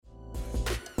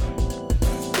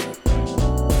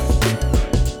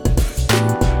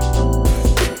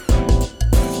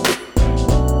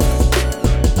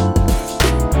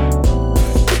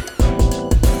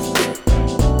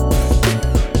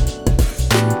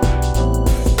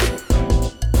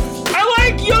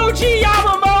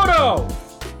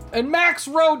and Max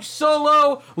Roach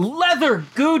Solo leather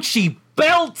Gucci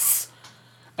belts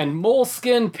and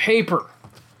moleskin paper.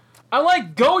 I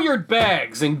like Goyard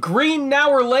bags and green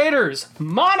Now or Laters,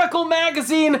 Monocle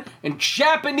magazine, and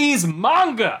Japanese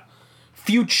manga.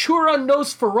 Futura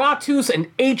Nosferatus and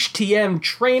HTM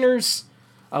trainers.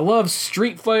 I love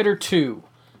Street Fighter 2.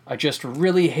 I just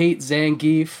really hate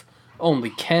Zangief.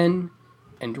 Only Ken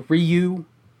and Ryu.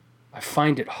 I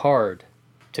find it hard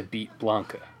to beat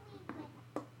Blanca.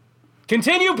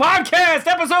 Continue podcast,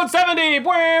 episode 70.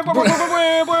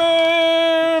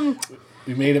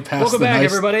 We made it past Welcome the back, nice,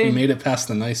 everybody. We made it past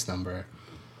the nice number.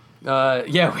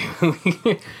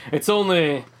 It's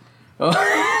only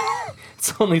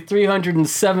it's only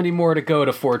 370 more to go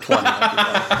to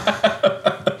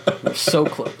 420. We're so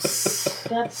close.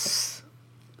 That's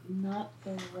not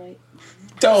the right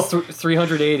Don't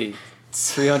 380.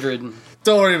 300.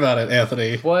 don't worry about it,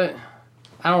 Anthony. What?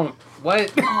 I don't. What?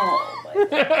 Oh, my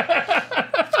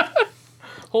God.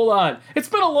 Hold on. It's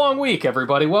been a long week,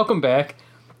 everybody. Welcome back.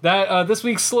 This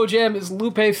week's Slow Jam is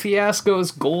Lupe Fiasco's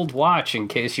Gold Watch, in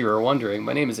case you were wondering.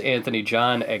 My name is Anthony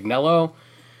John Agnello,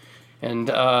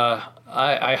 and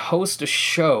I host a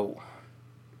show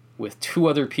with two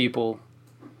other people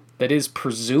that is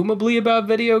presumably about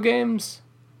video games,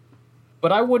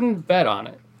 but I wouldn't bet on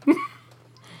it.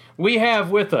 We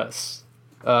have with us,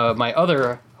 my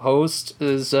other host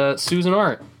is Susan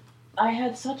Art. I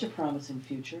had such a promising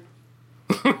future.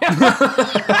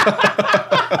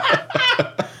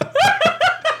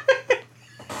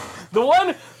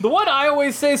 The one I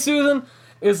always say, Susan,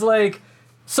 is like,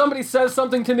 somebody says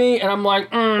something to me, and I'm like,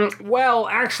 well,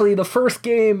 actually, the first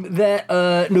game that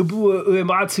Nobuo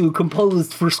Uematsu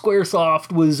composed for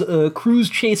Squaresoft was Cruise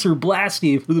Chaser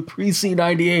Blasty for the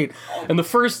pre-C98. And the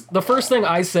first thing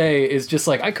I say is just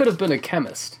like, I could have been a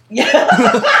chemist. Yeah.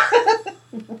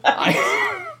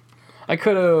 I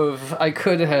could have.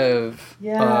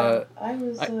 Yeah, I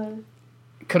was.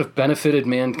 Could have benefited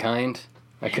mankind.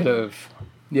 I could have.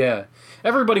 Yeah.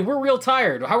 Everybody, we're real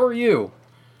tired. How are you?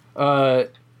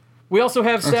 We also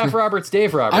have Staff Roberts,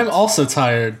 Dave Roberts. I'm also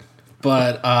tired,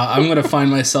 but I'm going to find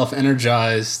myself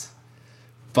energized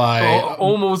by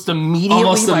almost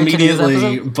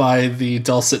immediately by the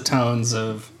dulcet tones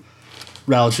of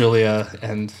Raul Julia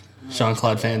and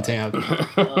Jean-Claude Van Damme.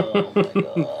 Oh my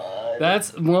God.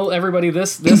 Everybody,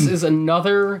 this is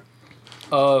another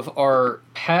of our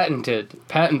patent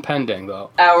pending,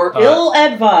 though. Our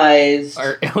ill-advised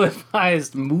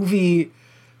movie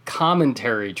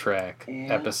commentary track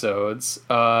episodes.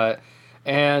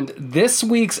 And this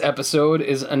week's episode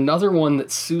is another one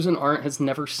that Susan Arndt has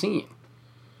never seen.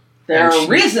 There are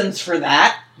reasons for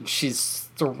that. She's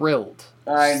thrilled.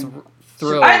 I'm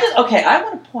thrilled. I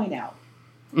want to point out,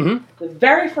 the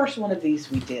very first one of these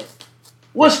we did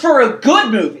was for a good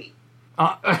movie.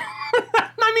 I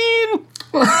mean,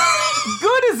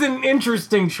 good is an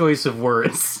interesting choice of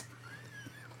words.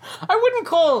 I would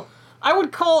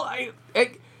call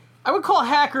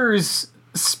Hackers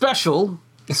special.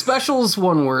 Special's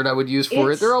one word I would use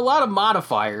for it. There are a lot of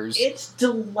modifiers. It's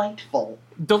delightful.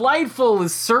 Delightful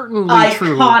is certainly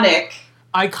true.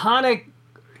 Iconic,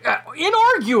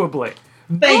 inarguably.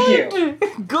 Thank you.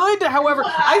 Good, however,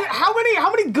 how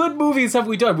many good movies have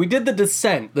we done? We did The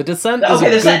Descent. The Descent is The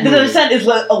good movie. Descent is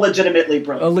a legitimately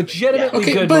brilliant. A legitimately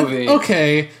good movie.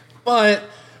 Okay, but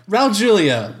Raul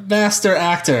Julia, master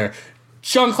actor.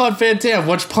 Jean-Claude Van Damme,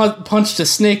 which punched a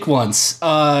snake once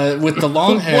with the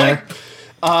long hair.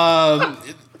 Or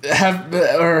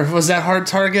was that Hard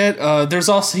Target? There's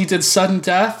also, he did Sudden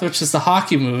Death, which is the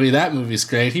hockey movie. That movie's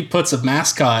great. He puts a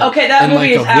mascot. Okay, that in movie like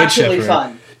is a wood actually chipper.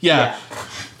 fun. Yeah.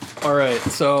 All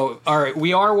right,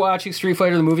 we are watching Street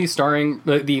Fighter the movie, starring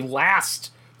the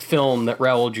last film that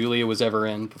Raul Julia was ever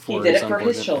in before. He did it for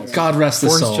his children. God rest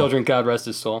his soul. For his children, God rest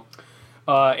his soul.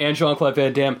 And Jean-Claude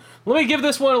Van Damme. Let me give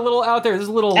this one a little out there. This is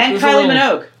a little. And Kylie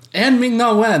Minogue. And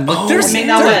Ming-Na Wen. Like,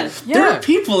 there are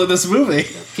people in this movie.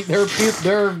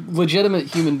 There are legitimate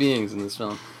human beings in this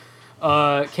film.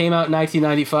 Came out in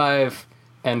 1995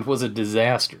 and was a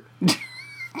disaster.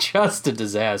 Just a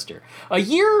disaster. A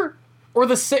year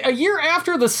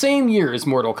after the same year as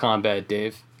Mortal Kombat,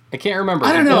 Dave. I can't remember.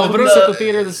 I don't know, but it was at the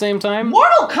theater at the same time.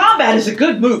 Mortal Kombat is a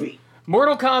good movie.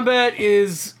 Mortal Kombat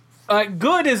is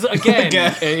good. Is again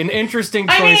an interesting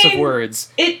choice of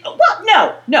words.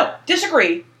 No,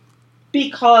 disagree,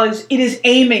 because it is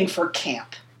aiming for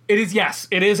camp. It is, yes,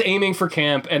 it is aiming for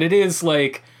camp, and it is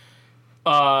like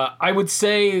I would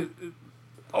say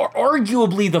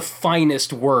arguably the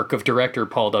finest work of director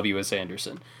Paul W.S.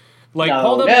 Anderson. Like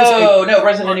Paul W.S.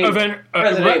 Resident Evil.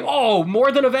 Oh, more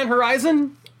than Event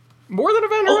Horizon? More than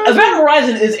Event Horizon? Event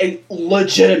Horizon is a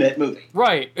legitimate movie.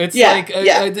 Right. It's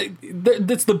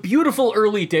it's the beautiful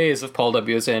early days of Paul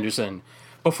W.S. Anderson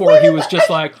before he was just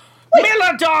like,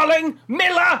 Miller, darling,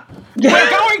 Miller, we're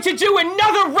going to do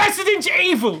another Resident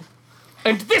Evil.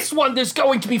 And this one, there's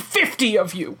going to be 50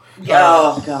 of you.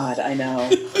 Oh, God, I know.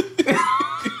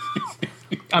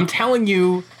 I'm telling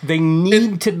you, they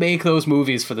need to make those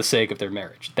movies for the sake of their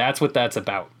marriage. That's what that's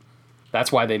about. That's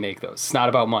why they make those. It's not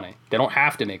about money. They don't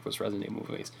have to make those Resident Evil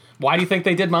movies. Why do you think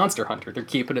they did Monster Hunter? They're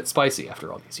keeping it spicy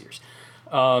after all these years.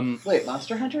 Wait,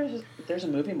 Monster Hunter? There's a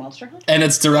movie, Monster Hunter? And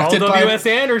it's directed Paul by... W.S.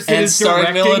 Anderson and is starring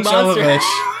directing Mila Monster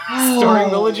Jovovich.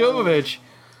 Starring Mila Jovovich.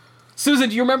 Susan,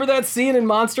 do you remember that scene in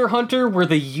Monster Hunter where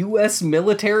the U.S.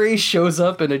 military shows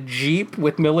up in a Jeep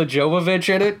with Mila Jovovich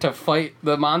in it to fight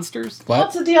the monsters?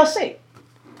 What's the DLC?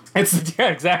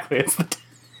 Exactly.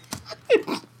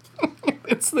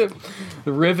 It's the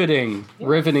riveting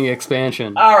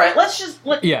expansion. All right, let's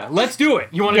do it.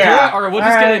 You want to do it? All right, we'll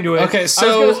just get into it. Okay,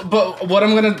 but what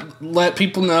I'm going to let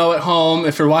people know at home,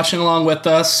 if you're watching along with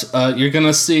us, you're going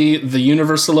to see the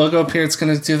Universal logo appear. It's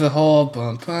going to do the whole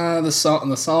the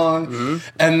song. Mm-hmm.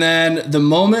 And then the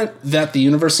moment that the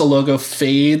Universal logo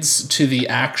fades to the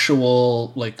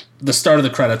actual, like, the start of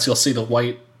the credits, you'll see the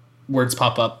white words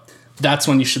pop up. That's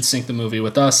when you should sync the movie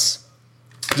with us,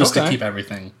 just to keep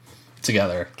everything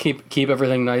together. Keep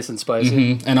everything nice and spicy.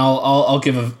 Mm-hmm. And I'll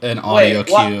give an audio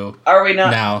cue. Are we not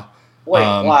now? Wait,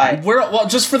 why? Well,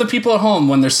 just for the people at home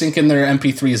when they're syncing their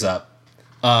MP3s up.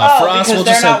 For us, because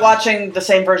they're not watching the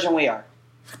same version we are.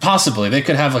 Possibly, they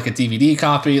could have like a DVD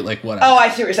copy, like whatever. Oh, I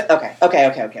see what you're saying. Okay.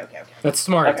 That's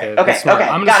smart. Okay, Dave. That's smart.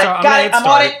 Got it.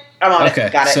 I'm on it. Okay,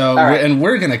 got it. so right.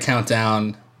 we're gonna count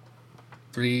down.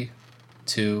 3,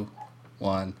 2,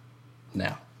 1,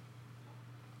 now.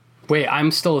 Wait,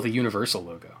 I'm still at the Universal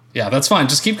logo. Yeah, that's fine.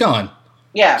 Just keep going.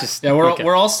 Yeah.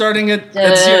 We're all starting at 0, but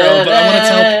I want to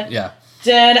tell. Yeah.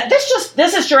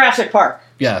 This is Jurassic Park.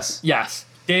 Yes.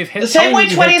 Dave, the same way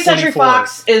 20th Century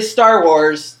Fox is Star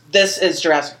Wars, this is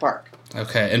Jurassic Park.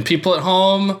 Okay, and people at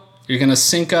home, you're gonna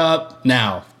sync up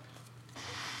now.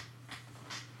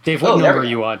 Dave, what number are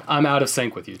you on? I'm out of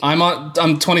sync with you. Dave.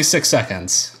 I'm 26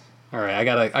 seconds. All right,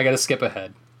 I gotta skip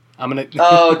ahead. I'm gonna.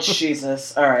 Oh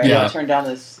Jesus! All right, I gotta turn down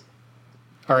this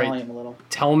volume a little.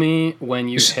 Tell me when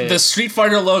you hit. The Street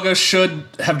Fighter logo should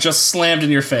have just slammed in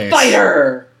your face.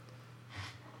 Fighter.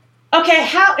 Okay,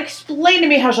 explain to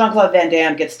me how Jean-Claude Van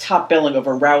Damme gets top billing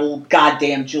over Raul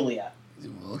goddamn Julia?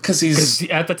 Because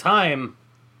at the time.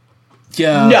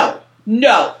 Yeah.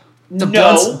 No.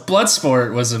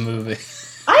 Bloodsport was a movie.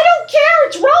 I don't care.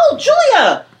 It's Raul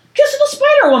Julia. Kiss of the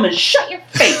Spider Woman. Shut your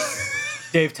face.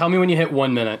 Dave, tell me when you hit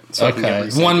 1 minute. So okay,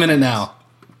 1 minute now.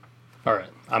 All right,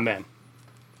 I'm in.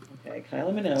 Okay,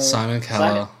 Kylie Minogue. Simon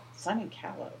Callow. Simon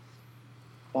Callow.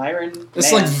 Byron.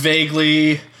 It's like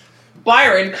vaguely.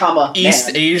 Byron,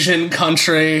 East Asian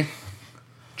country.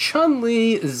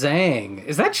 Chun-Li Zhang.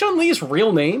 Is that Chun-Li's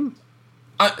real name?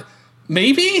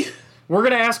 Maybe? We're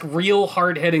going to ask real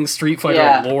hard-hitting Street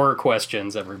Fighter lore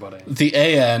questions, everybody. The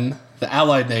AN, the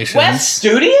Allied Nations. West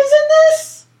Studi is in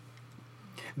this?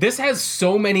 This has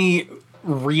so many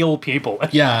real people.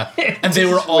 Yeah, and they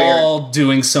were all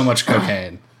doing so much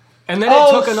cocaine. And then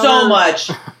it took another... so much.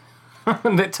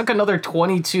 It took another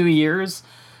 22 years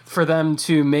for them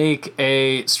to make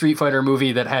a Street Fighter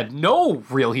movie that had no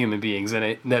real human beings in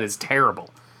it. That is terrible.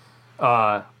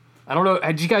 I don't know.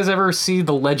 Did you guys ever see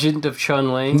The Legend of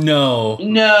Chun-Li? No.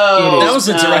 That was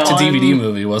a direct-to-DVD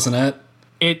movie, wasn't it?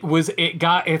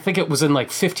 I think it was in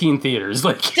like 15 theaters.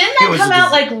 Like, didn't that come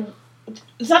out like?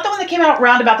 Is that the one that came out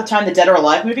around about the time the Dead or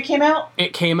Alive movie came out?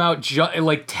 It came out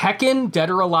like Tekken, Dead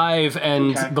or Alive,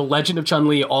 and The Legend of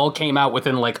Chun-Li all came out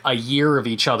within like a year of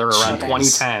each other around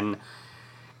 2010.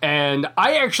 And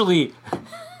I actually...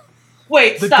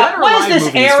 Wait, stop. What is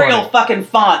this Arial fucking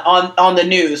font on the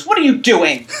news? What are you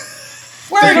doing?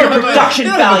 Where are your production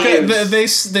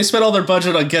values? They spent all their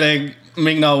budget on getting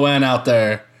Ming-Na Wen out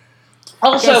there.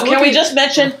 Also, can we just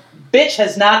mention... Bitch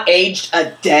has not aged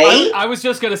a day. I was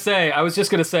just gonna say,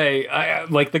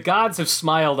 like, the gods have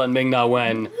smiled on Ming-Na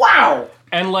Wen. Wow.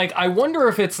 And, like, I wonder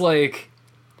if it's, like,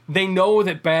 they know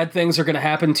that bad things are gonna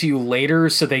happen to you later,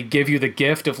 so they give you the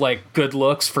gift of, like, good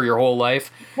looks for your whole life.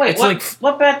 Wait,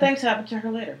 what bad things happen to her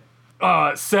later?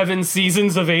 7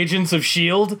 seasons of Agents of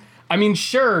S.H.I.E.L.D. I mean,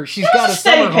 sure, she's got a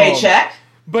steady paycheck.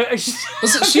 But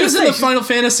she was in the Final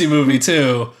Fantasy movie,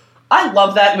 too. I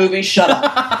love that movie. Shut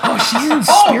up. She's in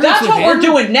Spirits that's Within? what we're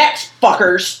doing next,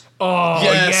 fuckers. Oh,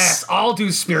 yes. I'll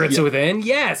do Spirits Within.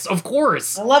 Yes, of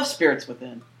course. I love Spirits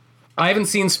Within. I haven't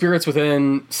seen Spirits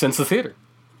Within since the theater.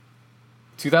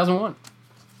 2001.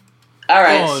 All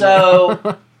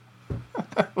right,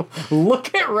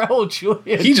 Look at Raul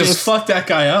Julia. He just fucked that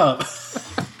guy up.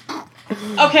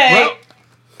 Okay. Well,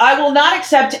 I will not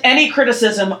accept any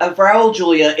criticism of Raul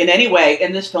Julia in any way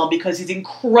in this film because he's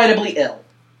incredibly ill.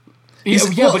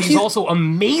 But he's also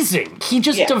amazing. He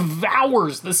just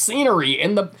devours the scenery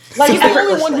and he's the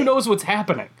only one who knows what's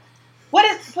happening.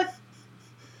 What? What?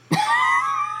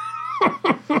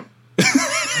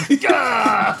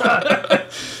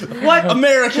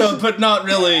 America, but not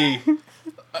really.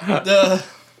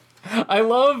 I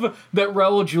love that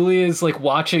Raul Julia is like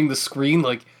watching the screen,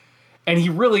 like, and he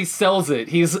really sells it.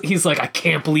 He's like, I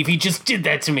can't believe he just did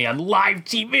that to me on live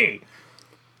TV.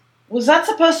 Was that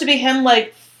supposed to be him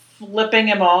like flipping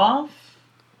him off?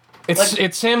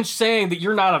 It's him saying that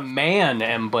you're not a man,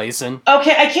 M. Bison.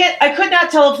 Okay, I could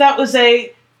not tell if that was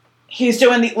he's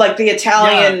doing the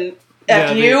Italian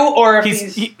FU or if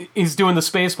he's doing the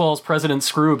Spaceballs President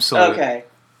Scrooge salute. Okay.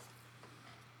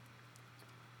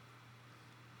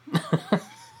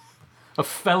 A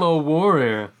fellow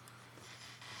warrior.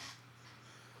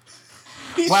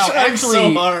 He's trying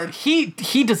so hard.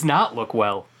 He does not look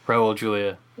well, Raul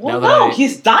Julia. Well, no,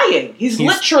 he's dying. He's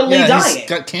literally dying. He's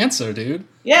got cancer, dude.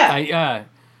 Yeah.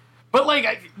 But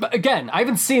again, I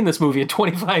haven't seen this movie in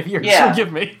 25 years. Yeah.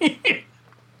 Forgive me.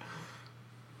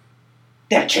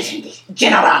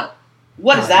 General.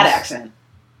 What is that accent?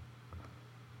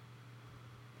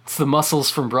 It's the Muscles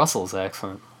from Brussels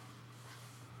accent.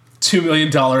 $2 million.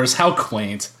 How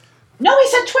quaint. No, he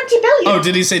said 20 billion. Oh,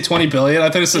 did he say 20 billion? I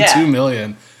thought he said 2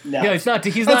 million. No. Yeah, he's not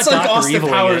That's like Dr. Austin Evil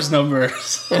Powers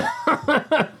numbers.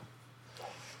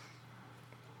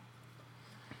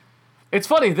 It's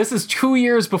funny, this is 2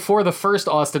 years before the first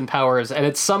Austin Powers, and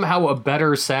it's somehow a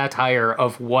better satire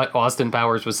of what Austin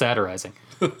Powers was satirizing.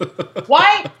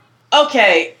 Why?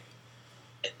 Okay.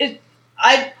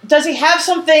 Does he have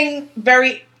something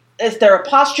very... Is there a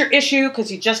posture issue? Because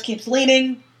he just keeps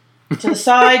leaning to the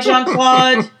side,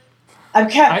 Jean-Claude?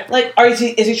 Is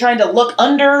he trying to look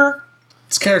under?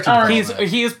 It's character.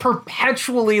 He is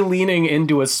perpetually leaning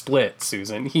into a split,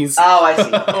 Susan. I see.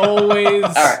 Always.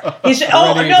 All right.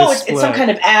 It's some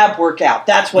kind of ab workout.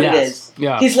 That's what it is.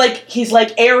 Yeah. He's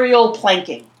like aerial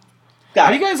planking.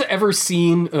 Have you guys ever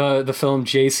seen the film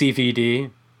JCVD?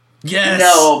 Yes.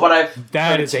 No, but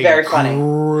that is very funny.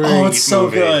 Oh, it's so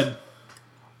movie. good.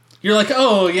 You're like,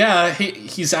 oh yeah,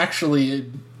 he's actually a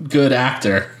good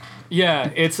actor.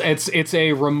 Yeah, it's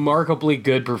a remarkably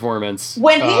good performance.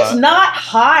 When he's not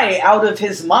high out of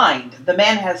his mind, the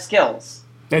man has skills.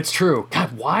 That's true.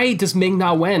 God, why does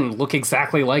Ming-Na Wen look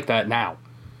exactly like that now?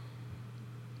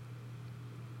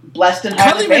 Blessed and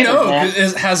highly favored, man. Kylie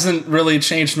Minogue hasn't really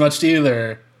changed much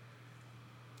either.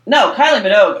 No, Kylie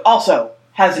Minogue also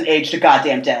hasn't aged a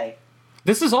goddamn day.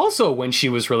 This is also when she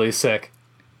was really sick.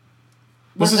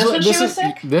 This is when she was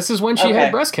sick? This is when she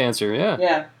had breast cancer, yeah.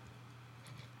 Yeah.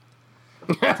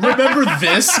 Remember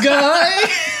this guy?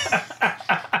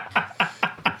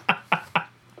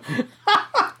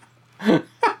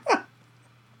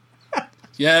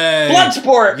 Yay.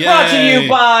 Bloodsport, brought to you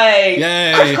by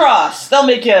Earth Cross. They'll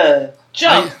make you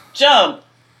jump.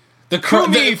 The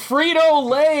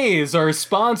Frito-Lays are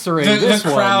sponsoring this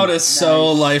one. The crowd is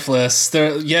so lifeless.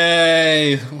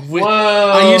 Yay. Whoa.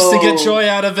 I used to get joy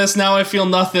out of this, now I feel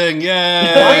nothing.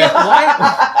 Yay.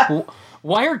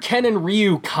 Why are Ken and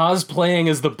Ryu cosplaying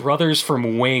as the brothers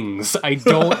from Wings? I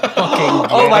don't fucking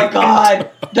get Oh my god.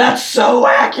 That's so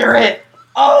accurate.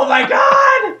 Oh my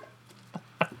god.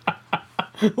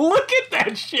 Look at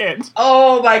that shit.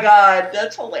 Oh my god.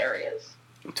 That's hilarious.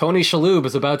 Tony Shalhoub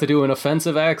is about to do an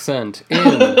offensive accent in...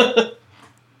 I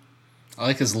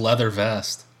like his leather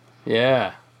vest.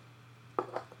 Yeah.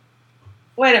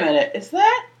 Wait a minute. Is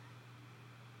that...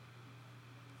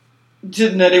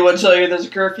 Didn't anyone tell you there's a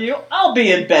curfew? I'll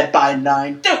be in bed by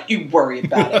 9. Don't you worry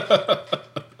about it.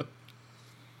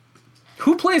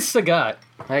 Who plays Sagat?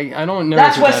 I don't know.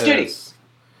 That's Wes Studi.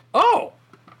 Oh!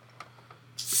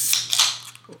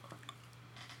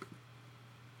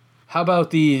 How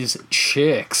about these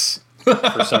chicks?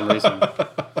 For some reason.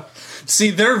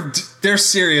 See, they're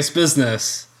serious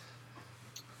business.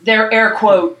 They're air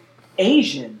quote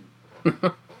Asian.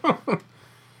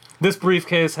 This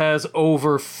briefcase has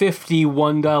over 50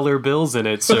 $1 bills in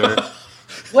it, sir.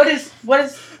 What is?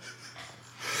 What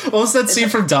was that scene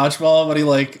from Dodgeball when he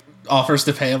offers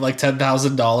to pay him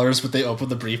 $10,000, but they open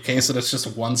the briefcase and it's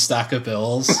just one stack of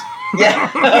bills? Yeah.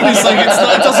 He's like,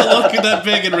 it doesn't look that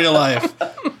big in real life.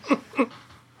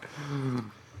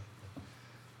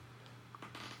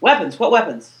 Weapons? What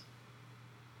weapons?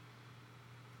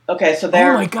 Okay, so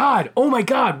they're... Oh my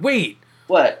god, wait.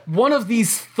 What? One of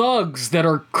these thugs that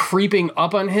are creeping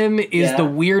up on him is the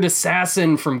weird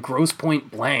assassin from Grosse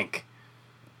Pointe Blank.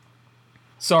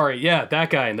 Sorry, yeah, that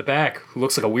guy in the back who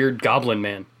looks like a weird goblin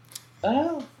man.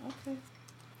 Oh, okay.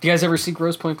 Do you guys ever see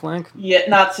Grosse Pointe Blank? Yeah,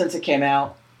 not since it came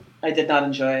out. I did not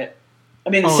enjoy it.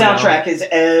 I mean, the Oh, soundtrack no. is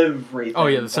everything. Oh,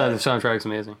 yeah, the but- soundtrack's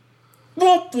amazing.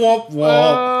 Whoop, whoop, whoop.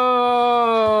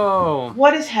 Oh!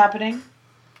 What is happening?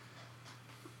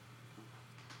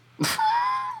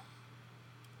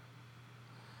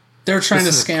 They're trying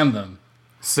This to scam them.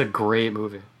 This is a great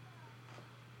movie.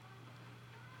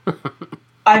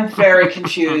 I'm very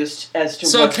confused as to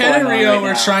So what's Ken going and on Rio right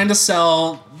were now. trying to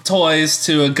sell toys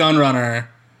to a gun runner.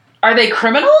 Are they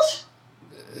criminals?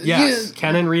 Yes, Yeah.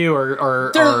 Ken and Ryu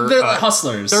are They're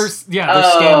hustlers. they're scam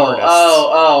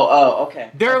artists.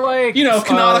 Okay. They're like You know,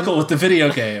 canonical with the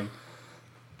video game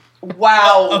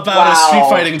Wow. about a street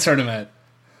fighting tournament.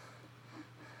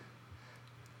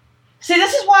 See,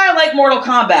 this is why I like Mortal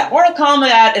Kombat. Mortal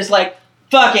Kombat is like,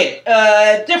 fuck it.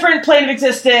 Different plane of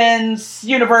existence,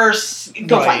 universe,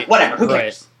 go Right, fight. Whatever, who right.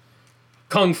 cares?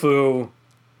 Kung Fu.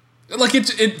 Like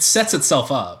it sets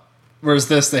itself up, whereas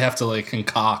this they have to like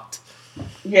concoct.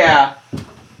 Yeah.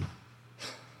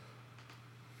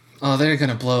 Oh, they're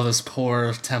gonna blow this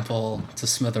poor temple to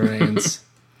smithereens.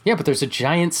 Yeah, but there's a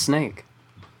giant snake.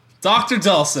 Dr.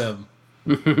 Dulcim.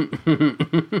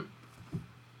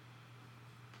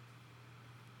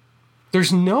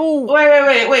 There's no.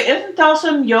 Wait. Isn't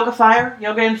Dhalsim Yoga Fire?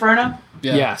 Yoga Inferno?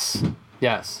 Yeah. Yes.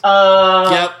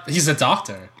 Yep, he's a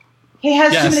doctor. He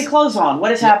has Yes. too many clothes on.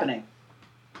 What is happening?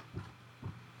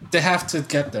 They have to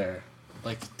get there.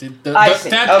 Like I see.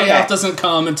 that Okay. payoff doesn't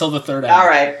come until the third act. All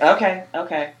right. Okay.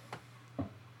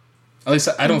 At least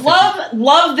I don't think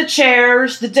Love the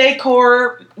chairs, the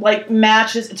decor, like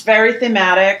matches. It's very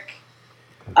thematic.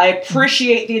 I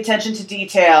appreciate the attention to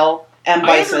detail. And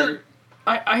Bison.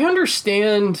 I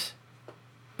understand.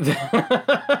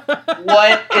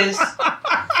 What is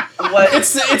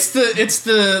it's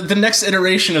the next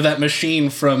iteration of that machine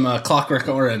from Clockwork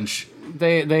Orange.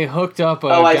 They hooked up a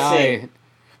I guy. see.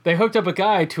 They hooked up a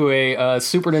guy to a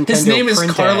Super Nintendo. His name is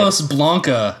print Carlos ad.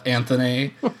 Blanca,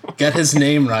 Anthony. Get his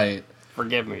name right.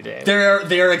 Forgive me, Dave.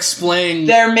 They're explaining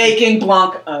They're making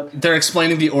Blanc. Okay. they're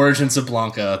explaining the origins of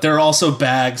Blanca. There are also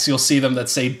bags, you'll see them, that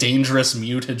say dangerous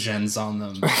mutagens on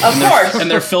them. Of course. And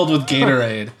they're filled with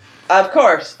Gatorade. Of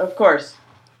course.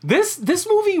 This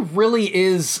movie really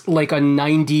is like a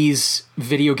 90s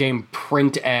video game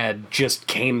print ad just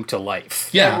came to life.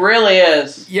 Yeah. It really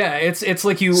is. Yeah, it's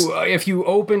like you if you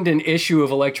opened an issue of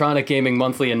Electronic Gaming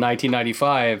Monthly in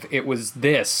 1995, it was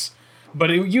this. But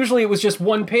usually it was just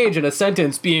one page and a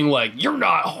sentence being like, "You're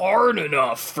not hard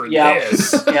enough for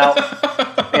this."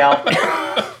 Yep.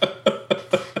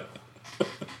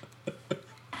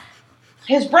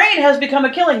 His brain has become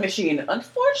a killing machine.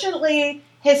 Unfortunately,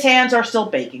 his hands are still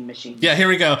baking machines. Yeah, here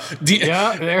we go.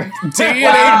 Yeah, there. DNA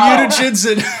Wow.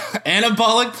 mutagens and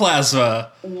anabolic plasma.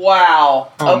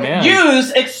 Wow. Oh, Okay. man.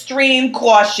 Use extreme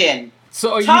caution.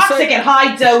 So Toxic in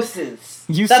high doses.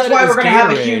 You That's said why it was we're going to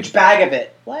have a Gatorade. huge bag of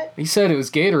it. What? You said it was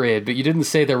Gatorade, but you didn't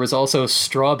say there was also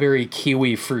strawberry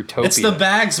kiwi fruitopia. It's the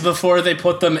bags before they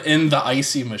put them in the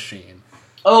icy machine.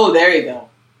 Oh, there you go.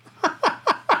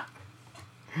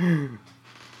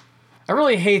 I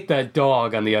really hate that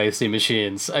dog on the icy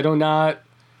machines. I do not.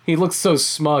 He looks so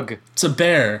smug. It's a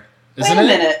bear, isn't Wait a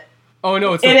it? minute. Oh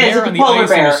no, it's the It is, bear it's on a the polar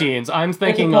icy bear. machines. I'm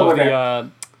thinking polar of the bear.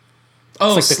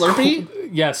 Oh, it's like the Slurpee?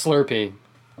 yeah, Slurpee.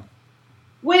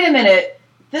 Wait a minute.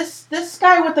 This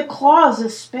guy with the claws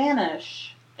is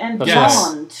Spanish and Yes.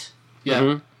 blonde. Yeah.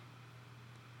 Mhm.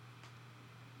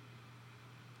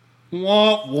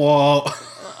 Whoa, whoa.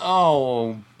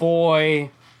 Oh boy.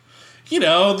 You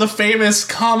know, the famous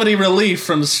comedy relief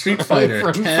from Street Fighter,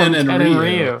 From Ken and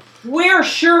Ryu. We're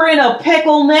sure in a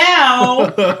pickle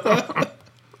now. I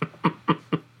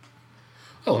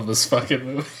love this fucking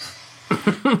movie.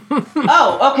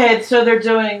 Oh, okay. So they're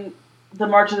doing the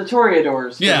March of the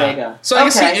Toreadors for Yeah. Vega. So I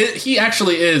okay. guess he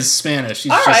actually is Spanish.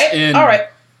 He's all just right. in. All right.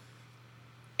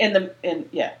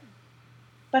 Yeah,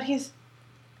 but he's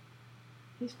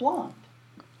blonde.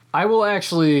 I will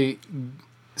actually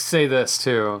say this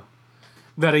too.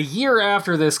 That a year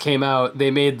after this came out,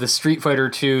 they made the Street Fighter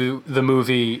 2 the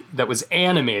movie that was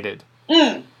animated.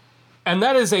 Mm. And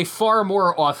that is a far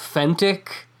more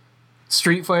authentic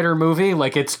Street Fighter movie.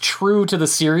 Like, it's true to the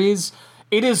series.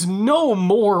 It is no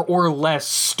more or less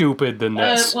stupid than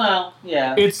this. Well,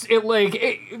 yeah.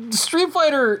 Street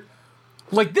Fighter,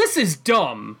 like, this is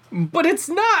dumb, but it's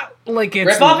not like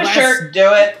it's Rip off a less- shirt,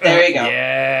 do it. There you go.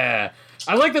 Yeah.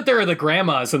 I like that there are the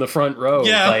grandmas in the front row.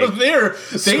 Yeah, like, they're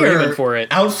screaming for it.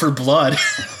 out for blood.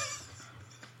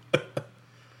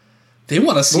 They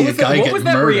want to see a guy what get was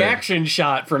that murdered. reaction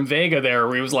shot from Vega there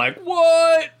where he was like,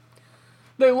 "What?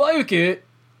 They like it."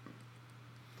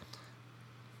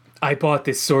 I bought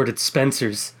this sword at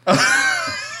Spencer's.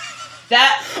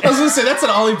 That I was gonna say that's an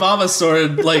Alibaba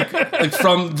sword, like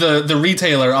from the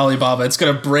retailer Alibaba. It's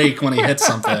gonna break when he hits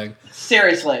something.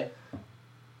 seriously.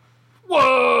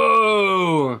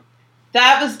 Whoa!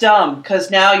 That was dumb, because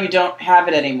now you don't have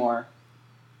it anymore.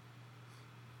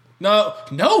 No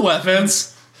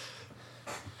weapons.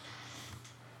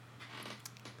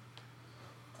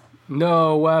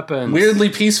 No weapons. Weirdly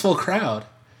peaceful crowd.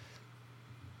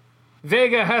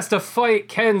 Vega has to fight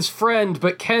Ken's friend,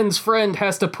 but Ken's friend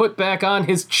has to put back on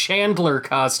his Chandler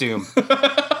costume.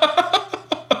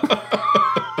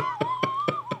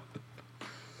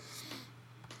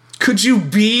 Could you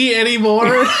be any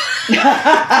more?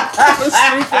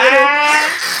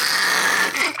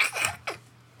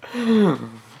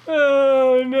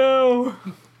 Oh no.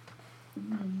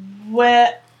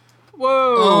 What?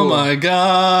 Whoa. Oh my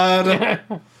god.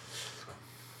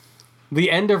 The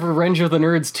end of Revenge of the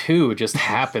Nerds 2 just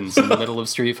happens in the middle of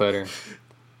Street Fighter.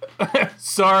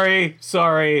 Sorry.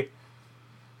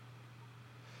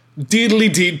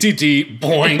 Deedly dee dee dee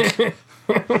boink.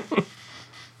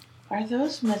 Are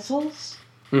those missiles?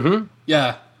 Mm-hmm.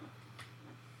 Yeah.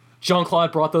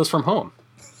 Jean-Claude brought those from home.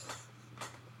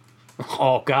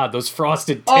 Oh god, those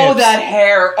frosted tips. Oh, that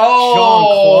hair.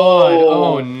 Oh. Jean-Claude.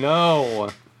 Oh no.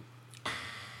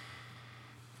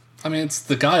 I mean, it's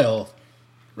the Guile,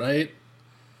 right?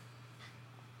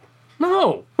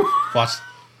 No. Watch.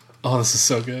 Oh, this is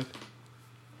so good.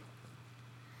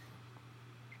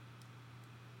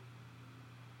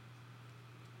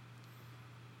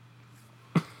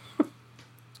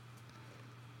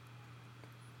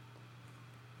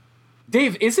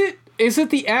 Dave, is it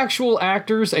the actual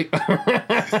actors?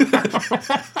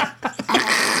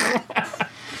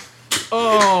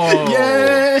 Oh.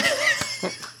 Yeah.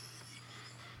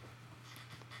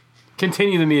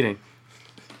 Continue the meeting.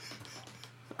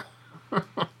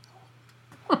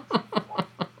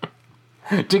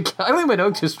 Did Kylie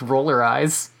Minogue just roll her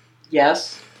eyes?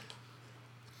 Yes.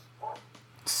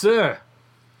 Sir,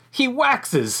 he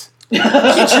waxes. He drew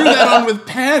that on with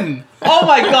pen. Oh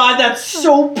my god, that's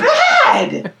so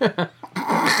bad!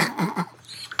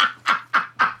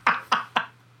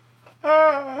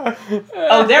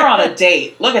 Oh, they're on a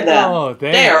date. Look at them. Oh,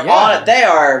 they are on it. They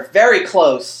are very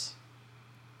close.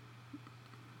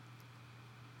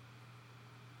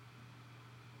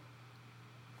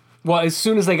 Well, as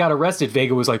soon as they got arrested,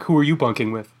 Vega was like, "Who are you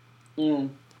bunking with?" Mm.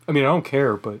 I mean, I don't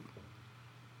care, but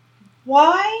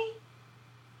Why?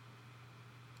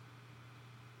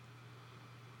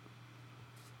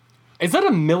 is that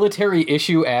a military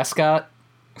issue ascot?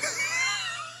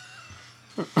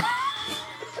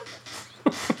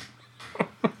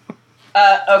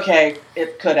 Okay,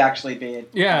 it could actually be.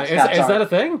 Yeah, is that a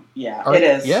thing? Yeah, it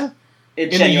is. Yeah, It in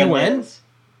the genuinely UN? is.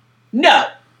 No.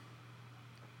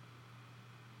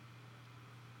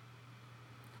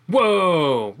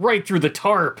 Whoa! Right through the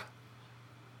tarp.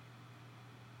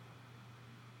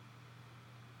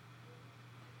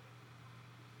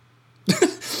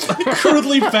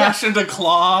 Crudely fashioned a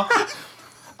claw.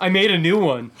 I made a new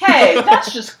one. Hey,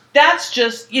 that's just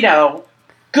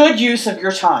good use of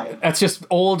your time. That's just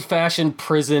old-fashioned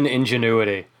prison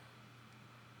ingenuity.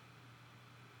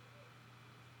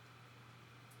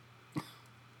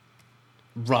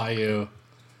 Ryu.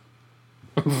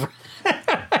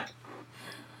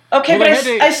 Okay, Well, but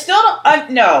I still don't.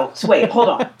 No, so wait, hold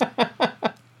on.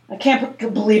 I can't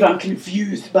believe I'm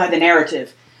confused by the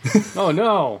narrative. Oh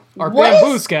no! Our What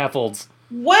bamboo is- scaffolds.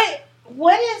 What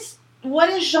is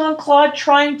Jean-Claude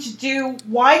trying to do?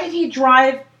 Why did he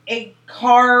drive a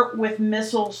car with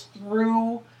missiles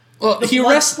through Well, the he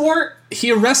Bloodsport?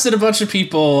 arrested a bunch of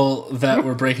people that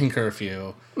were breaking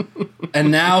curfew,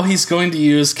 and now he's going to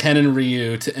use Ken and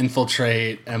Ryu to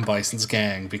infiltrate M. Bison's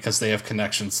gang because they have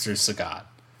connections through Sagat.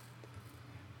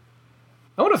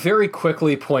 I want to very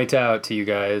quickly point out to you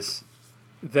guys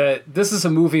that this is a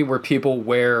movie where people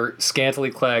wear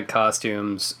scantily clad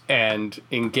costumes and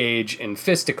engage in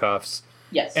fisticuffs.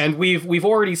 Yes. And we've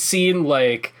already seen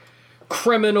like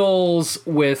criminals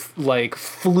with like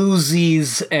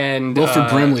floozies and Wilford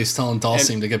Brimley's telling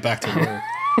Dalsim to get back to work.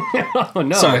 oh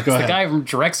no, Sorry, it's go the ahead. guy from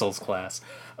Drexel's class.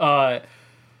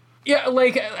 Yeah,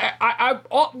 like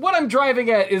what I'm driving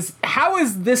at is how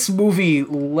is this movie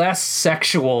less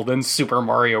sexual than Super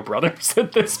Mario Brothers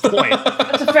at this point?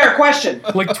 That's a fair question.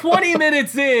 Like 20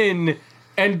 minutes in,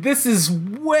 and this is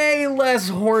way less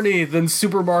horny than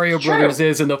Super Mario True. Brothers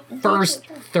is in the first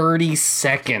 30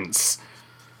 seconds.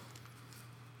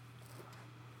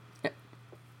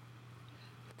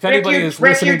 If anybody is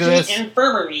listening to this,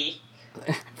 Infirmary.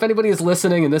 if if anybody is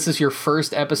listening and this is your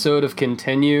first episode of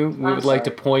Continue, we would like to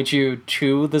point you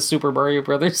to the Super Mario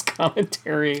Brothers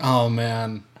commentary. Oh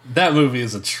man, that movie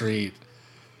is a treat.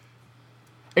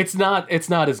 It's not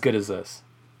as good as this.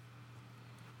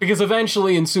 Because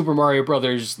eventually in Super Mario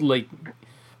Brothers, like,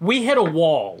 we hit a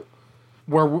wall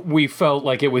where we felt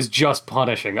like it was just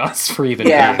punishing us for even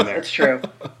being there. Yeah, it's true.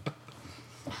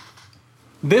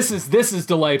 This is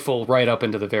delightful right up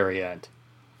into the very end.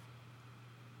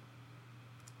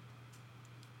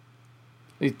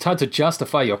 You tried to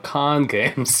justify your con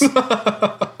games. Am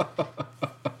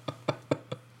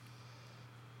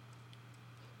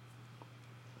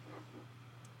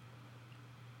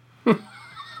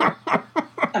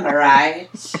I right?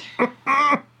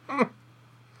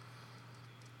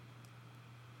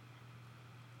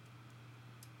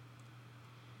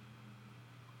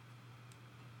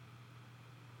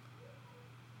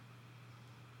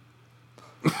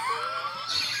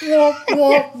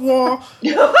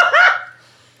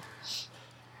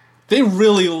 They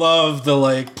really love the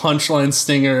like punchline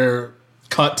stinger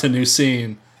cut to new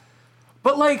scene.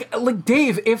 But like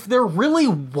Dave, if there really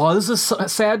was a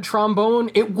sad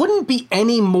trombone, it wouldn't be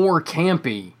any more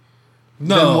campy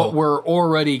than what we're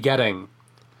already getting.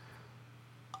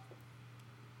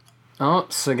 Oh,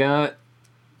 Sagat's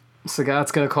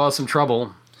gonna cause some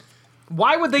trouble.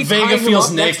 Why would they tie Vega him feels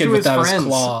up next naked to his without friends? his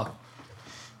claw.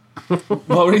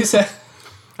 What would he say?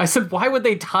 I said, why would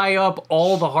they tie up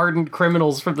all the hardened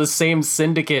criminals from the same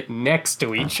syndicate next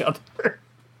to each other?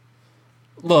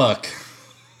 Look.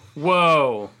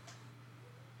 Whoa.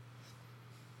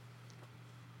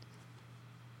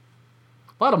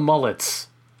 A lot of mullets.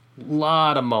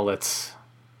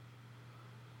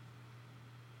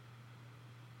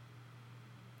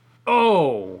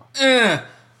 Oh.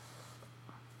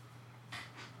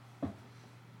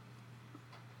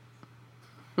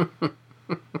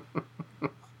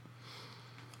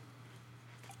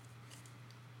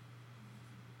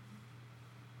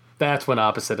 That's when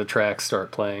opposite attracts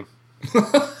start playing.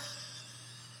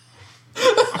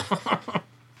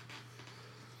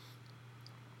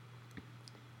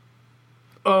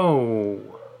 Oh.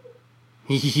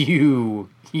 You.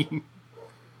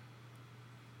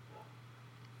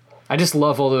 I just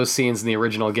love all those scenes in the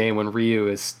original game when Ryu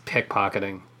is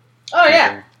pickpocketing. Oh,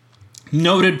 yeah.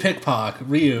 Noted pickpocket,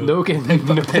 Ryu.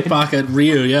 Pickpocket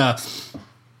Ryu, yeah.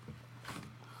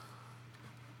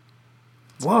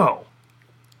 Whoa.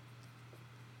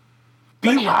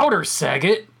 Be louder,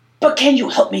 Sagat. But can you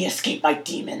help me escape my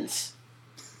demons?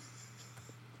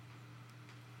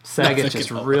 Sagat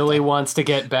just really wants to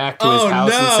get back to his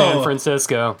house in San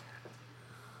Francisco.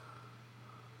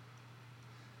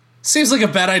 Seems like a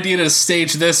bad idea to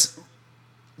stage this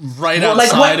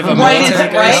outside of a military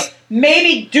base. Right?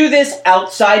 Maybe do this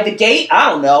outside the gate?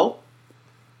 I don't know.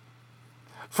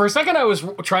 For a second, I was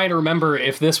trying to remember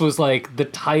if this was like the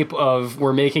type of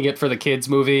we're making it for the kids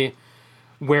movie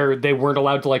where they weren't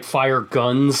allowed to like fire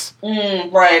guns.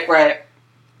 Right.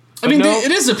 I mean,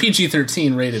 it is a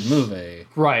PG-13 rated movie.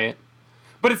 Right.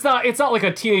 But it's not like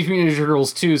a Teenage Mutant Ninja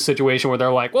Turtles 2 situation where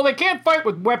they're like, well, they can't fight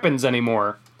with weapons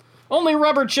anymore. Only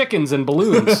rubber chickens and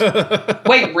balloons.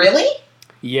 Wait, really?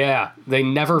 Yeah, they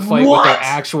never fight with their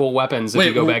actual weapons if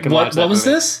you go back and watch that What was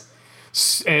movie. this?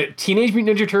 Teenage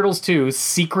Mutant Ninja Turtles 2,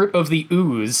 Secret of the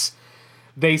Ooze.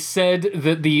 They said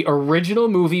that the original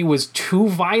movie was too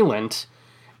violent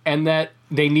and that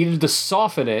they needed to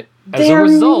soften it. As a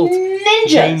result,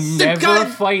 ninjas. they never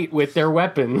fight with their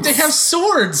weapons. They have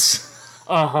swords.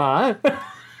 Uh-huh.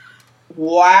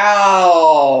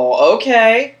 Wow.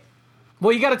 Okay.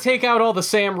 Well, you got to take out all the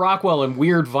Sam Rockwell and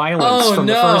weird violence from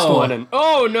the first one. And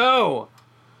oh, no!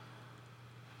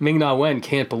 Ming-Na Wen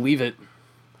can't believe it.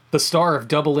 The star of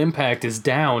Double Impact is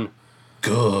down.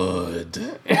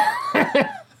 Good.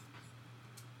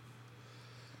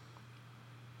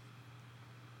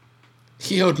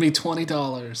 He owed me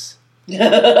 $20.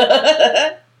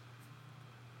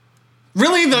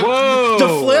 Really?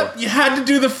 The flip? You had to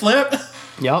do the flip?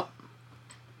 Yep.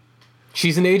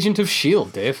 She's an agent of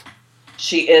S.H.I.E.L.D., Dave.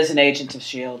 She is an agent of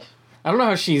S.H.I.E.L.D. I don't know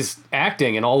how she's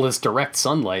acting in all this direct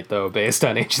sunlight, though, based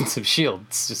on Agents of S.H.I.E.L.D.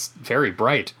 It's just very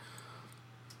bright.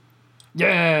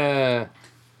 Yeah!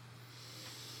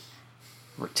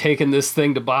 We're taking this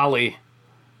thing to Bali.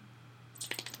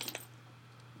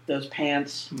 Those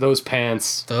pants.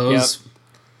 Yep.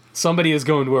 Somebody is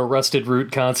going to a Rusted Root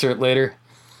concert later.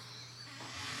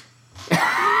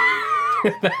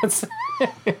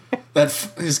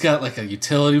 He's got like a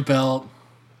utility belt.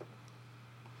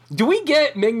 Do we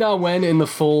get Ming-Na Wen in the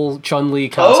full Chun-Li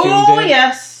costume? Oh, Dave?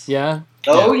 yes. Yeah?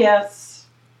 Oh, yes.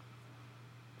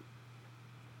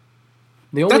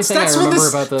 The only thing I remember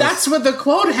about this... That's when the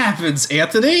quote happens,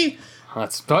 Anthony.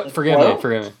 Forgive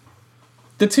me.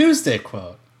 The Tuesday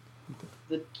quote.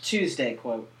 The Tuesday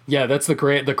quote. Yeah, that's the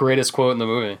greatest quote in the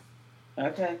movie.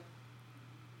 Okay.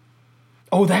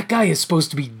 Oh, that guy is supposed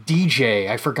to be DJ.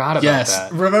 I forgot about that.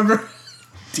 Yes, remember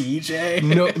DJ?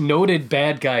 Noted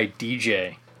bad guy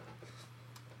DJ.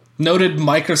 Noted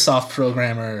Microsoft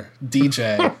programmer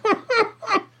DJ.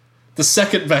 The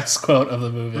second best quote of the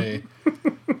movie.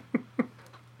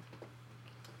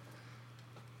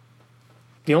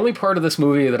 The only part of this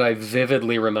movie that I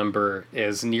vividly remember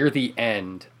is near the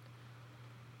end.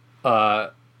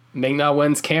 Ming-Na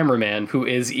Wen's cameraman, who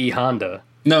is E. Honda.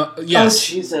 No, yes. Oh,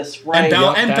 Jesus, right.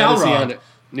 And Balrog.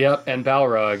 Yep, and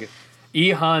Balrog. E.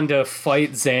 Honda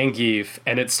fight Zangief,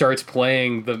 and it starts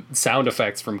playing the sound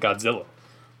effects from Godzilla.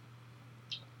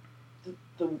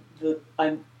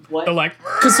 What? They're like...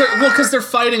 Because they're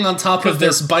fighting on top of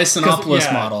this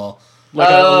Bisonopolis model. Like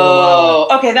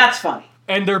okay, that's funny.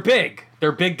 And they're big.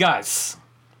 They're big guys.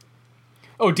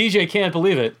 Oh, DJ can't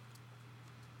believe it.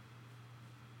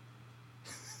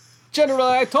 General,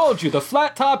 I told you, the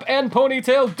flat top and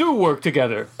ponytail do work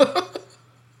together.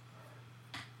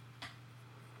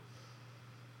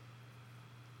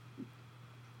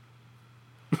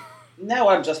 Now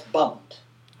I'm just bummed.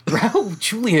 Raul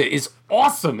Julia is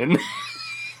awesome in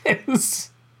this.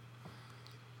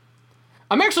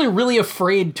 I'm actually really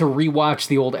afraid to rewatch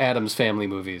the old Addams Family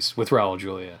movies with Raul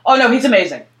Julia. Oh, no, he's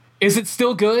amazing. Is it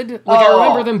still good? Like, I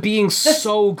remember them being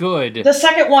so good. The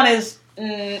second one is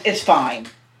fine.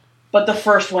 But the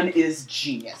first one is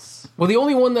genius. Well, the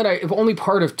only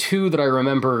part of 2 that I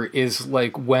remember is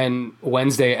like when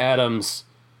Wednesday Addams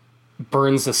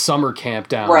burns a summer camp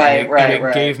down. Right.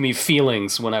 It gave me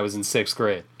feelings when I was in 6th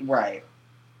grade. Right.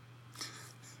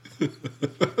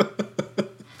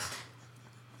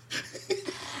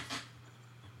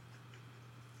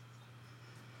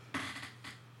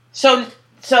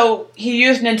 So he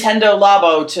used Nintendo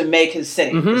Labo to make his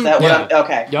city. Mm-hmm. Is that what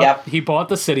okay. Yep. He bought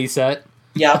the city set.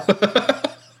 Yep.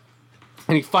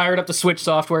 And he fired up the Switch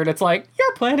software, and it's like,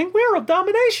 you're planning world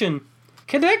domination.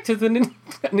 Connect to the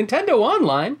Nintendo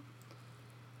Online.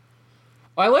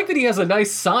 I like that he has a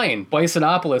nice sign,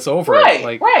 Bisonopolis, over it.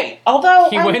 Like, right. Although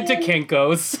he went to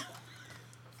Kinko's.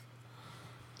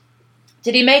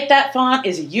 Did he make that font?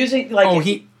 Is he using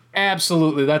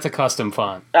absolutely. That's a custom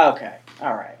font. Okay.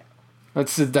 All right.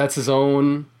 That's his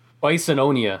own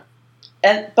Bisononia.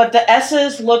 But the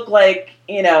S's look like,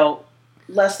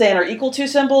 less than or equal to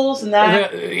symbols, and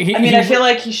that I feel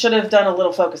like he should have done a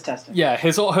little focus testing. Yeah,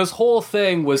 his whole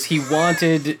thing was he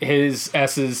wanted his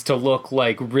S's to look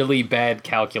like really bad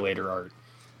calculator art.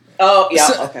 Oh yeah,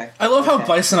 okay. I love how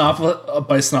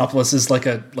Bisonopolis is like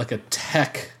a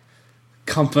tech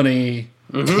company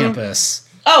campus.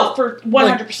 Oh, for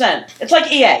 100%. It's like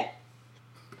EA.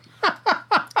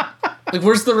 Like,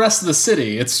 where's the rest of the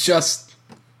city? It's just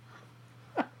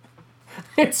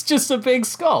a big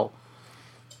skull.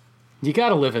 You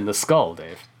gotta live in the skull,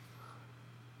 Dave.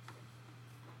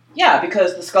 Yeah,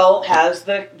 because the skull has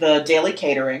the daily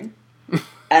catering,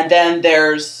 and then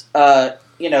there's there's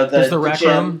the rec gym,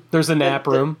 room. There's a nap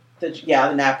room.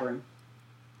 The nap room.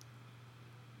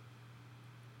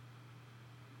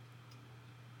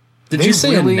 Did you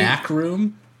say a knack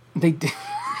room? They did.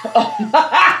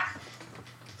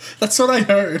 That's what I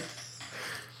heard.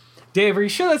 Dave, are you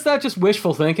sure that's not just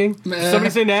wishful thinking? Did somebody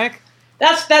say knack?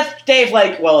 That's Dave.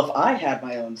 Like, well, if I had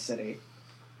my own city.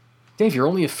 Dave, you're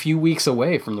only a few weeks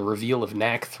away from the reveal of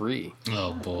Knack 3.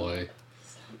 Oh boy,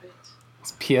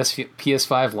 it's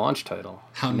PS5 launch title.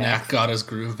 How Knack got his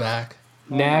groove back.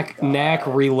 Knack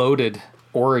Reloaded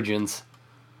Origins.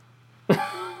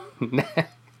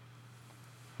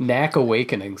 Knack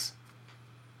Awakenings.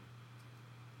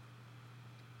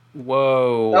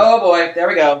 Whoa. Oh boy, there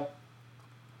we go.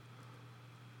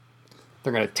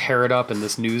 They're gonna tear it up in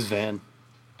this news van.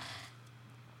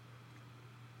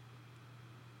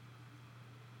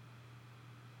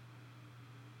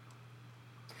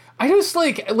 I just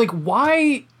like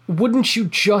why wouldn't you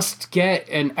just get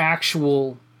an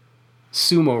actual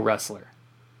sumo wrestler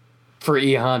for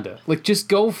E Honda? Like, just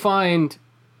go find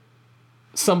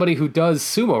somebody who does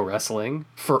sumo wrestling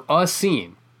for a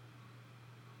scene.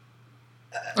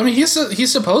 I mean,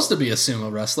 he's supposed to be a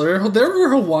sumo wrestler. There were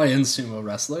Hawaiian sumo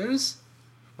wrestlers.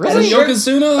 Really?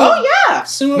 Yokozuna? Oh yeah,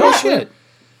 sumo no wrestler? Shit.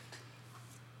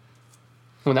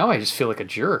 Well, now I just feel like a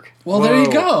jerk. Well, Whoa. There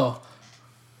you go.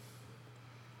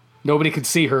 Nobody could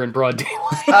see her in broad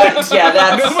daylight. Yeah,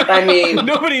 that's.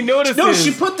 Nobody notices. No, she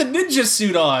put the ninja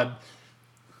suit on.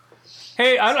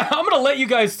 Hey, I'm going to let you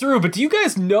guys through, but do you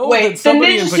guys know that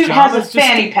somebody in pajamas... Wait, the ninja suit has a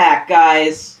fanny pack,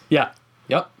 guys. Yeah.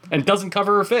 Yep. And doesn't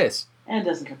cover her face. And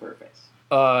doesn't cover her face.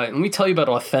 Let me tell you about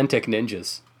authentic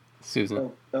ninjas,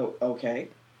 Susan. Oh, okay.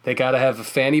 They gotta have a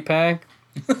fanny pack.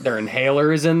 Their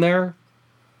inhaler is in there.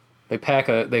 They pack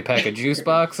a juice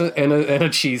box and a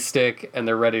cheese stick, and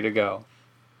they're ready to go.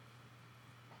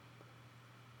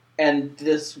 And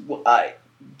this,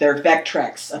 they're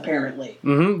Vectrex, apparently.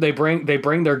 Mm-hmm. They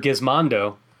bring their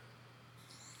Gizmondo.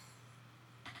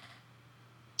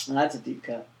 That's a deep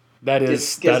cut.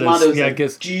 Gizmondo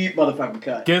is a deep motherfucking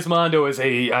cut. Gizmondo is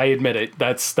I admit it.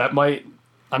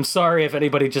 I'm sorry if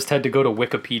anybody just had to go to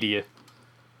Wikipedia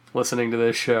listening to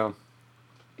this show.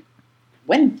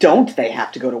 When don't they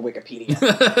have to go to Wikipedia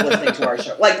listening to our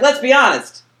show? Like, let's be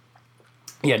honest.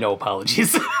 Yeah, no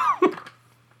apologies.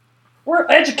 We're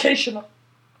educational.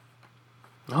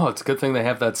 Oh, it's a good thing they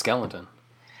have that skeleton.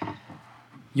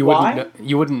 Why?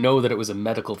 You wouldn't know that it was a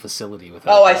medical facility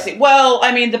without that. I see. Well,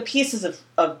 I mean, the pieces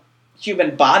of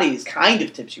human bodies kind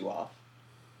of tips you off.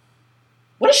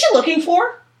 What is she looking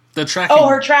for? The tracking. Oh,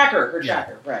 her tracker. Her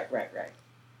tracker. Right.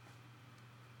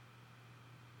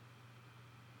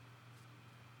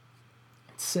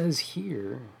 It says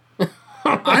here.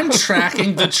 I'm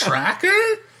tracking the tracker?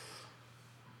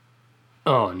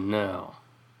 Oh, no.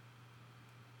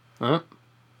 Huh?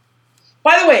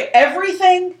 By the way,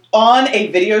 everything on a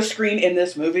video screen in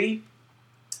this movie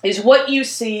is what you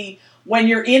see when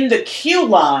you're in the queue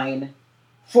line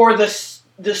for the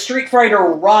Street Fighter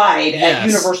ride at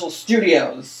Universal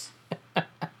Studios.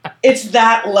 It's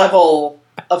that level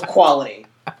of quality.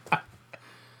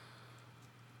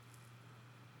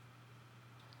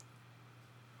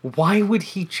 Why would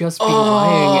he just be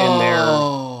lying in there?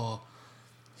 Oh,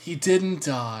 he didn't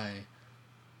die.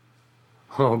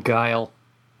 Oh, Guile.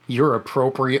 You're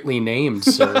appropriately named,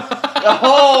 sir.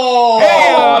 Oh!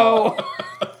 Hey-o!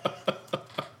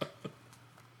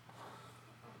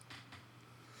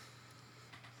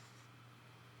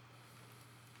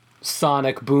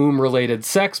 Sonic Boom related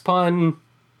sex pun.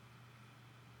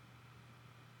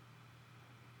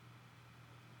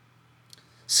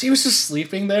 So he was just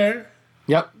sleeping there?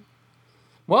 Yep.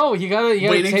 Well, you gotta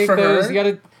take those.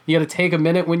 Her? You gotta take a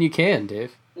minute when you can,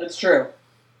 Dave. That's true.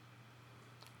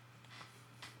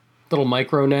 Little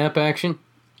micro nap action.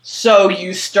 So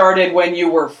you started when you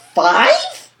were 5?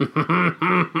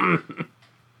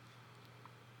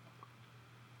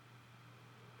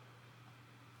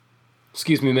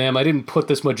 Excuse me, ma'am. I didn't put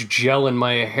this much gel in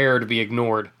my hair to be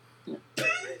ignored.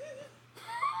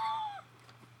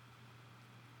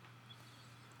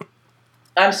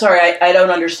 I'm sorry, I don't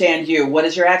understand you. What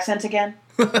is your accent again?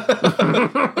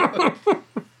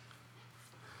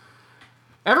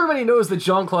 Everybody knows that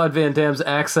Jean-Claude Van Damme's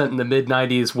accent in the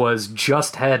mid-90s was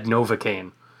just had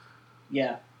Novocaine.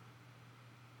 Yeah.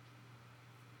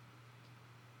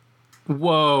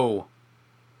 Whoa.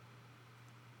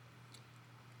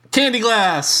 Candy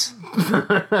glass!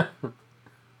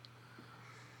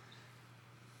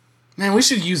 Man, we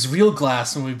should use real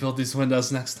glass when we build these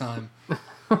windows next time.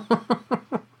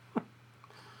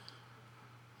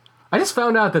 I just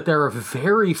found out that there are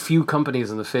very few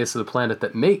companies on the face of the planet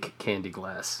that make candy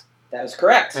glass. That is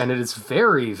correct. And it is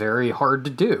very, very hard to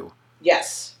do.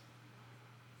 Yes.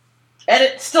 And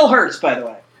it still hurts, by the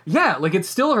way. Yeah, like it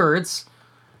still hurts.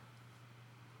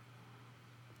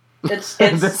 It's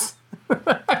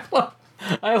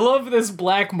I love this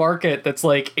black market that's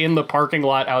like in the parking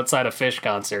lot outside a Fish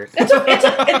concert.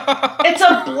 It's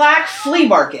a black flea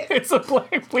market. It's a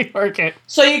black flea market.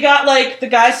 So you got like the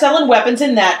guy selling weapons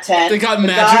in that tent. They got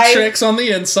magic tricks on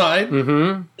the inside.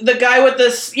 Mm-hmm. The guy with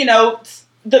this,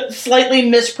 the slightly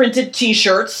misprinted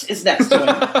T-shirts is next to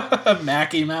him.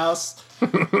 Mackie Mouse.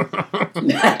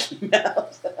 Mackie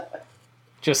Mouse.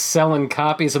 Just selling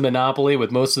copies of Monopoly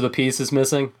with most of the pieces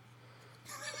missing.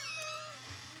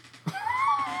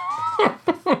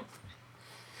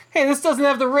 Hey, this doesn't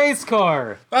have the race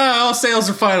car. All sales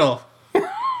are final.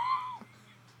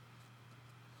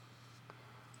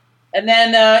 And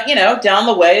then, down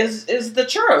the way is the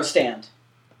churro stand.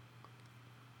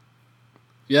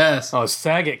 Yes. Oh,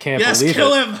 Saget can't yes, believe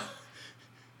kill it. him.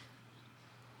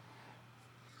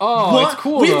 Oh, what? It's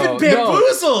cool, We've though. been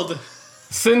bamboozled. No.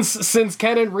 Since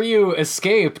Ken and Ryu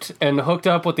escaped and hooked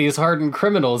up with these hardened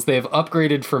criminals, they've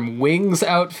upgraded from Wings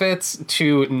outfits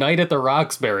to Night at the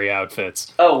Roxbury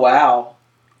outfits. Oh, wow.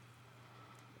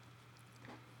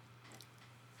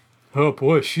 Oh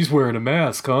boy, she's wearing a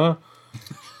mask, huh?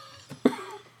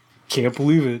 Can't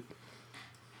believe it.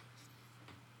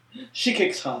 She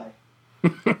kicks high.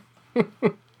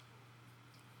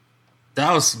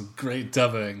 That was some great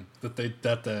dubbing that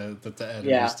the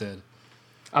editors did.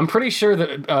 I'm pretty sure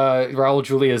that Raul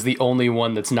Julia is the only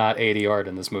one that's not ADR'd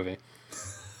in this movie.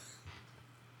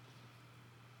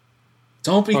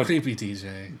 Don't be creepy,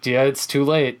 DJ. Yeah, it's too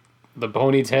late. The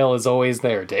ponytail is always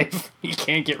there, Dave. You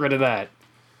can't get rid of that.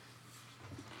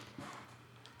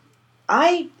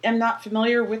 I am not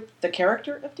familiar with the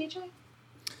character of DJ.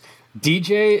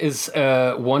 DJ is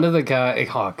one of the guys.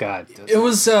 Oh God! It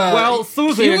was Well,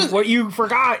 Susan, what you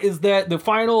forgot is that the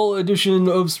final edition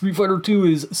of Street Fighter 2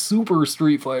 is Super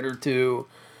Street Fighter 2,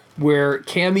 where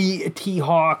Cammy,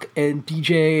 T-Hawk, and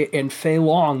DJ and Fei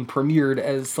Long premiered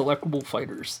as selectable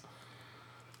fighters.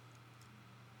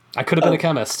 I could have been a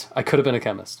chemist. I could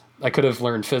have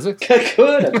learned physics.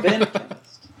 Could have been a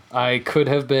chemist. I could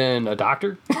have been a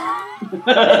doctor.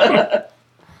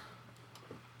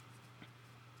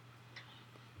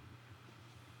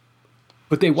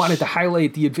 But they wanted to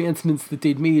highlight the advancements that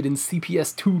they'd made in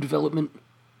CPS2 development.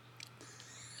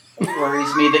 It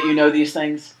worries me that you know these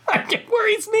things. It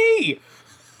worries me.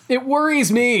 It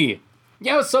worries me.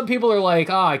 Yeah, some people are like,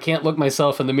 I can't look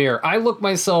myself in the mirror. I look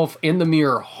myself in the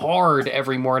mirror hard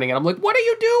every morning, and I'm like, what are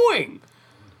you doing?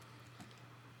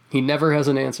 He never has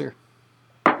an answer.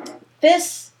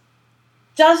 This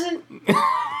doesn't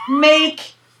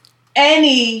make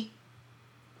any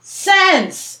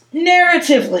sense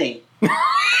narratively.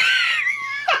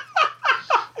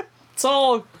 It's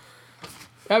all...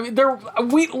 I mean,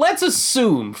 let's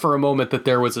assume for a moment that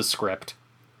there was a script.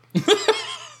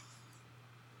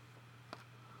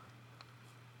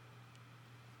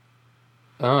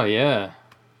 Oh, yeah.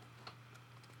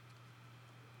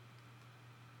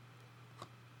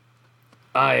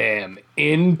 I am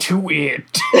into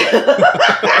it.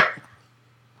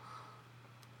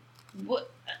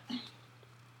 What?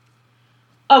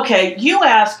 Okay, you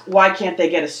ask why can't they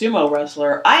get a sumo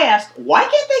wrestler. I ask why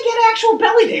can't they get actual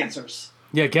belly dancers?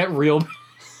 Yeah, get real.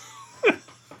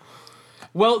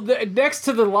 Well, next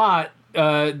to the lot,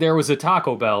 there was a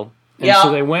Taco Bell. And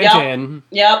so they went in.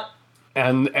 Yep.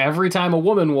 And every time a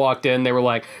woman walked in, they were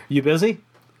like, you busy?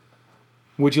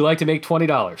 Would you like to make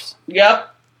 $20?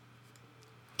 Yep.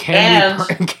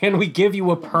 Can we give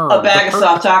you a perm? A bag of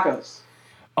soft tacos.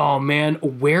 Oh, man,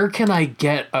 where can I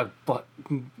get a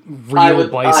real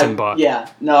bison buck? Yeah,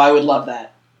 no, I would love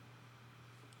that.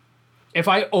 If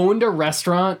I owned a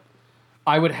restaurant,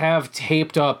 I would have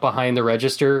taped up behind the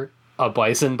register a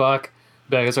bison buck.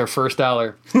 That is our first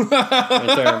dollar.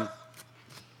 Right there.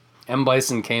 M.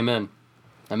 Bison came in.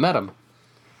 I met him.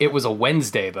 It was a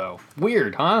Wednesday, though.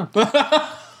 Weird, huh?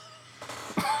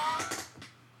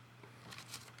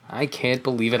 I can't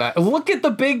believe it. Look at the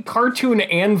big cartoon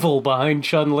anvil behind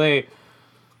Chun-Li.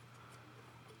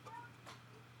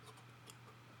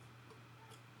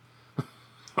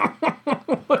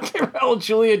 Look at Raul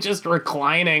Julia just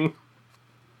reclining.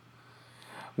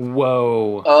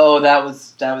 Whoa. Oh, that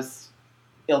was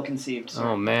ill-conceived. Sir.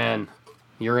 Oh, man.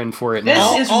 You're in for it this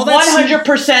now. This is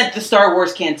 100% the Star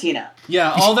Wars Cantina.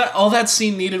 Yeah, all that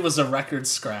scene needed was a record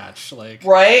scratch. Like,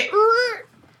 right?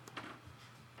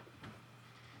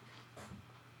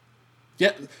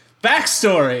 Yeah,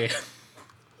 backstory.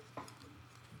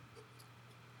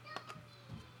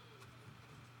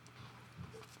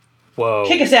 Whoa.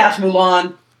 Kick his ass,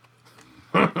 Mulan.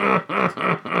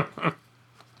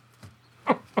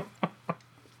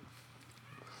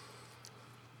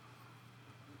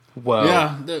 Whoa.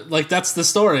 Yeah, like that's the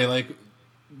story. Like,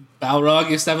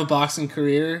 Balrog used to have a boxing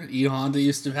career. E Honda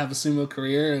used to have a sumo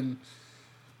career, and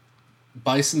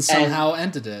Bison somehow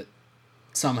ended it.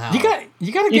 Somehow. You gotta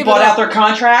He give bought it out up. their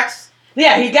contracts.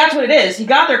 Yeah, that's what it is. He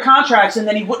got their contracts and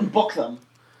then he wouldn't book them.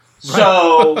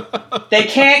 So they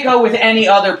can't go with any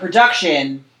other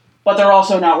production, but they're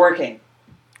also not working.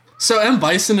 So M.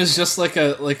 Bison is just like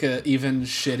a even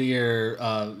shittier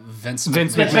Vince McMahon.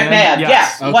 Vince Vince McMahon? McMahon,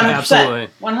 Yes. yeah, Okay. 100%. Absolutely.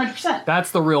 100%.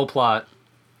 That's the real plot.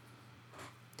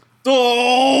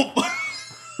 Oh!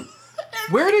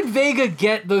 Where did Vega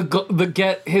get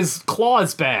get his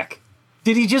claws back?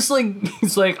 Did he just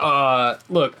he's like,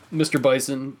 look, Mr.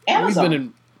 Bison, Amazon. we've been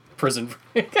in prison for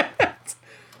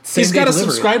He's got a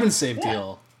delivery. subscribe and save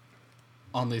deal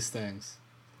on these things.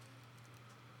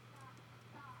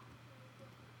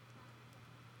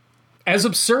 As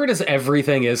absurd as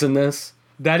everything is in this,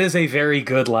 that is a very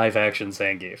good live action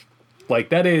Zangief. Like,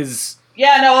 that is...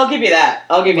 Yeah, no, I'll give you that.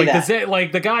 I'll give you that.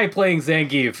 The guy playing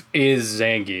Zangief is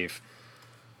Zangief.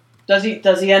 Does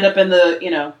he end up in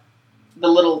the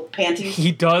little panties?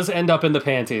 He does end up in the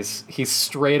panties. He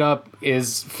straight up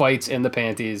fights in the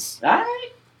panties. Alright.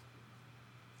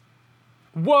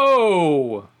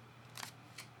 Whoa!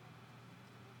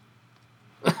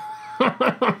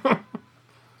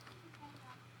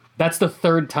 That's the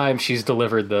third time she's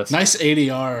delivered this. Nice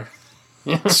ADR.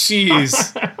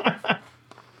 Jeez.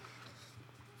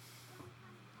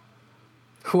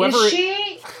 Whoever Is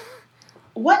she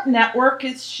What network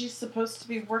is she supposed to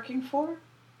be working for?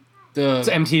 It's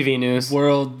The MTV News.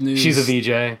 World News. She's a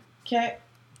VJ. Okay.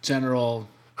 General.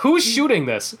 Who's shooting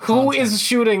this? Who Content. is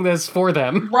shooting this for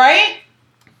them? Right?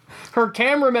 Her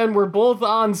cameramen were both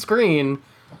on screen.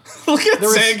 Look at There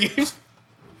was- Zangief.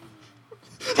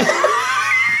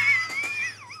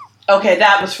 Okay,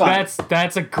 that was funny.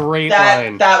 That's a great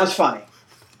line. That was funny.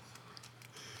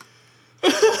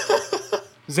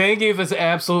 Zangief is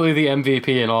absolutely the MVP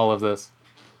in all of this.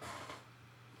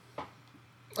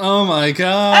 Oh my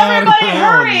god. Everybody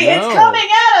hurry! no. It's coming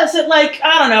at us at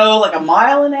I don't know, like a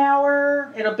mile an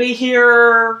hour. It'll be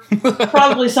here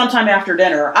probably sometime after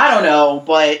dinner. I don't know,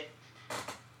 but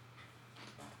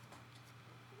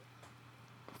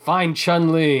Find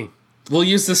Chun-Li. We'll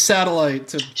use the satellite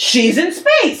to she's in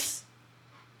space.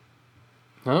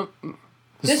 Oh,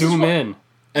 This is zoom what- in.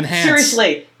 enhance.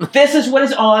 Seriously, this is what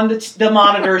is on the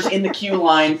monitors in the queue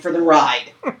line for the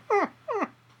ride.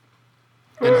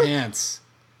 Enhance.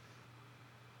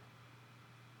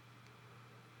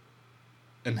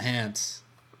 Enhance.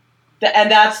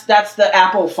 And that's the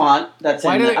Apple font. That's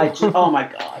Why in do the, they- oh my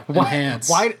god. Enhance.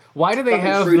 Why do they Fucking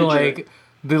have Fruity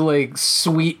the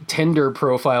sweet Tinder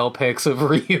profile pics of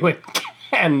Ryu and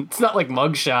Ken? It's not like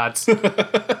mugshots.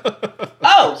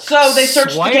 Oh, so they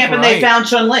searched Swipe the camp and they right. found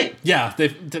Chun-Li. Yeah, they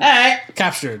Alright,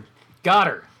 captured. Got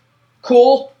her.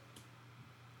 cool.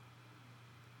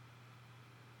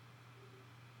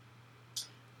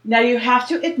 Now you have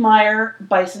to admire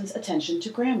Bison's attention to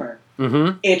grammar.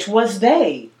 Mm-hmm. It was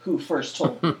they who first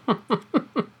told him.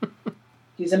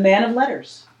 He's a man of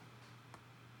letters.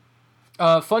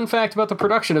 Fun fact about the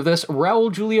production of this: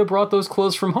 Raul Julia brought those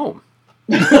clothes from home.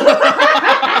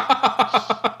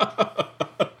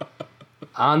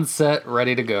 On set,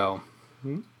 ready to go.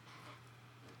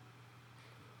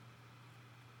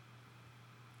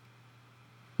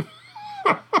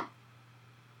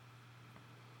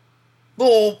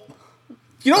 Oh,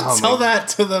 you don't Oh, tell man. that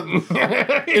to them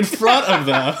in front of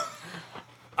them.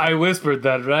 I whispered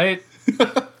that, right?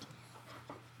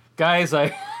 Guys,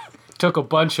 I took a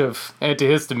bunch of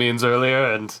antihistamines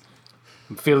earlier and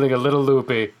I'm feeling a little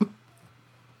loopy.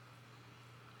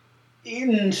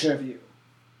 Interview.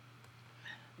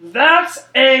 That's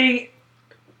a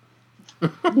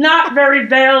not very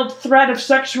veiled threat of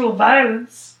sexual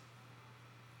violence.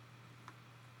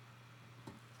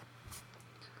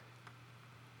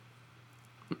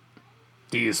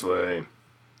 This way.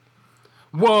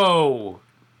 Whoa!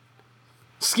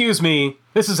 Excuse me,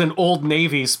 this is an Old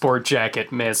Navy sport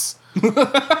jacket, miss.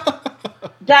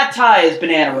 That tie is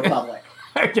Banana Republic.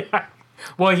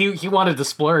 Well, he wanted to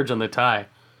splurge on the tie.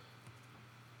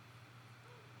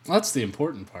 That's the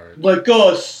important part. Like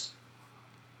us.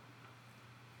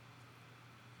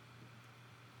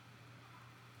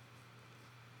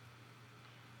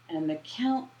 And the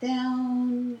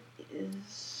countdown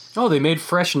is. Oh, they made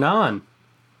fresh naan.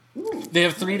 They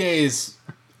have 3 days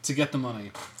to get the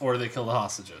money, or they kill the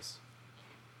hostages.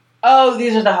 Oh,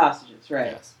 these are the hostages,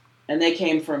 right? Yes. And they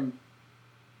came from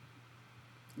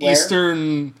where?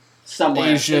 Eastern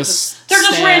Somewhere. Asia. They're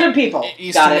just random people.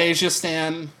 Eastern Got it. Asia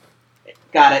stan.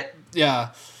 Got it. Yeah.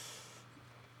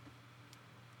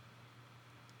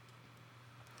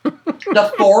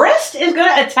 The forest is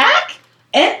gonna attack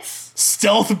Ents?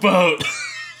 Stealth boat.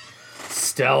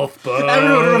 Stealth boat.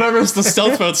 Everyone remembers the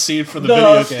stealth boat scene from the The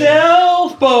video game.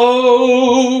 stealth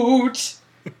boat.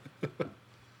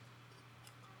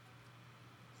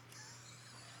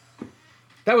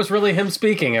 That was really him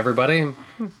speaking, everybody.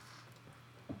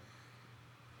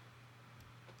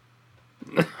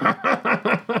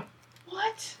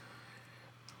 What?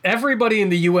 Everybody in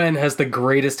the UN has the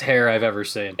greatest hair I've ever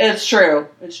seen. It's true.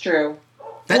 It's true.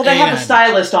 That Well, they have a AN.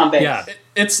 stylist on base. Yeah.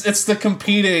 It's the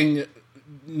competing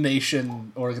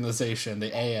nation organization,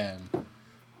 the AN.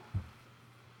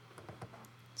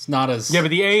 It's not as Yeah, but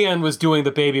the AN was doing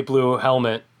the baby blue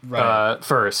helmet Right.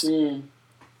 first. Mm.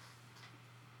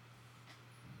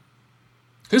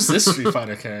 Who's this Street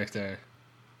Fighter character?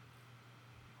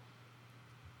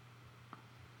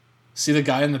 See the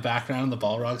guy in the background on the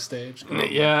Balrog stage?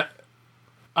 Yeah.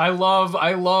 I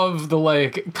love the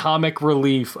like comic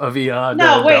relief of Ian.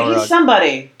 No, wait, Balrog. he's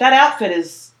somebody. That outfit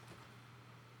is.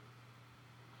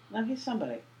 No, he's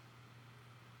somebody.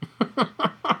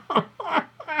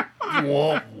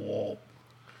 Whoa, whoa.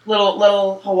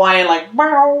 Little Hawaiian, like.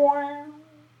 Bow, wow.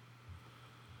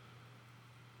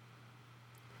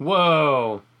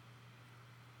 Whoa.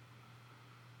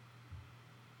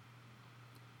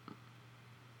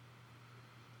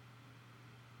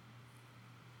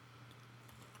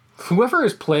 Whoever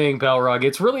is playing Balrog,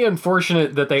 it's really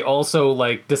unfortunate that they also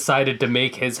like decided to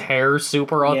make his hair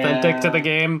super authentic Yeah. to the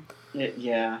game.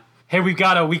 Yeah. Hey, we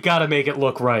gotta make it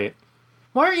look right.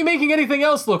 Why aren't you making anything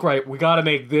else look right? We gotta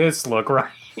make this look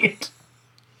right.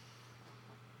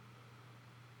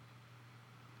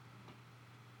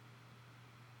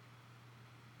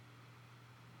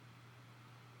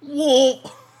 Whoa.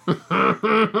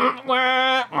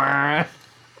 Wah, wah.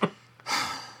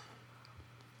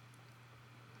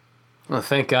 Well,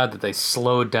 thank God that they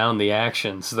slowed down the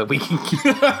action so that we can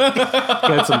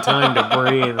get some time to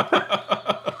breathe.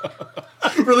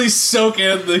 Really soak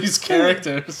in these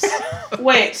characters.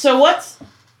 Wait, so what's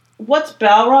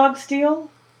Balrog's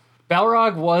deal?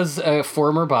 Balrog was a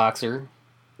former boxer.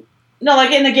 No,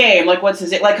 like in the game, like what's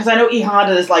his like? Because I know E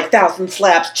Honda is like 1,000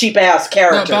 slaps, cheap ass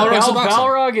character. No, Balrog's a boxer.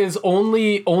 Balrog is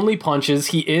only punches.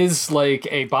 He is like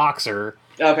a boxer.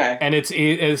 Okay. And it's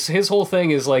his whole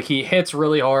thing is like he hits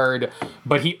really hard,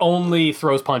 but he only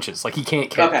throws punches. Like he can't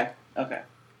kick. Okay.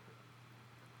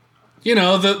 You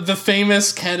know, the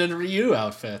famous Ken and Ryu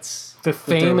outfits. The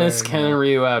famous Ken and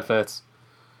Ryu outfits.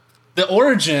 The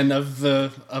origin of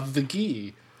the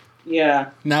gi. Yeah.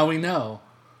 Now we know.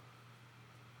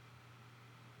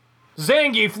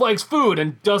 Zangief likes food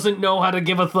and doesn't know how to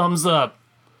give a thumbs up.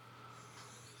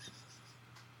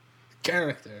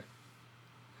 Character.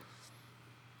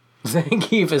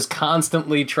 Zangief is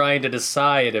constantly trying to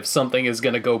decide if something is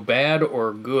going to go bad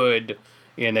or good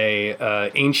in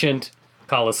a ancient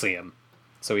Colosseum.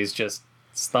 So he's just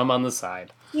thumb on the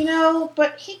side. You know,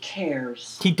 but he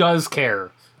cares. He does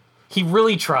care. He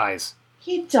really tries.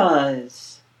 He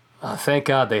does. Oh, thank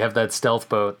God they have that stealth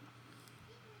boat.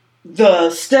 The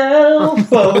stealth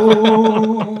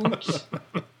boat.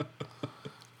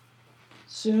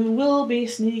 Soon we'll be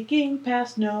sneaking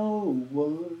past no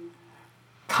one.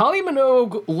 Kylie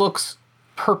Minogue looks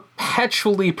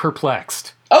perpetually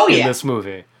perplexed in this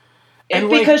movie. And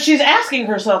because she's asking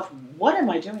herself, what am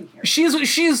I doing here?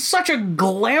 She's such a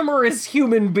glamorous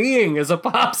human being as a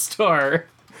pop star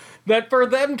that for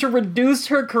them to reduce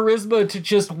her charisma to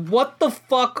just what the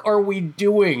fuck are we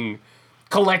doing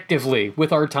collectively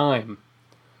with our time?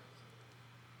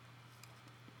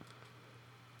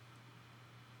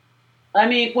 I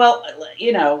mean, well,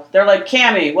 you know, they're like,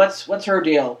 Cammy, what's her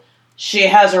deal? She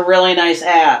has a really nice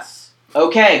ass.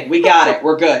 Okay, we got it.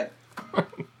 We're good.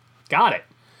 Got it.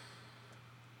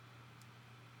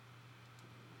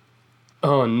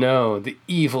 Oh no, the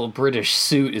evil British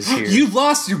suit is here. You've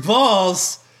lost your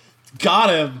balls.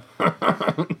 Got him.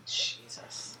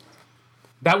 Jesus.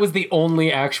 That was the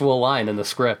only actual line in the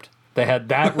script. They had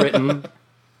that written.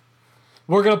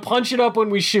 We're gonna punch it up when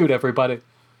we shoot, everybody.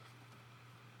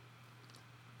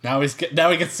 Now he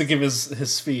gets to give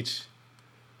his speech.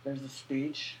 There's a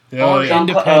speech. Oh, yeah.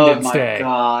 Independence oh my Day.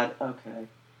 God. Okay.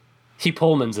 He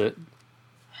Pullmans it.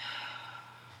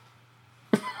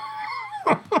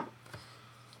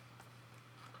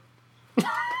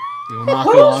 You will not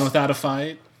go on without a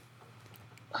fight.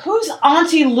 Who's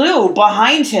Auntie Lou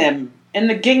behind him in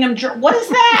the gingham dress? What is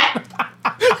that?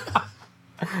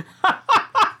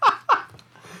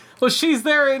 Well, she's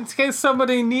there in case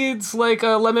somebody needs, like,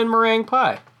 a lemon meringue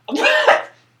pie.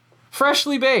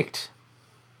 Freshly baked.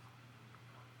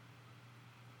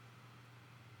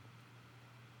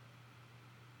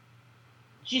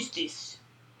 Justice.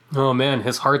 Oh, man,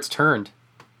 his heart's turned.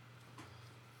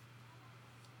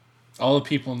 All the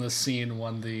people in this scene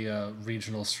won the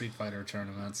regional Street Fighter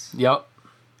tournaments. Yep.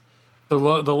 The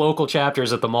local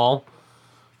chapters at the mall.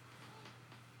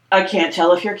 I can't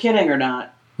tell if you're kidding or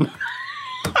not.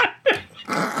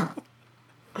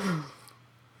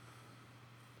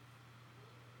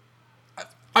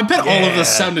 I bet all of this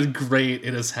sounded great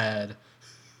in his head.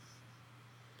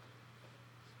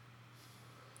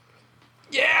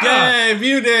 Yeah! Yay,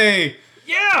 Mutiny!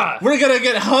 Yeah! We're gonna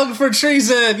get hung for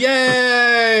treason!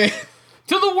 Yay!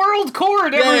 To the world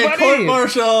court, Yay, everybody!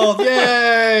 court-martialed!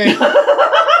 Yay!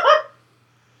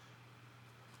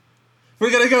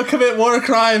 We're gonna go commit war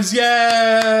crimes!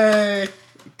 Yay!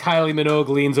 Kylie Minogue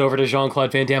leans over to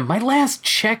Jean-Claude Van Damme. My last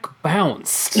check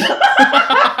bounced.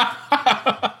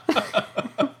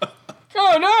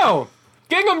 Oh no!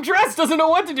 Gingham Dress doesn't know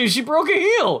what to do. She broke a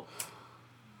heel.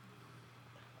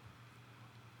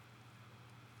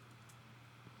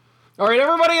 All right,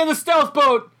 everybody in the stealth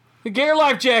boat. Get your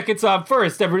life jackets on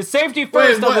first. Everybody, safety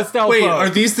first on the stealth boat. Are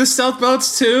these the stealth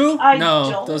boats too?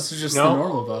 No, those are just the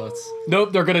normal boats.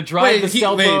 Nope, they're gonna drive the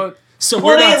stealth boat. So well,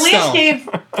 we're they not at least stealth. gave.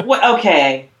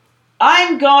 Okay,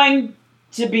 I'm going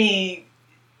to be.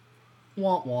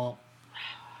 Womp womp.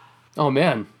 Oh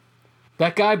man,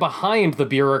 that guy behind the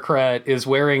bureaucrat is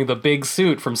wearing the big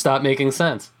suit from Stop Making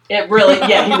Sense. It really,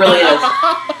 yeah, he really is.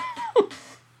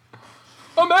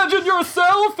 Imagine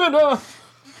yourself in a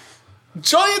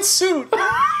giant suit.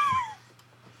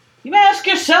 You may ask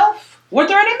yourself, were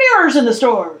there any mirrors in the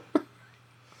store?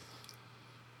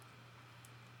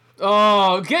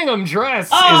 Oh, Gingham Dress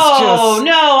is Oh, just...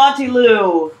 no, Auntie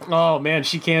Lou. Oh, man,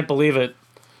 she can't believe it.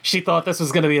 She thought this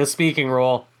was going to be a speaking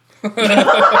role.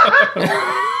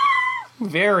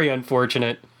 Very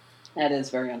unfortunate. That is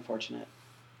very unfortunate.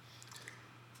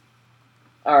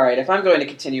 Alright, if I'm going to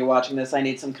continue watching this, I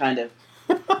need some kind of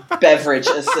beverage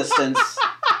assistance.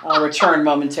 I'll return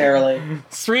momentarily.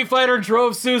 Street Fighter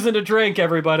drove Susan to drink,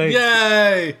 everybody.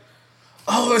 Yay!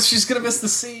 Oh, she's gonna miss the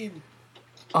scene.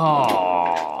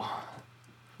 Oh.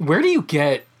 Where do you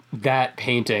get that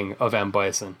painting of M.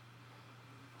 Bison?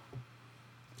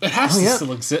 It has to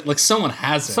still exist. Like, someone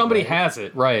has it. Somebody right? has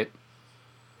it, right.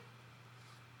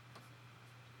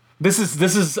 This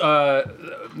is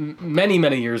many,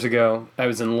 many years ago. I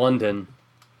was in London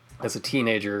as a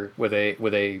teenager with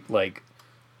a like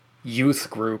youth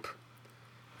group,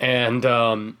 and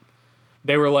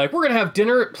they were like, "We're gonna have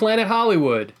dinner at Planet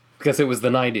Hollywood," because it was the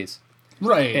 90s.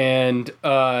 Right. And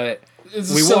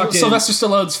we walked in. Sylvester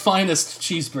Stallone's finest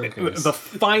cheeseburgers. The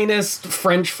finest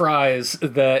French fries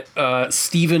that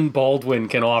Stephen Baldwin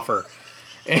can offer.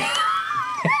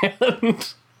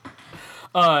 And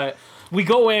we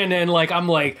go in and I'm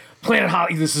like, Planet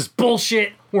Hollywood, this is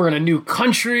bullshit. We're in a new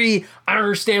country. I don't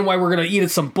understand why we're going to eat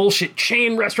at some bullshit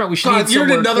chain restaurant. We should eat you're in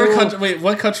somewhere another cool. country. Wait,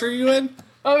 what country are you in?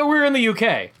 We're in the UK.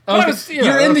 Okay.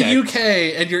 You're in the UK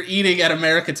and you're eating at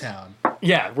Americatown.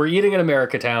 Yeah, we're eating in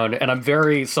Americatown, and I'm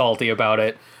very salty about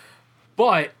it.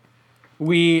 But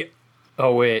we...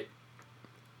 Oh, wait.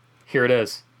 Here it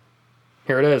is.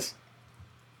 Here it is.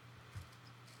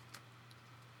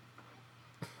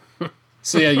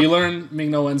 So yeah, you learn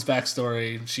Ming-Na Wen's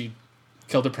backstory. She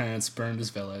killed her parents, burned his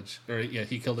village. Or yeah,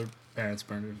 he killed her parents,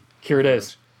 burned her. Here it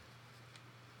is.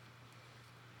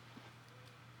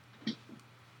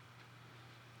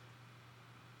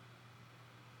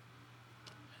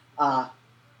 Yeah!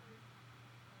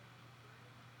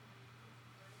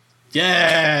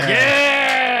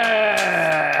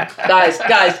 Yeah! Guys,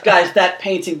 that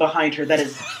painting behind her, that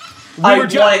is... I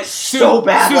want it so Susan,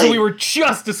 badly. Susan, we were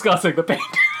just discussing the painting.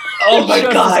 Oh my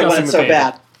god, I want it so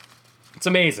bad. It's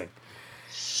amazing.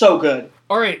 So good.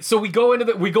 All right, so we go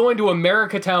into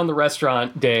Americatown, the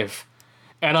restaurant, Dave,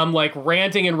 and I'm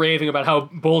ranting and raving about how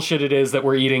bullshit it is that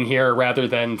we're eating here rather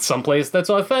than someplace that's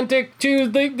authentic to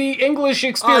the English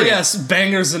experience. Oh yes,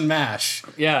 bangers and mash.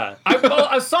 Yeah,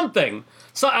 something.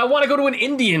 So I want to go to an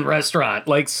Indian restaurant,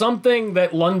 something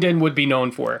that London would be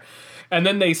known for. And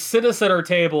then they sit us at our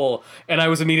table, and I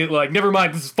was immediately like, never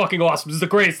mind, this is fucking awesome. This is the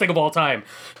greatest thing of all time.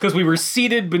 Because we were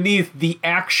seated beneath the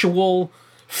actual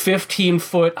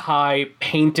 15-foot high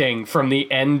painting from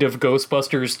the end of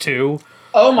Ghostbusters 2.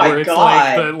 Oh my where it's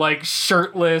god. the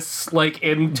shirtless,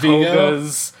 in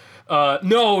togas.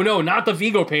 No, not the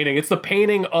Vigo painting. It's the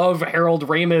painting of Harold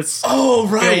Ramis, Oh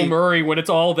right. Bill Murray, when it's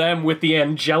all them with the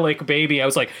angelic baby. I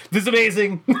was like, this is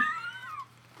amazing.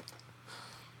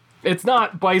 It's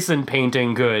not Bison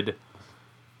painting good.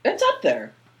 It's up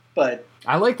there, but...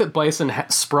 I like that Bison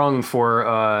sprung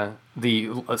for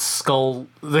the skull,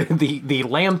 the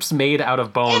lamps made out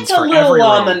of bones. It's a for little every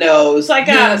on room. the nose, I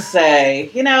gotta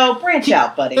say. Branch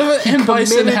out, buddy. And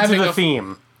Bison Committed having to the a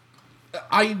theme.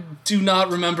 I do not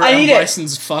remember I M. need it.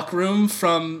 Bison's fuck room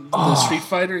from the Street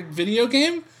Fighter video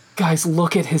game. Guys,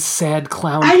 look at his sad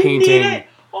clown I painting. need it!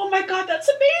 Oh my god, that's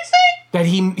amazing! That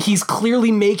he's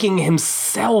clearly making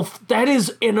himself. That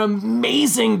is an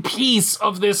amazing piece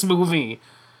of this movie.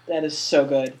 That is so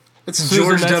good. It's Susan,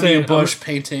 George that's W. it. Bush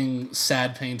painting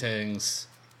sad paintings.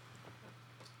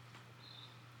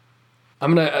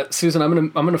 I'm gonna Susan.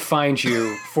 I'm gonna find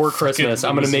you for Christmas.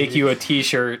 I'm gonna make loser. you a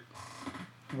T-shirt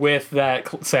with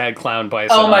that sad clown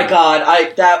Bison. Oh my on it.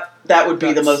 god, that would be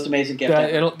the That's- most amazing gift That,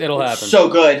 ever. it'll happen. So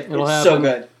good. It'll It's so happen.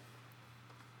 good.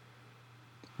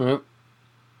 Yep.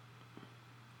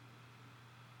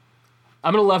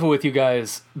 I'm gonna level with you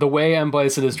guys. The way M.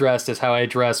 Bison is dressed is how I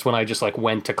dressed when I just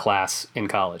went to class in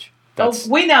college. That's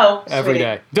We know. every sweetie.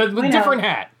 day. We know. Different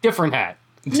hat. Different hat.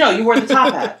 No, you wore the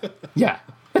top hat. Yeah.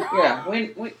 Yeah,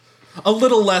 we A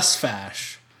little less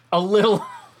fash. A little.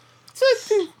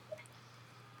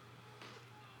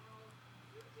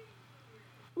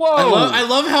 Whoa! I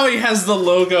love how he has the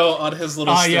logo on his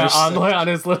little stir yeah, stick. on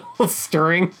his little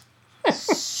stirring.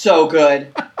 so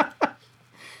good.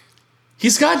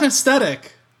 He's got an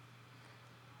aesthetic.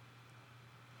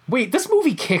 Wait, this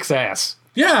movie kicks ass.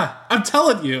 Yeah, I'm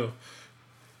telling you.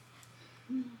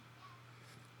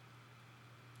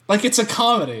 It's a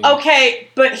comedy. Okay,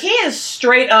 but he is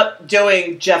straight up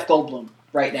doing Jeff Goldblum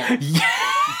right now.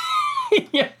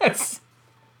 Yes.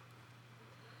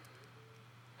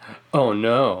 Oh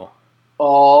no.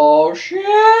 Oh, shit!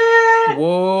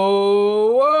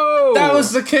 Whoa, whoa! That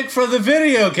was the kick for the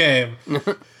video game.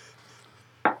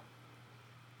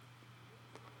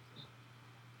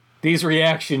 These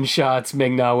reaction shots,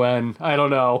 Ming-Na Wen. I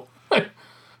don't know.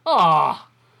 Ah.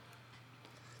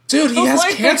 Dude, he Those has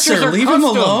light pictures cancer. are Leave him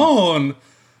custom. alone.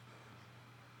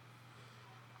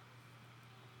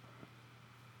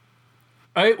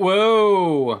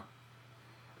 Whoa.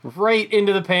 Right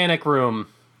into the panic room.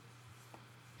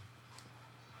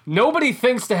 Nobody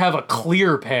thinks to have a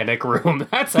clear panic room.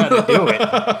 That's how to do it.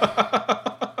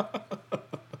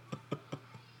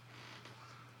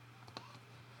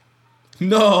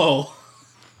 No.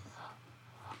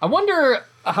 I wonder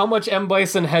how much M.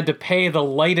 Bison had to pay the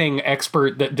lighting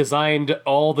expert that designed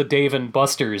all the Dave and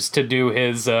Buster's to do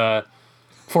his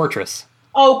fortress.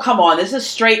 Oh, come on. This is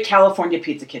straight California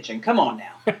Pizza Kitchen. Come on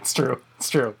now. It's true.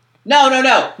 It's true.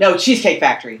 No, Cheesecake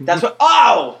Factory. That's what...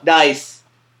 Oh! Nice.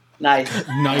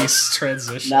 Nice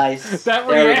transition. Nice. That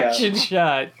There we go. reaction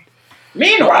shot.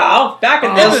 Meanwhile, back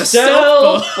in Oh, the the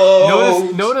stealth stealth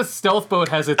boat. Notice Stealth Boat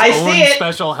has its I own see it.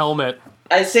 special helmet.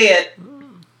 I see it.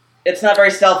 It's not very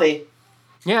stealthy.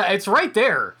 Yeah, it's right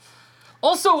there.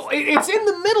 Also, it's in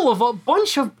the middle of a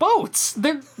bunch of boats.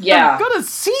 They're gonna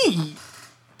see.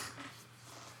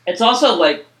 It's also,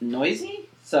 like, noisy,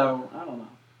 so I don't know.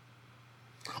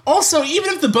 Also, even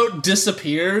if the boat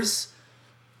disappears,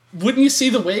 wouldn't you see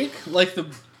the wake? Like the...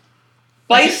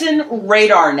 Bison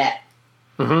radar net.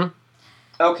 Mm-hmm.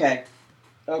 Okay.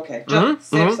 Just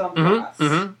save some for us.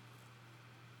 Mm-hmm.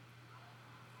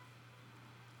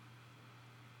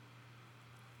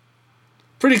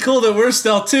 Pretty cool that we're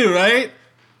stealth too, right?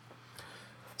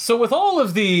 So with all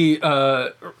of the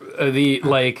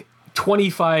like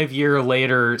 25-year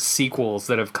later sequels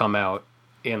that have come out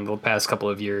in the past couple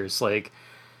of years, like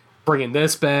bringing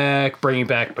this back, bringing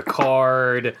back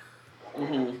Picard,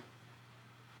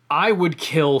 I would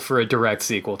kill for a direct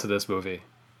sequel to this movie.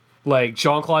 Like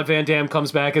Jean-Claude Van Damme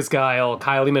comes back as Guile,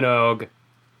 Kylie Minogue.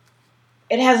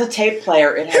 It has a tape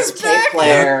player.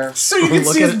 So you can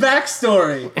Look see at his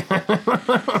backstory.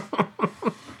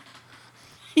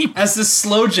 As the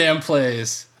slow jam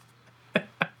plays.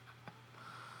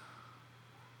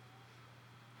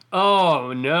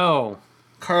 Oh no.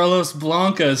 Carlos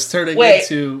Blanca is turning Wait.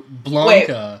 into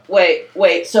Blanca.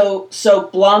 Wait. So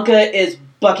Blanca is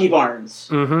Bucky Barnes.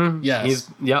 Mm-hmm. Yes.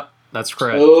 Yep, that's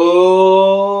correct.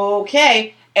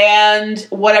 Okay. And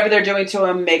whatever they're doing to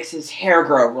him makes his hair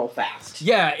grow real fast.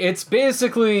 Yeah, it's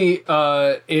basically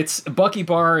it's Bucky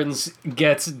Barnes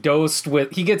gets dosed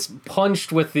with he gets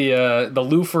punched with the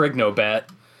Lou Ferrigno bat,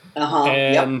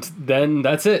 and then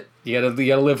that's it. You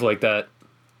gotta live like that.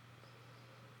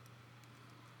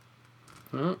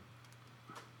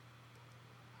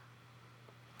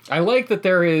 I like that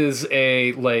there is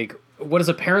a like what is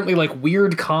apparently like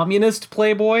weird communist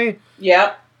playboy.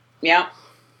 Yep.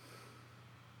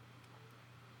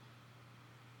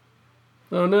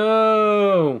 Oh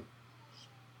no.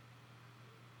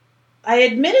 I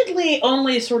admittedly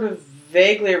only sort of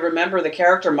vaguely remember the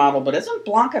character model, but isn't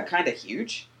Blanca kind of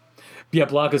huge? Yeah,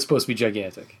 Blanca's supposed to be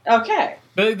gigantic. Okay.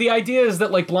 But the idea is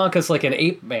that like Blanca's like an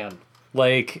ape man.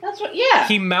 Like That's what, yeah.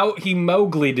 he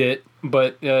Mowgli'd it,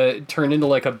 but turned into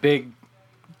like a big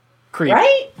creep.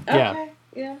 Right? Yeah. Okay.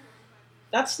 Yeah.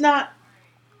 That's not...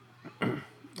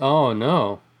 Oh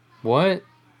no. What?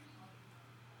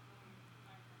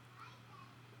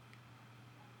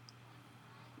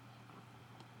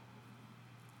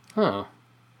 Huh.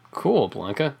 Cool,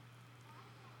 Blanca.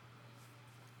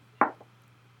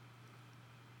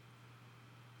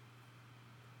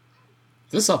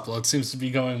 This upload seems to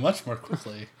be going much more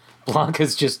quickly.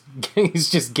 Blanca's just he's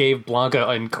just gave Blanca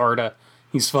Encarta.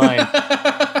 He's fine.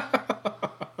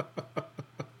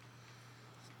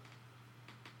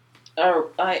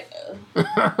 Oh, I...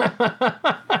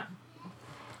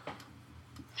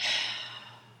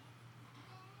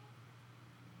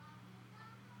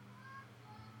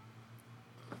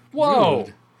 Whoa.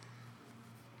 Rude.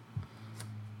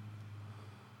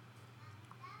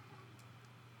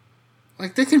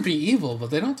 Like, they can be evil,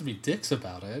 but they don't have to be dicks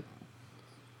about it.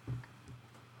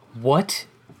 What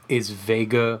is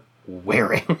Vega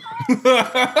wearing?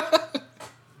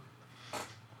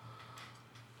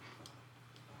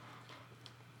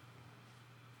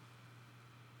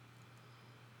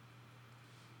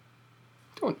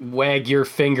 Don't wag your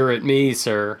finger at me,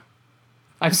 sir.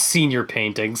 I've seen your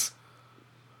paintings.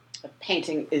 The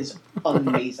painting is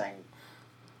amazing.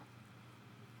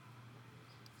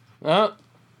 Oh,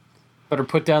 better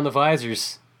put down the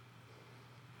visors.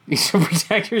 You should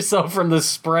protect yourself from the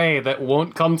spray that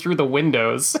won't come through the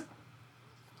windows.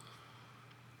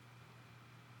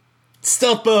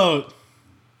 Stealth boat!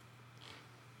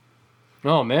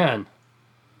 Oh, man.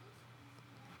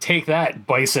 Take that,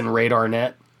 Bison Radar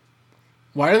Net.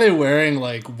 Why are they wearing,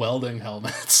 like, welding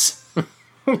helmets?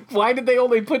 Why did they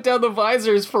only put down the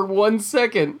visors for 1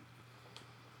 second?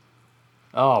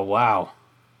 Oh, wow.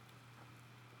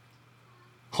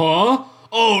 Huh?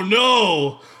 Oh,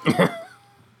 no!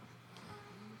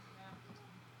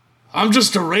 I'm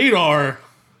just a radar.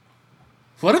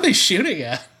 What are they shooting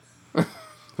at?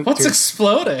 What's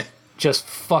exploding? Just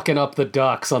fucking up the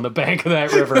ducks on the bank of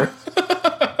that river.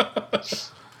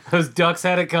 Those ducks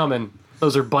had it coming.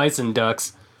 Those are bison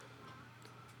ducks.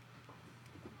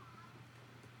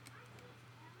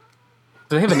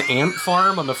 Do they have an ant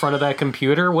farm on the front of that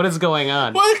computer? What is going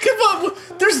on? What? Come on!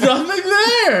 There's nothing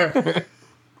there!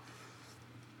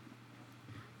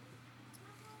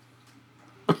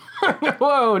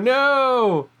 Whoa,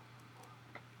 no!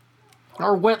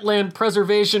 Our wetland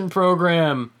preservation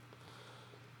program.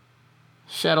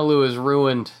 Shadaloo is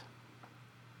ruined.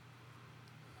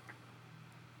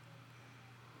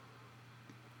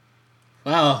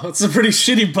 Wow, that's a pretty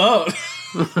shitty boat.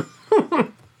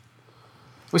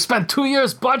 We spent 2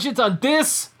 years' budget on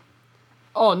this?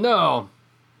 Oh, no.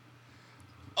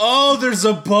 Oh, there's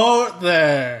a boat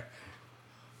there.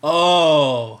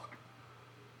 Oh.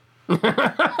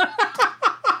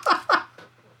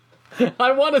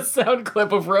 I want a sound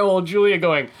clip of Raul Julia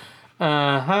going,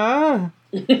 uh-huh.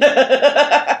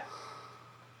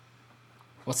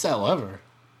 What's that lever?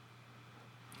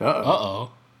 Uh-oh.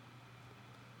 Uh-oh.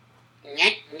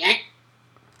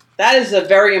 That is a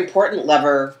very important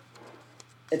lever.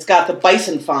 It's got the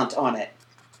bison font on it.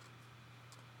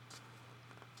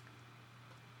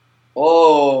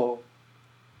 Oh.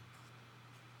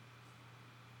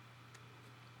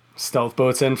 Stealth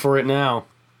boat's in for it now.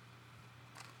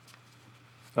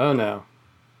 Oh, no.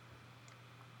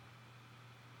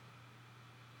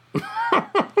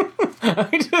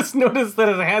 I just noticed that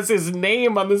it has his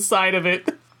name on the side of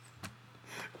it.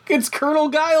 It's Colonel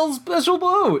Guile's special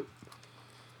boat.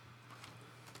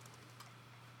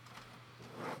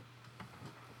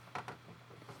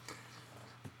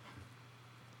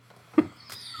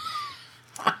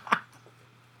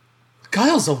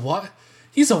 Guile's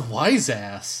he's a wise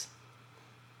ass.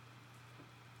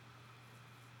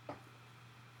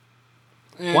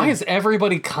 Why is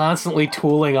everybody constantly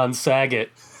tooling on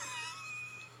Saget?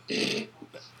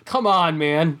 Come on,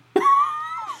 man.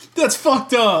 That's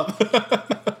fucked up.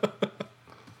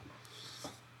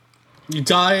 You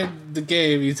die in the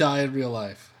game, you die in real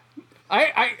life.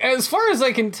 I as far as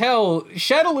I can tell,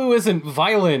 Shadaloo isn't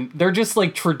violent. They're just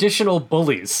like traditional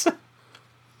bullies.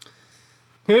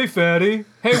 Hey, fatty.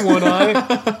 Hey, one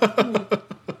eye.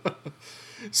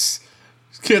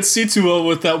 Can't see too well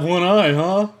with that one eye,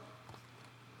 huh?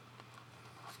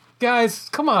 Guys,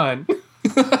 come on.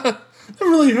 That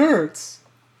really hurts.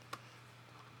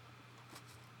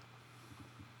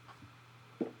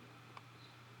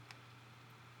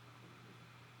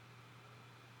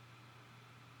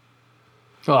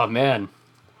 Oh, man.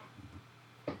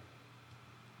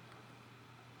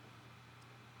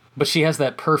 But she has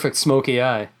that perfect smoky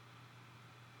eye.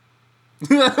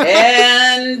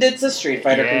 And it's a Street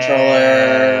Fighter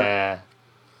controller.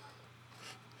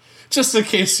 Just in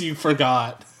case you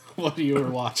forgot what you were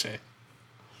watching.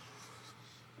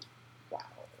 Wow.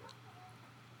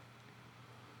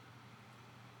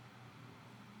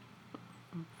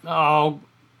 Oh,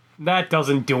 that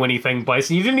doesn't do anything,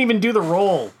 Bison. You didn't even do the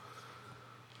roll.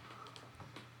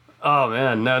 Oh,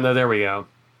 man. No, there we go.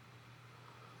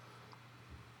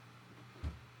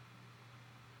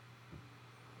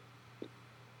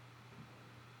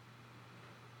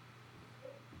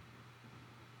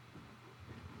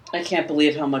 I can't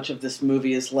believe how much of this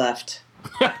movie is left.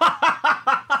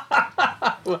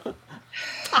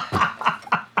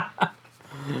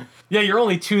 Yeah, you're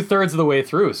only 2/3 of the way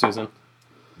through, Susan.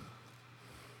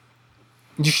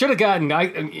 You should have gotten...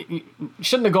 you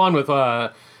shouldn't have gone with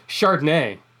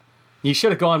Chardonnay. You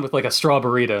should have gone with like a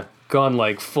strawberryta. Gone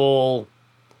like full...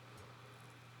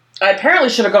 I apparently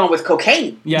should have gone with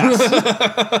cocaine. Yes.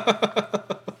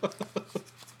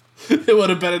 It would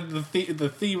have been the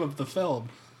theme of the film.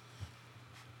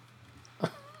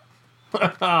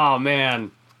 Oh,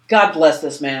 man. God bless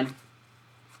this man.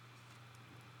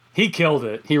 He killed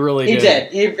it. He really He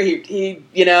did. He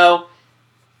you know,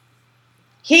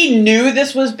 he knew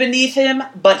this was beneath him,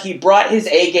 but he brought his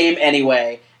A game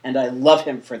anyway, and I love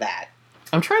him for that.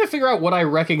 I'm trying to figure out what I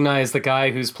recognize the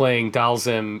guy who's playing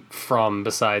Dalzim from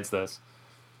besides this.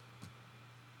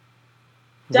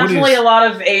 Definitely a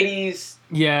lot of 80s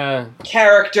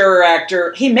character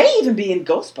actor. He may even be in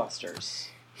Ghostbusters.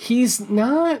 He's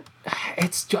not...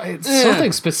 It's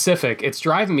something specific. It's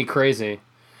driving me crazy.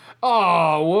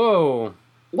 Oh, whoa.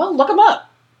 Well, look him up.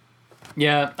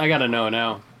 Yeah, I gotta know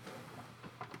now.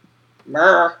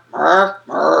 Murr, murr,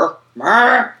 murr,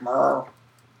 murr, murr.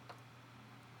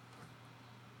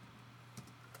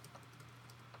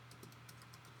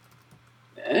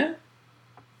 Eh?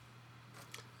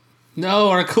 No,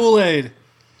 our Kool-Aid.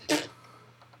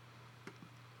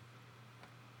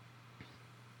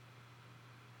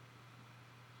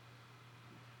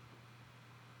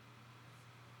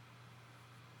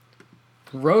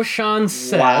 Roshan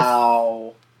Seth.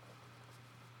 Wow.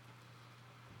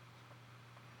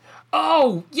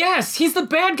 Oh, yes, he's the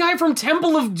bad guy from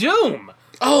Temple of Doom.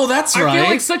 Oh, that's I right. feel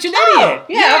like such an Oh, idiot.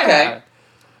 yeah, okay.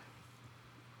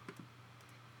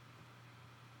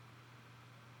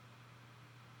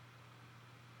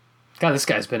 God, this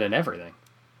guy's been in everything.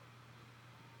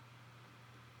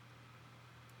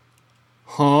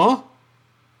 Huh?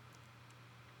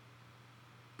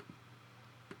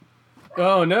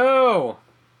 Oh, no.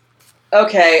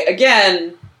 Okay,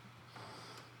 again,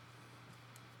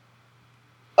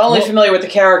 only Well- familiar with the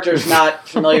characters, not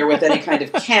familiar with any kind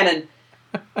of canon.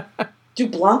 Do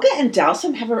Blanca and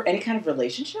Dowsum have any kind of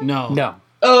relationship? No. No.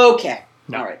 Okay.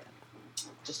 No. All right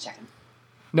then. Just checking.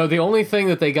 No, the only thing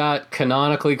that they got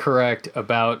canonically correct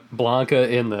about Blanca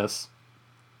in this,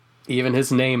 even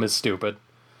his name is stupid.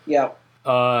 Yep.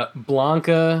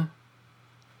 Blanca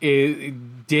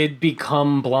did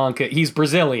become Blanca. He's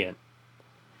Brazilian.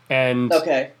 And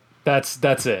Okay.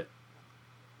 that's it.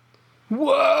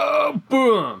 Whoa,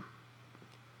 boom.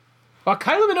 Well,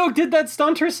 Kylie Minogue did that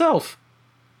stunt herself.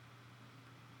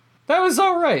 That was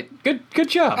all right. Good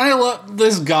job. I love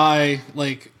this guy.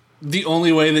 Like, the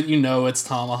only way that you know it's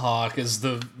Tomahawk is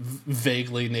the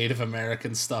vaguely Native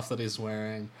American stuff that he's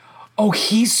wearing. Oh,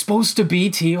 he's supposed to be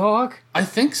T-Hawk? I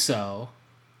think so.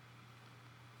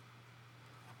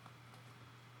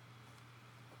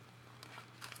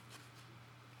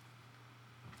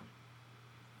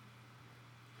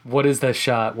 What is that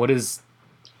shot? What is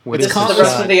This is com- the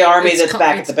rest of the army It's that's com-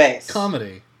 back at it's the base.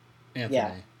 Comedy, Anthony.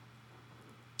 Yeah.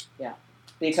 Yeah.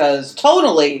 Because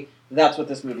tonally, that's what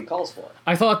this movie calls for.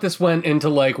 I thought this went into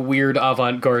like weird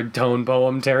avant-garde tone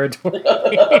poem territory.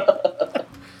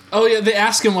 Oh yeah, they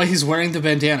ask him why he's wearing the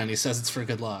bandana, and he says it's for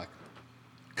good luck.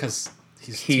 Because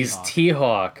he's T-Hawk.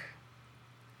 T-Hawk.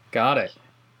 Got it.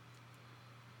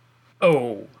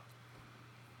 Oh.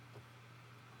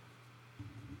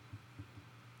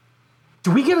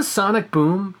 Do we get a sonic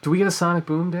boom? Do we get a sonic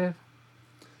boom, Dave?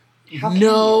 How can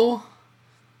No,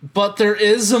 but there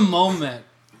is a moment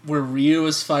where Ryu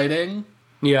is fighting,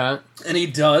 Yeah. and he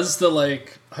does the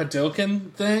like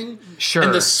Hadouken thing, Sure.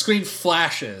 and the screen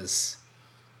flashes.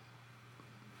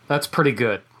 That's pretty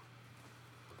good.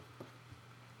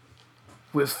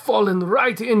 We've fallen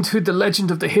right into the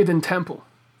legend of the hidden temple.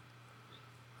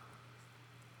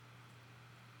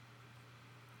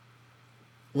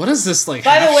 What is this like?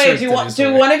 By the half way, shirt do that he's do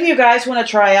wearing? one of you guys want to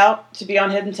try out to be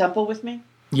on Hidden Temple with me?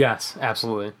 Yes,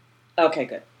 absolutely. Okay,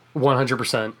 good.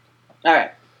 100%. All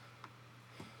right.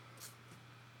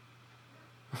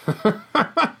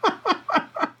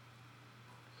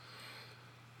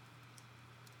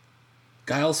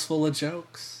 Guile's full of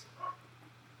jokes.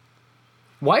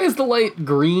 Why is the light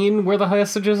green where the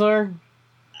hostages are?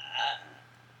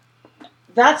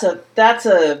 That's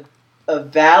a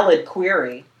valid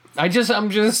query. I'm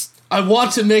just I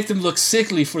want to make them look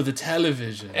sickly for the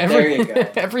television. There you go.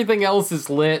 Everything else is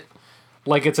lit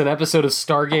like it's an episode of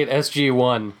Stargate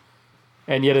SG-1,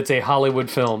 and yet it's a Hollywood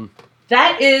film.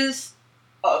 That is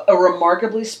a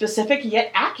remarkably specific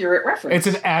yet accurate reference.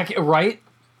 It's an right?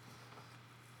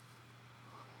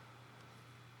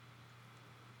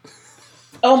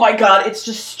 Oh my god, it's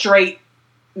just straight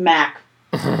Mac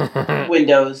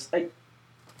Windows.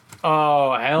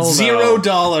 Oh, hell no.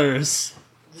 $0.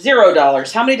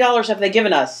 $0. How many dollars have they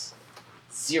given us?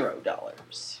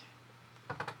 $0.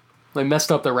 They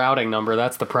messed up the routing number,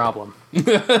 that's the problem.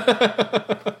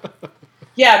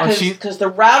 Yeah, Oh, she- because the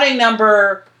routing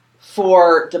number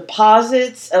for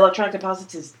deposits, electronic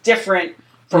deposits, is different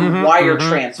from wire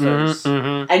transfers.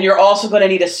 And you're also going to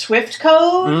need a SWIFT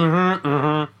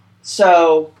code.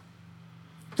 So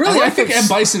Really, I I like think this- M.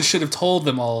 Bison should have told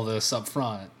them all of this up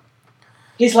front.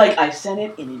 he's like, I sent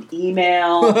it in an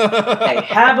email. I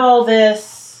have all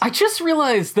this. I just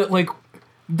realized that, like,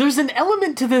 there's an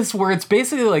element to this where it's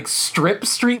basically like strip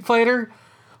Street Fighter.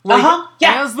 Like,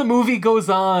 Yeah. as the movie goes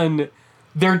on,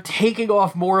 they're taking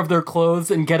off more of their clothes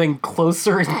and getting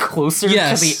closer and closer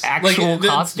Yes, to the actual like, the-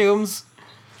 costumes.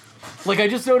 Like, I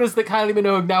just noticed that Kylie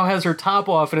Minogue now has her top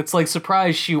off, and it's like,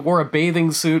 surprise, she wore a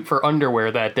bathing suit for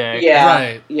underwear that day. Yeah.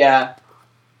 Right. Yeah.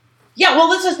 Yeah, well,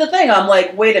 this is the thing. I'm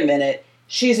like, wait a minute.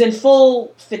 she's in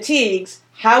full fatigues.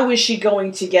 How is she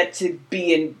going to get to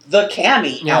be in the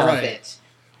cami outfit? Right.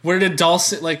 Where did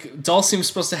Dhalsim, like, Dhalsim's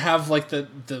supposed to have, like,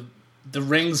 the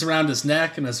rings around his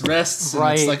neck and his wrists, and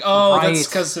it's like, that's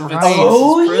because of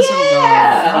Oh, prison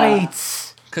yeah!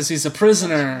 Right. Because he's a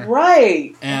prisoner.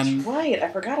 Right. And that's right. I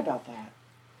forgot about that.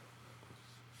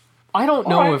 I don't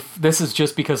know Alright. if this is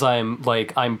just because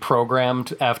I'm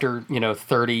programmed after,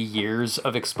 30 years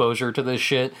of exposure to this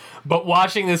shit, but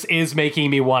watching this is making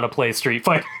me want to play Street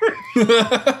Fighter.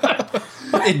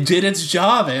 It did its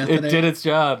job, Anthony. It did its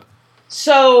job.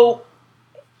 So,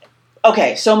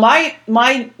 okay, so my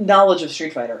knowledge of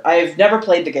Street Fighter, I've never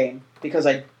played the game because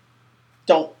I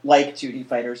don't like 2D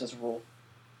fighters as a rule.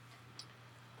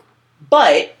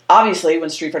 But, obviously, when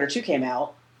Street Fighter 2 came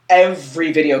out,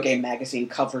 every video game magazine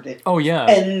covered it Oh, yeah.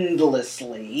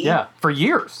 endlessly. Yeah, for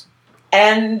years.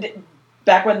 And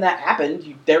back when that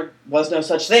happened, there was no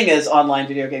such thing as online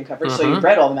video game coverage, so you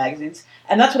read all the magazines.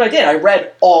 And that's what I did. I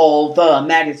read all the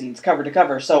magazines cover to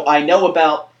cover, so I know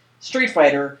about Street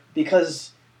Fighter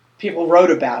because people wrote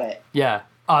about it. Yeah,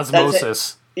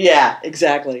 osmosis. Yeah,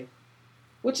 exactly.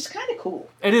 Which is kind of cool.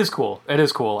 It is cool. It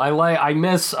is cool. I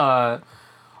miss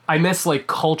like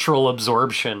cultural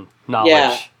absorption knowledge.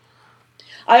 Yeah.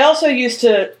 I also used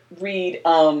to read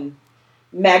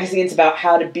magazines about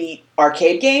how to beat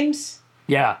arcade games.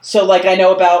 Yeah. So, like, I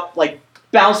know about, like,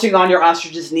 bouncing on your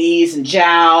ostrich's knees and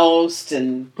Joust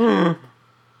and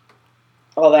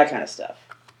all that kind of stuff.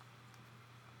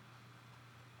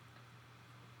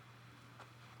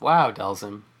 Wow,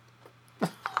 Delson.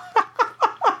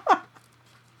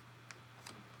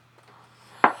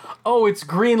 Oh, it's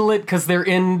greenlit because they're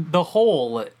in the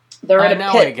hole. They're in a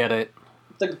now pit. I get it.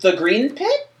 The green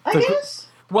pit, I guess?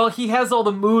 Well, he has all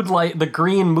the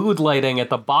green mood lighting at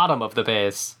the bottom of the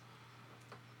base.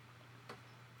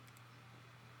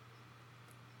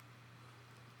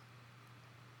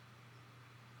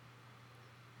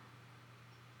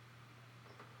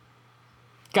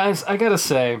 Guys, I gotta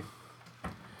say,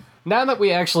 now that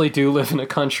we actually do live in a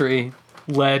country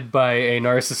led by a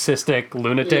narcissistic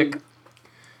lunatic,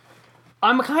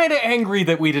 I'm kind of angry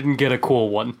that we didn't get a cool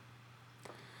one.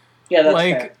 Yeah, that's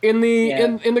Like fair. in the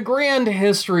Yeah. in the grand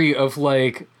history of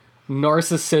like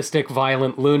narcissistic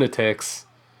violent lunatics,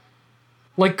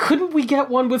 like couldn't we get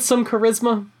one with some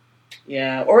charisma?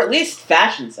 Yeah, or at least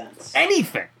fashion sense.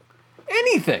 Anything.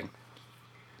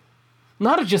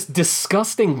 Not a just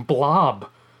disgusting blob.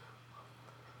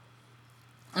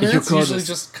 I mean, You that's call usually this-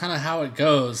 just kind of how it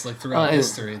goes, like, throughout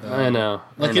history, though. I know.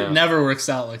 Like, I know. it never works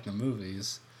out like the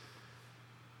movies.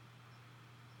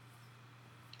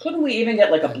 Couldn't we even get,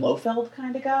 like, a Blofeld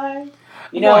kind of guy?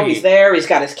 You know, Right. he's there, he's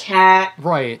got his cat.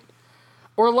 Right.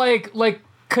 Or like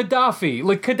Gaddafi.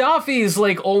 Like Gaddafi's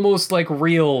like almost like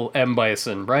real M.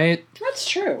 Bison, right? That's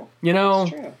true. You know?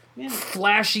 That's true. Yeah.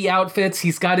 Flashy outfits.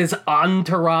 He's got his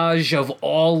entourage of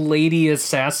all lady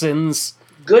assassins.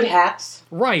 Good hats.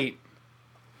 Right.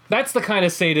 That's the kind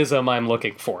of sadism I'm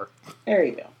looking for. There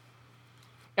you go.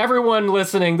 Everyone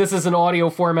listening, this is an audio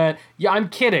format. Yeah, I'm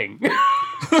kidding.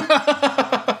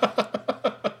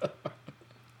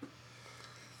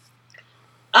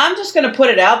 I'm just going to put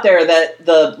it out there that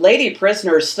the lady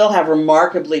prisoners still have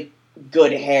remarkably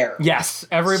good hair. Yes,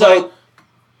 everybody. So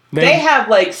they have,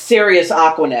 like, serious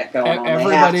Aquanet going on. They have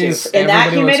everybody's- to. In that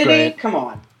everybody looks humidity, great. come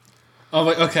on. Oh,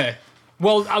 wait, okay.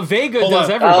 Well, Vega Hold does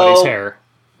on. everybody's Oh. hair.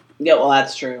 Yeah, well,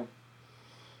 that's true.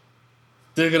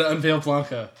 They're going to unveil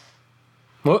Blanca.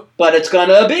 What? But it's going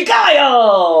to be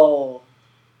Kyle!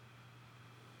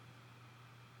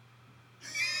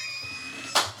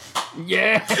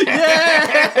 Yeah.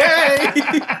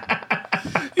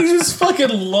 He just fucking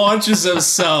launches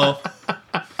himself.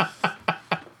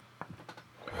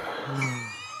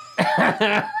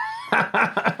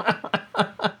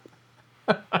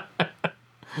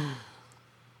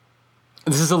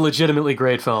 This is a legitimately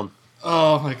great film.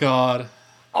 Oh, my God.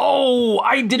 Oh,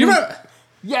 I didn't. You remember,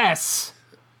 Yes.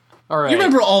 All right. you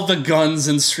remember all the guns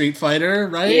in Street Fighter,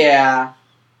 right? Yeah.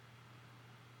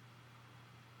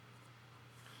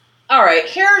 Alright,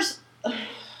 here's...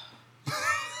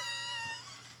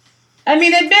 I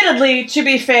mean, admittedly, to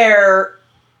be fair,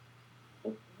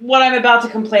 what I'm about to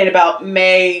complain about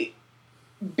may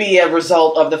be a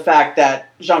result of the fact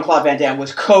that Jean-Claude Van Damme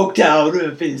was coked out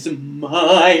of his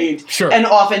mind. Sure. And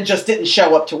often just didn't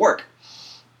show up to work.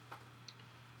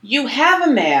 You have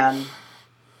a man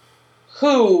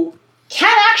who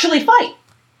can actually fight.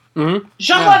 Mm-hmm.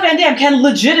 Jean-Claude Van Damme can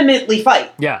legitimately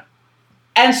fight. Yeah.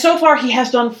 And so far, he has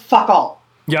done fuck all.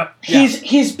 Yep.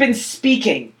 He's been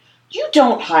speaking. You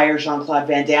don't hire Jean-Claude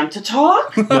Van Damme to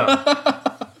talk.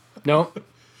 No.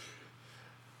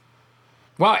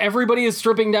 Wow, everybody is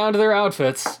stripping down to their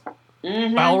outfits.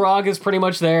 Balrog is pretty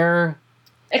much there.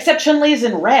 Except Chun-Li is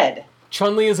in red.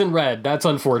 Chun-Li is in red. That's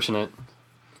unfortunate.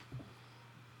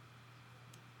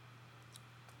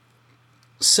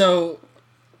 So,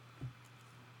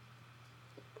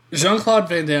 Jean-Claude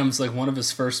Van Damme's like one of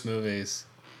his first movies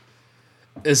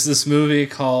is this movie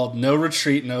called No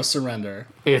Retreat, No Surrender.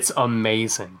 It's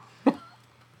amazing.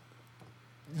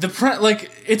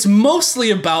 It's mostly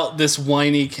about this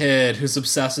whiny kid who's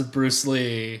obsessed with Bruce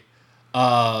Lee,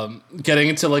 getting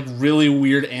into like really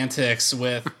weird antics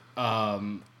with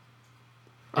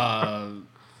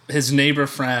his neighbor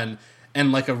friend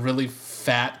and like a really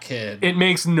fat kid. It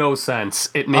makes no sense.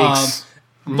 It makes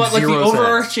but like the zero sense.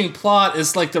 overarching plot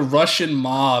is like the Russian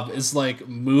mob is like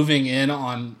moving in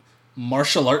on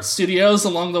martial arts studios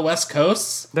along the West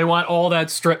Coast They want all that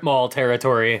strip mall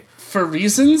territory. for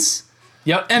reasons.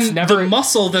 Yep, And the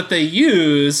muscle that they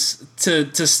use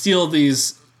to steal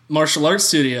these martial arts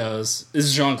studios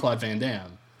is Jean-Claude Van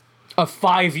Damme.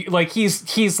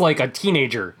 He's like a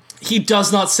teenager. He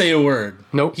does not say a word.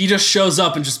 Nope. He just shows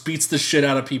up and just beats the shit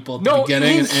out of people at the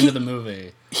beginning and end of the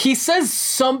movie. He says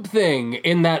something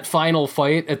in that final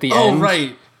fight at the end. Oh,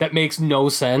 right. That makes no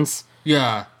sense.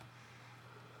 Yeah.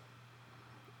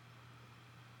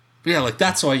 Yeah, like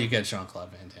that's why you get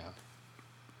Jean-Claude Van Damme.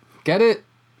 Get it?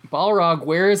 Balrog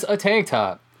wears a tank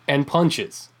top and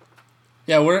punches.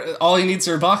 Yeah, all he needs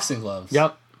are boxing gloves.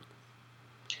 Yep.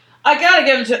 I gotta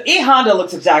give him to... E. Honda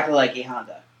looks exactly like E.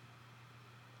 Honda.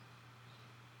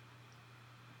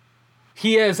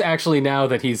 He is actually, now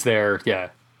that he's there, yeah.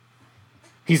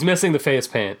 He's missing the face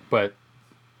paint, but...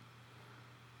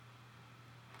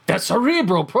 That's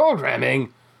cerebral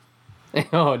programming!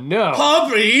 Oh, no.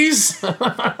 Puppies!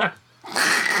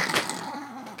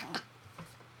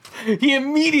 He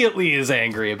immediately is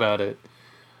angry about it.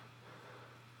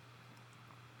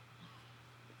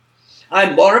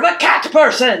 I'm more of a cat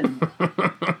person!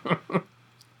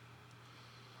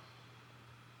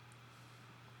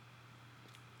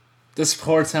 This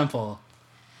poor temple.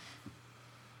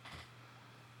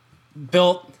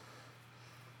 Built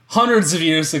hundreds of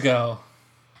years ago.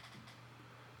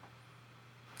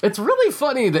 It's really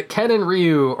funny that Ken and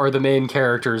Ryu are the main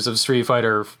characters of Street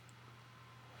Fighter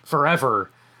forever,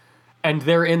 and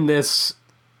they're in this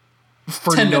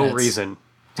for 10 no minutes. reason.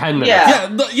 10 minutes.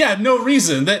 Yeah. Yeah, no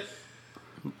reason.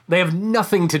 They have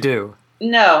nothing to do.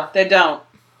 No, they don't.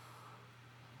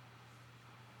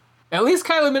 At least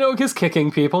Kylie Minogue is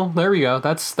kicking people. There we go.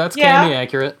 That's Yeah. candy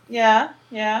accurate. Yeah,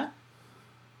 yeah.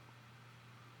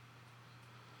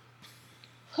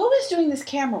 Who is doing this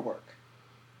camera work?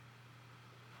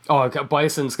 Oh,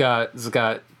 Bison's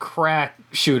got crack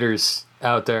shooters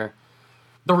out there.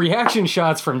 The reaction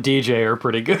shots from DJ are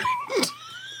pretty good.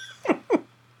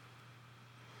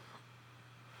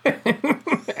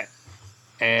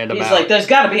 And I'm He's out. like, there's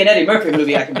gotta be an Eddie Murphy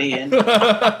movie I can be in. They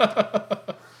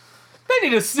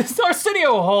need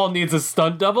Arsenio Hall needs a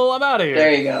stunt double. I'm out of here.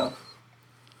 There you go.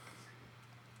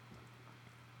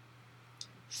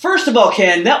 First of all,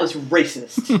 Ken, that was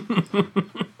racist.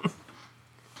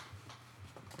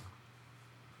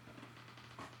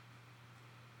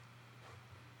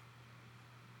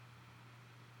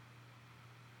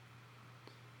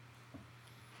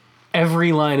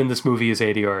 Every line in this movie is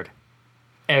 80 yard.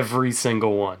 Every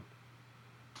single one.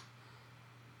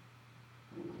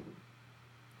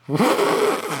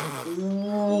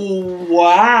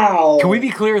 Wow. Can we be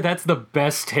clear? That's the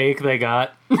best take they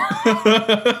got.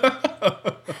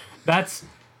 That's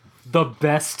the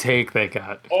best take they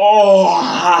got. Oh,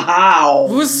 wow.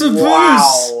 What's the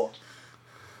Wow.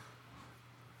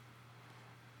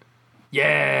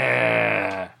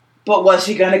 Yeah. But was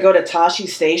he going to go to Tashi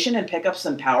Station and pick up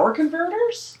some power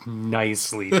converters?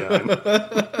 Nicely done.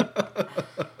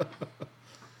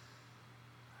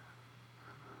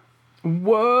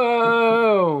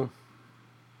 Whoa.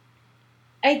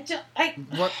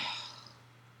 What?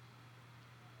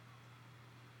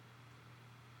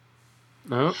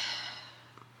 Oh.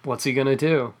 What's he gonna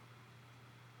do?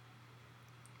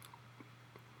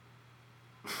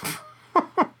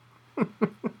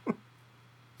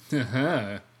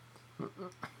 Uh-huh.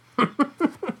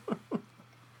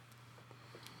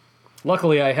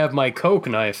 Luckily, I have my Coke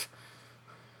knife.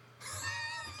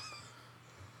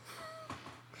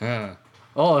 Huh.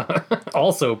 Oh,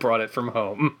 also brought it from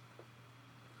home.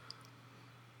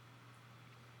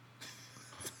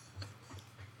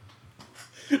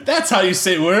 That's how you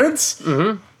say words.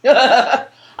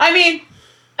 I mean,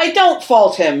 I don't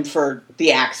fault him for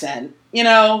the accent, you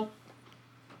know?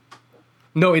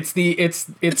 No, it's the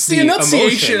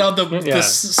enunciation emotion. of the Yeah.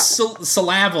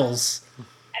 syllables.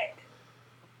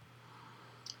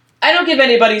 I don't give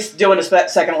anybody doing a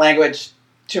second language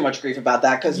too much grief about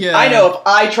that, because Yeah. I know if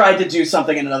I tried to do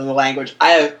something in another language,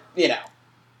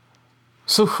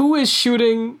 So who is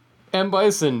shooting M.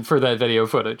 Bison for that video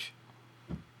footage?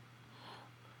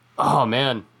 Oh,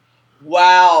 man.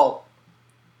 Wow.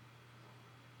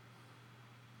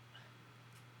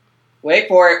 Wait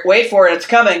for it, it's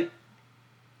coming.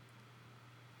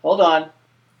 Hold on.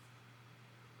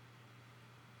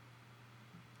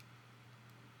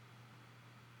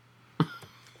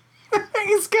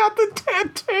 He's got the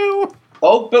tattoo.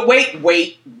 Oh, but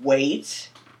wait.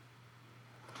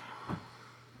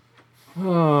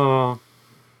 Oh.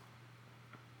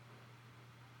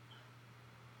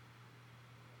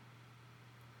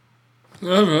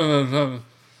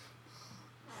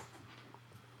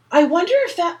 I wonder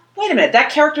if wait a minute,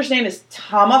 that character's name is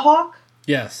Tomahawk?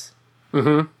 Yes.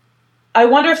 Mm-hmm. I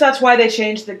wonder if that's why they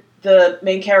changed the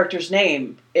main character's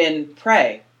name in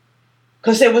Prey.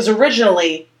 Because it was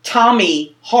originally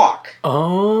Tommy Hawk.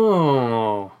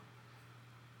 Oh.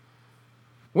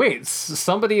 Wait,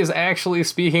 somebody is actually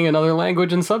speaking another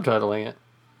language and subtitling it.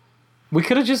 We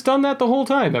could have just done that the whole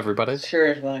time, everybody.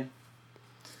 Seriously.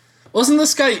 Wasn't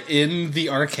this guy in the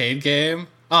arcade game?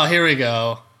 Oh, here we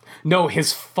go. No,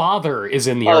 his father is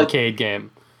in the arcade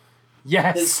game.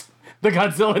 Yes. The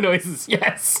Godzilla noises,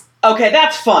 yes. Okay,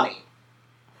 that's funny.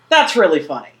 That's really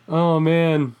funny. Oh,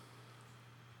 man.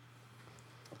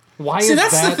 Why See, is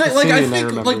that's that the thing. the Like, I scene think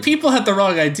remember? like people had the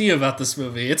wrong idea about this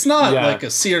movie. It's not Yeah. like a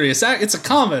serious act. It's a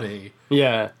comedy.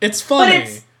 Yeah. It's funny.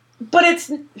 But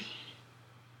it's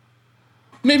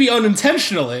Maybe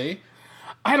unintentionally.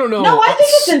 I don't know. No, I think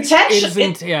it's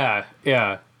intentional.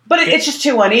 Yeah. But it's just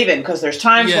too uneven, because there's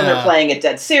times when they're Yeah. playing it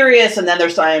dead serious, and then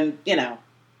there's time,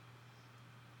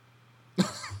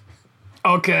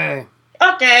 Okay.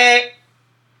 Okay.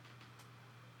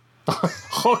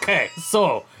 Okay,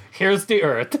 so, here's the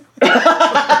Earth.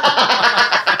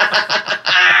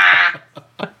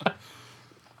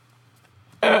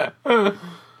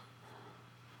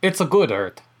 It's a good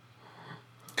Earth.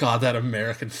 God, that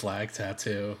American flag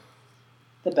tattoo.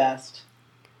 The best.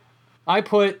 I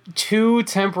put 2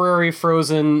 temporary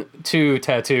Frozen 2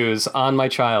 tattoos on my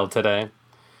child today.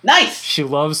 Nice. She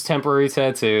loves temporary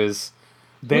tattoos.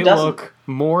 They doesn't? look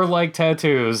more like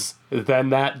tattoos than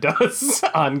that does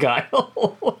on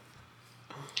Guile.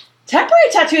 Temporary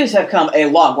tattoos have come a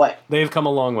long way. They've come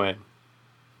a long way.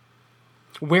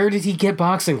 Where did he get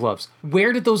boxing gloves?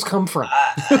 Where did those come from?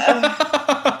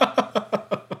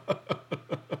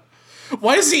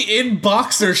 Why is he in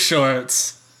boxer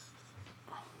shorts?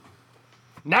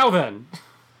 Now then.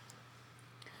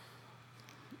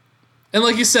 And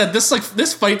like you said,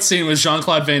 this fight scene with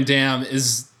Jean-Claude Van Damme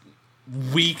is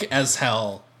weak as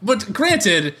hell. But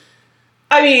granted,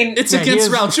 I mean, it's Yeah, against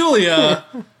he is- Raul Julia.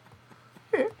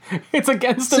 It's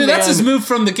against a So man. that's his move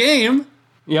from the game.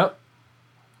 Yep.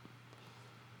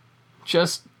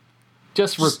 Just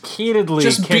repeatedly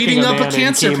Just kicking beating up man a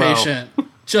cancer in chemo. patient.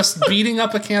 Just beating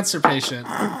up a cancer patient.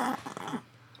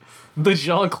 The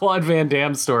Jean-Claude Van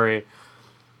Damme story.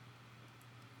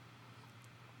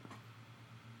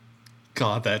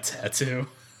 God, that tattoo.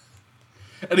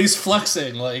 And he's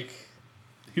flexing like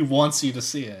he wants you to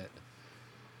see it.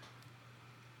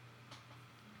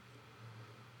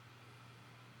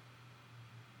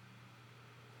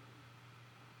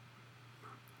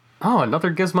 Oh,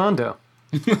 another Gizmondo.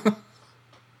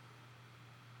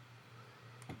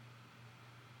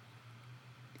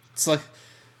 It's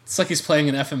like he's playing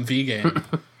an FMV game.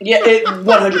 yeah,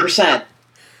 100%.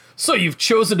 So you've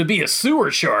chosen to be a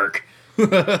sewer shark.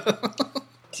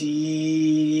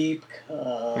 Deep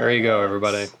cut. There you go,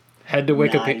 everybody. Head to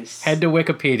Nice. Head to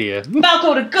Wikipedia.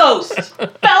 Falco to Ghost.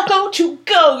 Falco to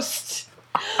Ghost.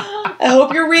 I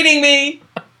hope you're reading me.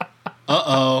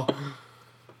 Uh-oh.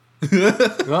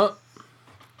 Oh.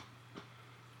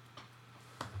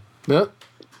 Oh.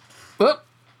 Oh.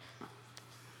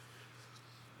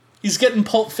 He's getting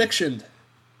Pulp Fiction.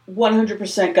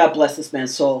 100% God bless this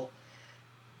man's soul.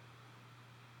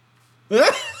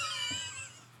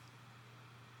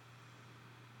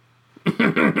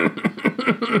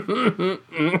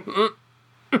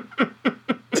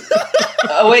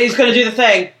 Oh, wait, he's going to do the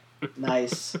thing.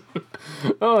 Nice.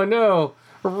 Oh no!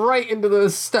 Right into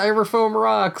those styrofoam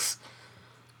rocks.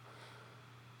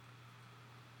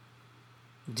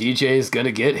 DJ's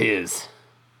gonna get his.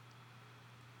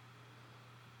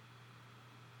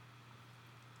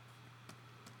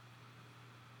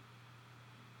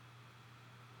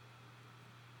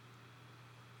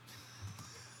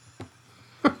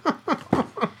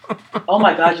 Oh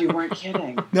my god, you weren't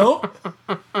kidding. Nope.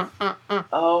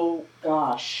 Oh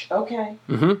gosh. Okay.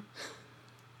 Mm-hmm.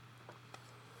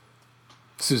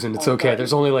 Susan, it's Oh, okay. God.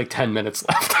 There's only like 10 minutes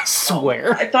left, I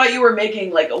swear. I thought you were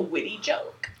making like a witty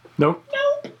joke. Nope.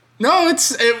 Nope. No,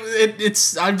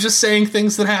 it's. I'm just saying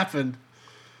things that happened.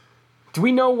 Do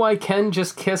we know why Ken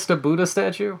just kissed a Buddha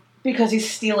statue? Because he's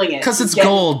stealing it. Because He's it's getting-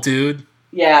 gold, dude.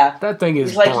 Yeah. That thing is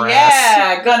He's like, brass.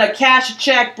 yeah, gonna cash a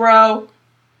check, bro.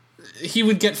 He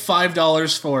would get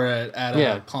 $5 for it at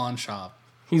Yeah. a pawn shop.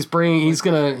 He's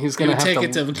gonna He have would take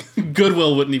it to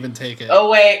Goodwill. Wouldn't even take it. Oh,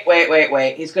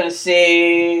 wait. He's gonna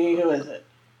see... Who is it?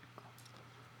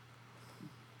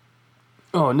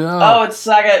 Oh no. Oh, it's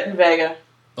Saga and Vega.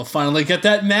 They'll finally get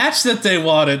that match that they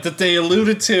wanted, that they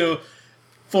alluded to,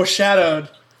 foreshadowed.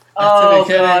 Oh,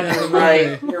 beginning God, of the you're movie.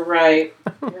 right. You're right.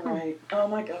 You're right. Oh,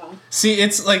 my God. See,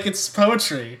 it's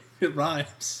poetry. It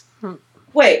rhymes.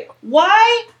 Wait,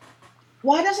 why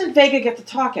doesn't Vega get to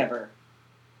talk ever?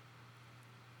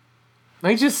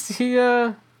 I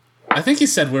think he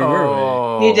said, where were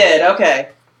Oh. He did, okay.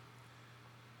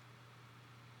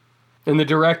 In the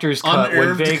director's cut, when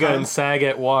Unnerved Vega cunt. and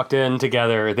Saget walked in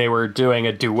together, they were doing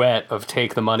a duet of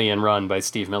Take the Money and Run by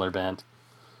Steve Miller Band.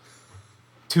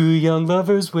 Two young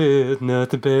lovers with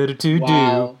nothing better to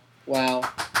Wow. Wow.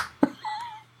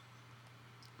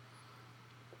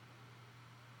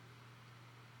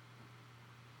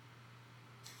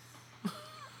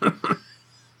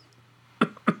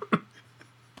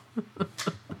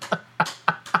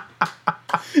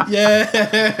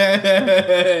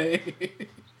 Yay!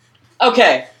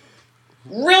 Okay.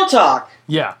 Real talk.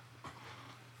 do. Yeah.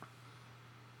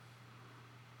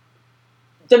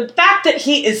 The fact that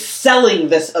he is selling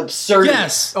this absurdity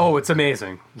Yes! Oh, it's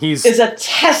amazing. is a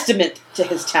testament to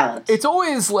his talent. It's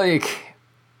always like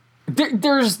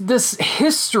there's this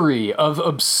history of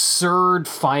absurd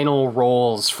final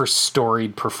roles for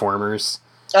storied performers.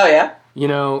 Oh, yeah? You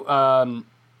know,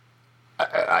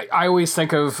 I always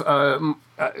think of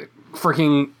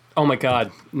freaking, oh my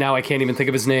god, now I can't even think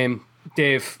of his name.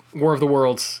 Dave, War of the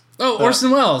Worlds. Oh,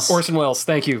 Orson Welles. Orson Welles,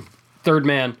 thank you. Third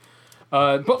Man.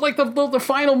 But like the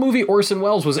final movie Orson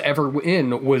Welles was ever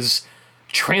in was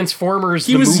Transformers.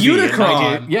 He the was movie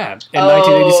Unicron. in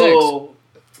 1986. Oh.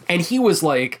 And he was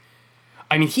like,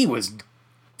 I mean, he was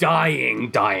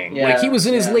dying. Yeah, Like he was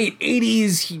in his yeah. late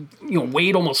 80s. He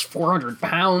weighed almost 400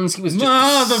 pounds. He was just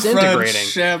Ah, the French disintegrating.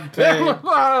 champagne.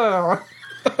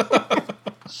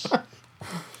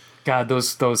 God,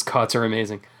 those cuts are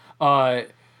amazing. But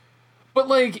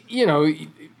like,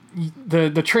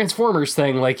 the Transformers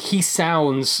thing, like he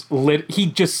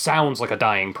just sounds like a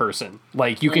dying person.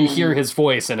 Like you can hear his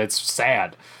voice and it's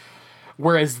sad.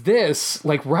 Whereas this,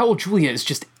 like Raul Julia is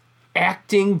just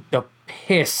acting the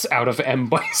piss out of M.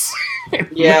 Bison.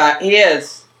 Yeah, he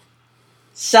is.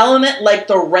 Selling it like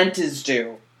the rent is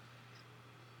due.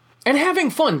 And having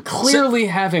fun, clearly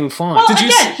having fun. Well, Did you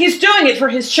again, he's doing it for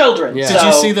his children. Yeah. So Did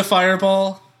you see the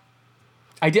fireball?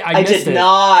 I I missed did it.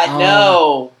 not. Oh.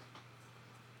 No.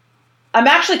 I'm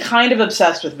actually kind of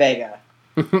obsessed with Vega.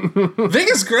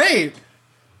 Vega's great.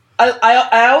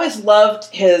 I always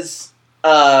loved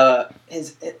the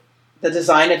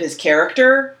design of his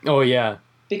character Oh yeah.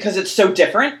 because it's so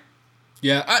different.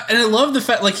 Yeah, and I love the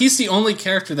fact, like, he's the only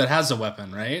character that has a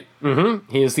weapon, right?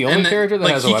 Mm-hmm. He is the only And character that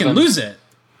like, has a he weapon. can lose it.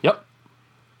 Yep.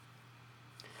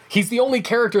 He's the only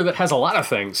character that has a lot of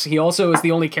things. He also is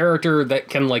the only character that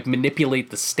can like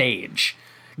manipulate the stage.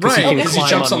 Right, can because he climb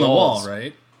jumps on the walls. wall,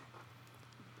 right?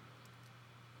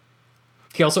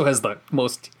 He also has the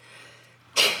most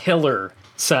killer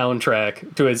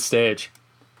soundtrack to his stage.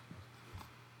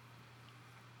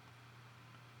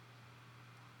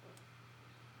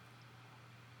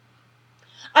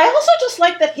 I also just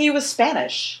like that he was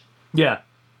Spanish. Yeah.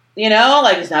 You know,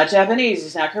 like he's not Japanese,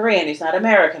 he's not Korean, he's not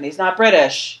American, he's not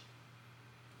British.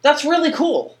 That's really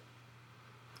cool.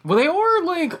 Well, they are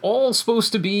like all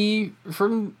supposed to be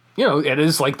from, it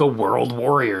is like the World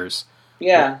Warriors.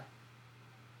 Yeah.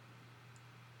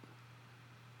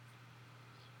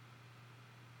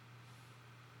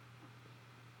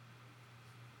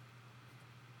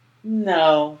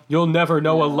 No. You'll never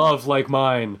know a love like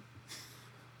mine.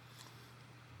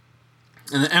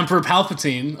 And the Emperor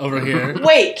Palpatine over here.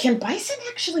 Wait, can Bison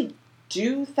actually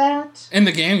do that? In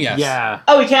the game, yes. Yeah.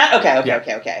 Oh, he can? Okay. Yeah.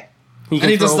 Okay. And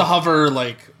he does the hover,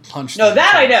 like, punch. No, thing.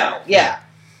 that I know. Yeah.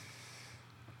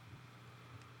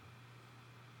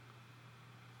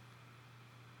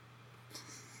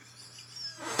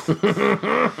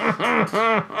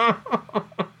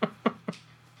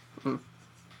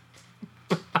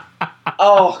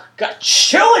 Oh, God,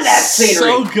 chewing that scenery.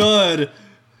 So good.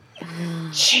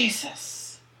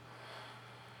 Jesus.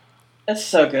 That's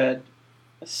so good.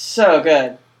 That's so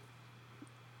good.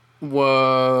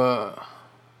 Whoa.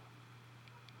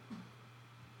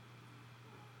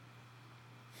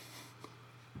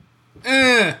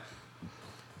 Eh.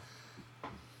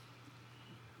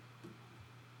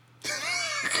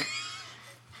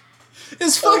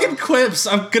 His fucking quips.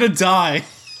 I'm gonna die.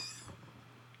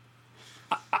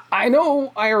 I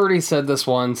know I already said this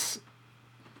once,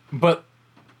 but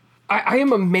I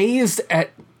am amazed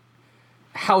at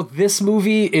how this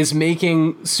movie is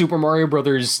making Super Mario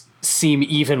Brothers seem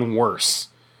even worse.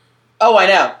 Oh, I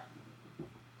know.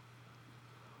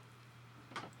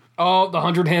 Oh, the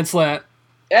 100-hand slat.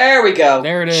 There we go.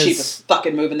 There it is. Cheapest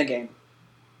fucking move in the game.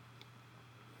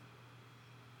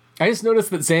 I just noticed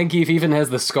that Zangief even has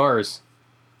the scars.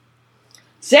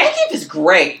 Zangief is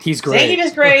great. He's great. Zangief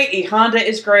is great. E Honda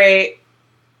is great.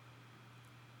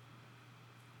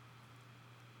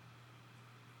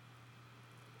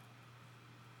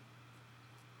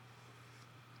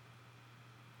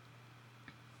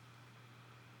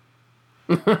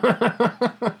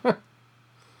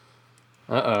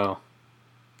 Uh-oh.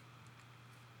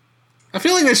 I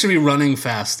feel like they should be running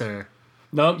faster.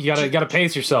 Nope, you gotta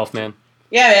pace yourself, man.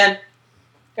 Yeah, man.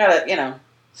 Gotta,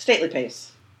 stately pace.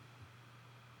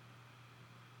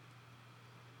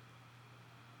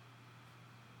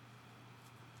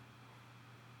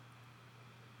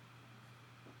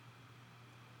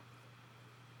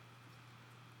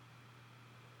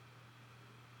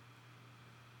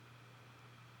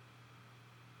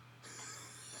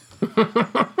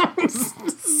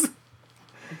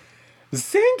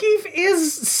 Zangief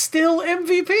is still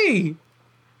MVP.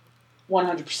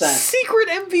 100%. Secret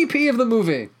MVP of the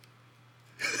movie.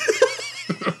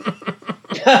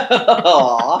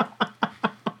 Aww.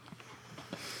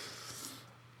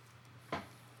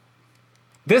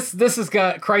 This has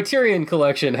got Criterion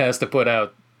Collection has to put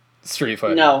out Street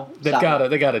Fighter. No, they stop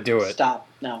gotta do it. Stop.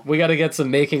 No. We gotta get some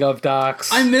making of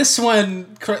docs. I miss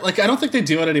when, I don't think they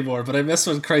do it anymore, but I miss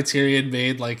when Criterion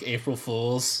made, April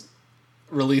Fool's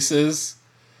releases.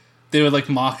 They would,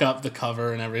 mock up the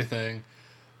cover and everything,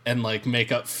 and,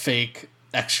 make up fake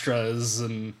extras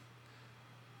and,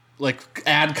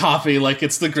 ad copy like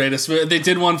it's the greatest. They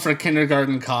did one for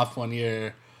Kindergarten Cop one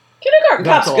year. Kindergarten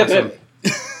Cop's a good awesome. movie.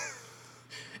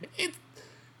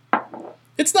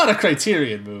 It's not a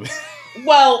Criterion movie.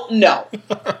 Well, no. Wait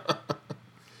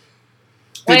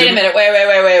a minute.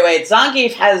 Wait.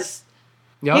 Zangief has...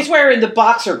 Yep. He's wearing the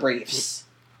boxer briefs.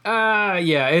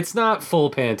 Yeah, it's not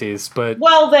full panties, but...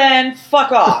 Well, then,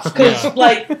 fuck off. Because,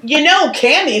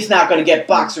 Cammy's not going to get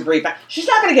boxer brief. She's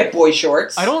not going to get boy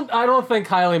shorts. I don't think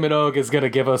Kylie Minogue is gonna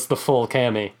give us the full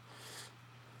cami.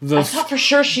 I thought for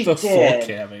sure she did. Full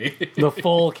cami. The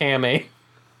full cami.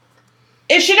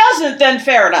 If she doesn't, then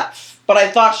fair enough. But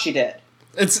I thought she did.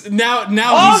 It's now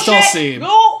Oh, he's still shit! seen.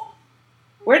 Oh!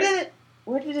 Where did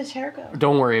his hair go?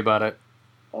 Don't worry about it.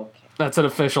 Okay. That's an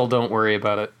official don't worry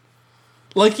about it.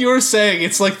 Like you were saying,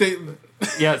 it's like they...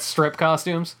 Yeah, it's strip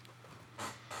costumes.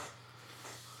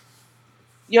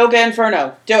 Yoga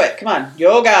Inferno. Do it. Come on.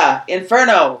 Yoga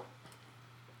Inferno.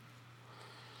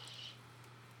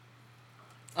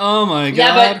 Oh my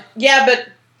god. Yeah, but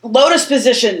lotus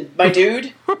position, my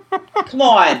dude. Come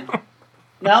on.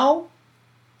 No?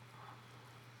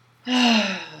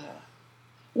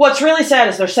 What's really sad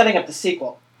is they're setting up the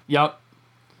sequel. Yup.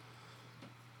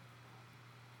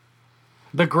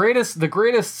 The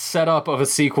greatest setup of a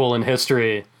sequel in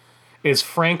history is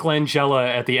Frank Langella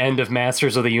at the end of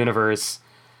Masters of the Universe.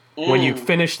 When you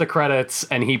finish the credits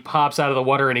and he pops out of the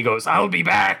water and he goes, "I'll be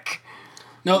back."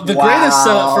 No, the greatest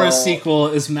setup for a sequel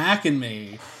is Mac and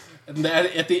Me. And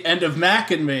at the end of Mac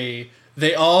and Me,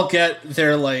 they all get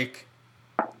their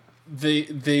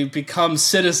they become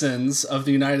citizens of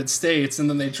the United States, and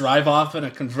then they drive off in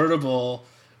a convertible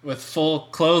with full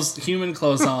human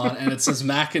clothes on, and it says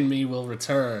 "Mac and Me will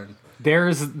return."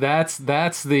 That's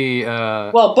the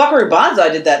Well, Buckaroo Banzai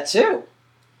did that too.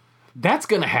 that's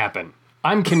gonna happen.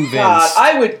 I'm convinced. God,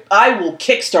 I will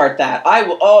kickstart that. I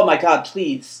will. Oh my God,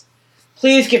 please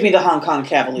give me the Hong Kong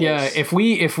Cavaliers. Yeah, if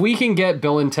we can get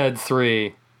Bill and Ted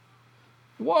 3.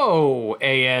 Whoa,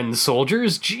 AN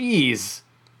soldiers, jeez.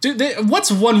 Dude,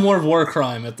 what's one more war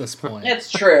crime at this point?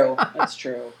 It's true. That's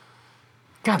true.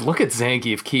 God, look at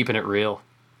Zangief keeping it real.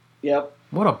 Yep.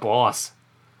 What a boss.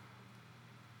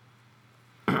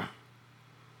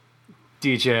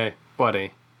 DJ,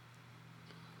 buddy.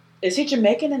 Is he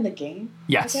Jamaican in the game?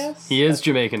 Yes, I guess? he is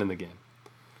Jamaican in the game.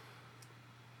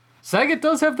 Saget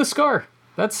does have the scar.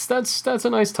 That's a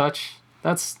nice touch.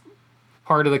 That's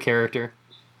part of the character.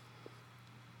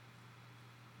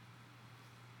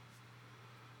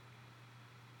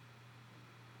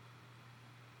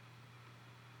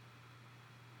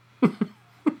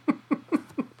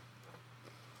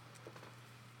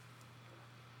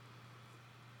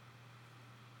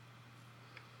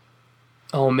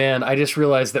 Oh man, I just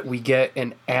realized that we get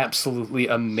an absolutely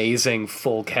amazing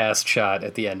full cast shot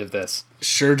at the end of this.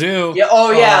 Sure do. Yeah.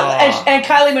 Oh yeah. And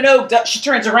Kylie Minogue, she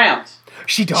turns around.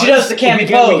 She does. She does the Cammy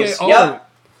pose. Yep.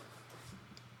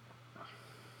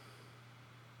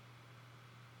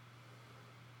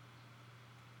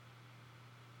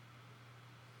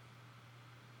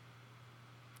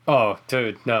 Oh,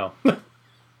 dude, no. Wow.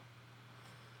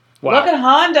 Look at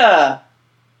Honda.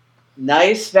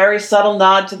 Nice, very subtle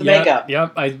nod to the makeup.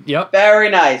 Yep. Very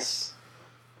nice.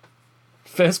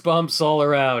 Fist bumps all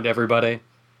around, everybody.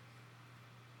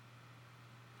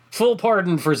 Full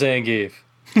pardon for Zangief.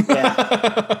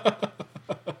 Yeah.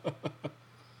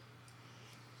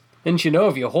 And you know,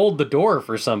 if you hold the door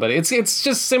for somebody, it's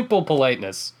just simple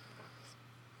politeness.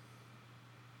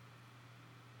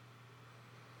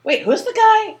 Wait, who's the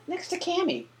guy next to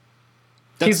Cammy?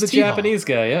 He's the T-Hawk. Japanese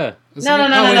guy, yeah. No.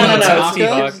 That's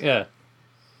T-Hawk, yeah.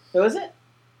 Who is it?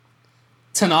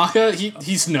 Tanaka,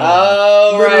 he's no.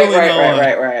 Oh, Literally no one.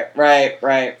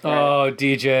 right. Oh,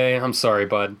 DJ, I'm sorry,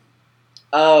 bud.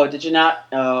 Oh, did you not?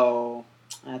 Oh,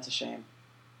 that's a shame.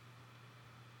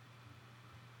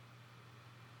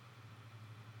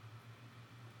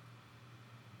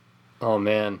 Oh,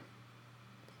 man.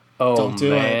 Oh, Don't do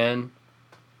man.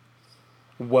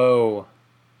 Whoa.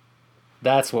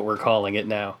 That's what we're calling it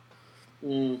now.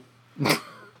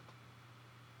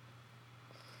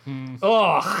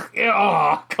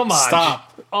 Oh, come on.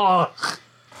 Stop. Oh,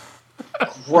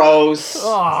 Gross.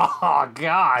 oh,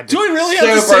 God. Do I really have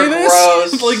to Super say this?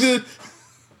 gross. Like the.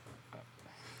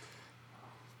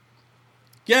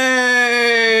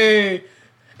 Yay!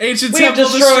 Ancient We have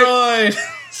temple destroyed.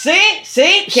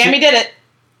 See? Cammy did it.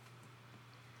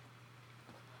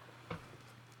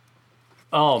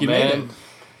 Oh, You made man. it.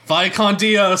 Vicon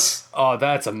Dios. Oh,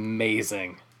 that's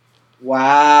amazing.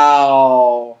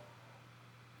 Wow.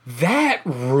 That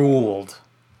ruled.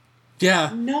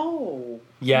 Yeah. No.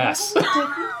 Yes. No,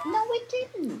 it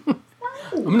didn't. No.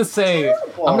 I'm gonna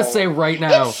say right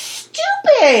now, It's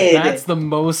stupid. that's the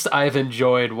most I've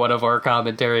enjoyed one of our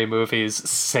commentary movies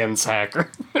since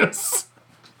Hackers.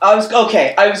 I was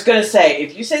gonna say,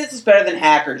 if you say this is better than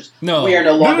Hackers, No. we are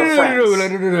no longer friends.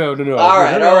 No. All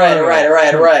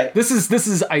right. This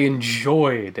is I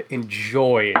enjoyed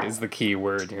is the key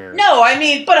word here. No, I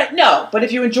mean, but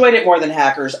if you enjoyed it more than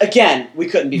Hackers, again, we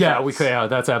couldn't be friends. Yeah, we could. Yeah,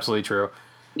 that's absolutely true.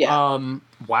 Yeah.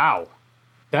 Wow.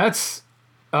 That's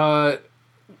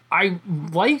I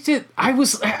liked it.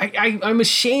 I'm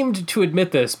ashamed to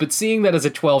admit this, but seeing that as a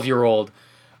 12-year-old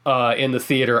in the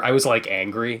theater, I was like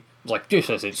angry. I was like, this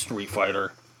isn't Street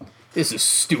Fighter. This is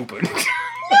stupid.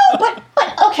 No, but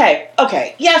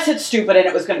okay. Yes, it's stupid, and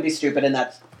it was going to be stupid, and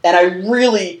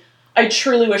I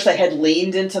truly wish they had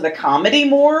leaned into the comedy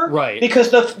more. Right.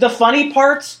 Because the funny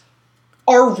parts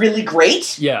are really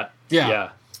great. Yeah.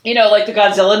 You know, like the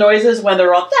Godzilla noises when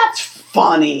they're all, that's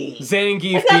funny.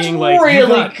 Zangief Like, that's being like,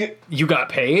 really good. you got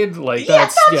paid? Like, Yeah,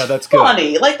 that's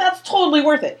funny. good. Like, that's totally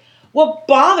worth it. What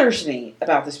bothers me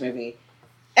about this movie,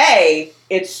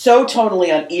 it's so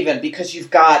tonally uneven because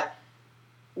you've got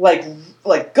like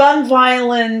gun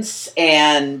violence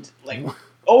and like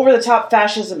over the top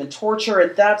fascism and torture,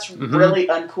 and that's really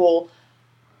uncool.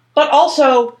 But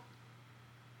also,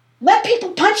 let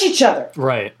people punch each other.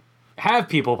 Right. Have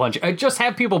people punch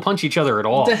each other at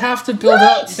all. They have to build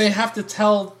up. They have to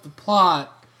tell the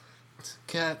plot to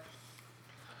get.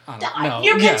 I don't know.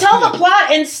 You can tell the plot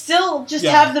and still just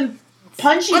have them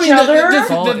punch each other.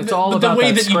 It's all about the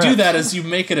way that that you do script. that is you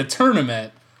make it a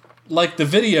tournament, like the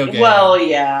video game. Well,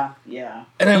 yeah.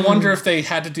 And I wonder if they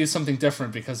had to do something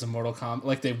different because of Mortal Kombat.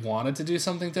 Like they wanted to do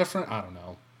something different. I don't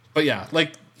know. But yeah,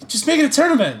 like just make it a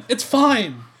tournament. It's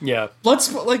fine. Yeah.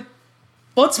 Bloodsport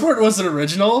wasn't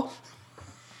original.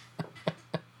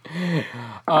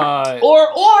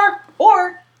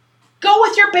 Or go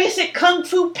with your basic Kung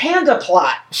Fu Panda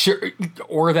plot. Sure.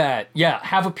 Or that. Yeah.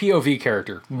 Have a POV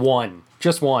character. One.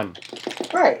 Just one.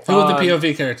 Right. Who would the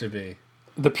POV character be?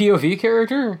 The POV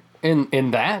character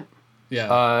in that?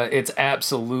 Yeah. It's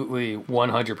absolutely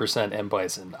 100% M.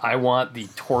 Bison. I want the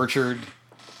tortured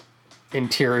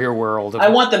interior world. I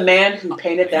want the man who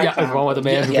painted that clown. I want the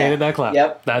man who painted that clown.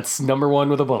 Yep. That's number one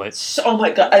with a bullet. Oh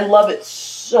my god, I love it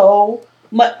so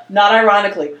much. Not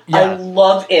ironically, I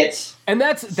love it. And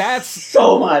that's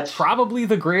so much. Probably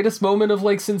the greatest moment of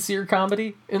like sincere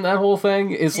comedy in that whole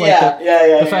thing is like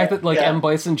the fact that like M.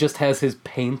 Bison just has his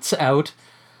paints out.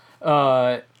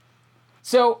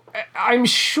 So I'm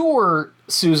sure,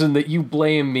 Susan, that you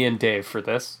blame me and Dave for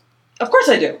this. Of course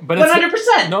I do. But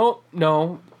 100%.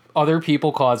 No. Other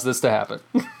people caused this to happen.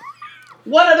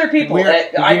 What other people?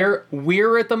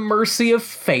 We're at the mercy of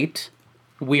fate.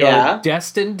 We are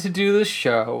destined to do this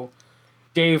show.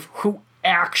 Dave, who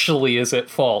actually is at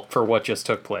fault for what just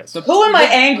took place? Who am I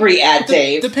angry at,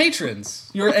 Dave? The patrons.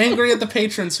 You're angry at the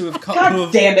patrons who have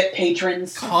God damn it,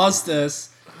 patrons. caused this,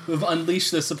 who have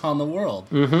unleashed this upon the world.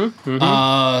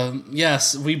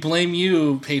 Yes, we blame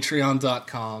you,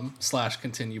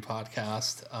 patreon.com/continue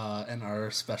podcast, and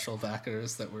our special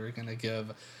backers that we're going to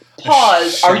give.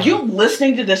 Pause. Are you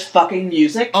listening to this fucking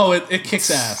music? Oh, it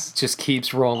kicks ass. Just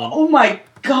keeps rolling. Oh my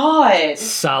god.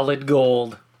 Solid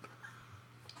gold.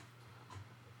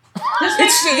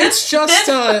 It's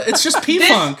just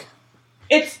P-Funk.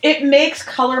 It makes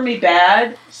Color Me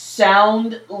Bad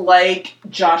sound like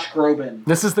Josh Groban.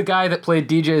 This is the guy that played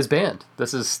DJ's band.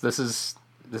 This is his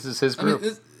group. I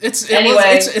mean,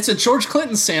 it's a George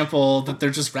Clinton sample that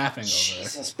they're just rapping over.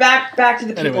 Jesus. Back to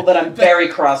the people that I'm very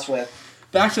cross with.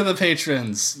 Back to the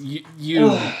patrons. You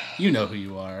know who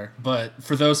you are, but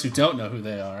for those who don't know who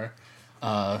they are,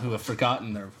 who have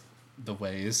forgotten the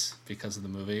ways because of the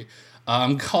movie,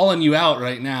 I'm calling you out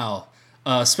right now.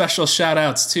 Special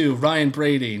shout-outs to Ryan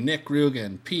Brady, Nick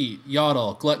Rugen, Pete,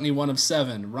 Yodel, Gluttony 1 of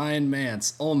 7, Ryan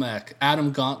Mance, Olmec,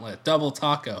 Adam Gauntlet, Double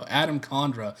Taco, Adam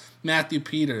Condra, Matthew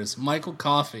Peters, Michael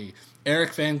Coffey,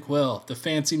 Eric Van Quill, The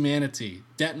Fancy Manatee,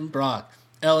 Denton Brock,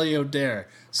 Ellie O'Dare,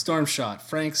 Stormshot,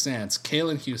 Frank Sands,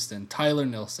 Kalen Houston, Tyler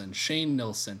Nilsson, Shane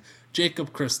Nilsson,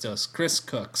 Jacob Christos, Chris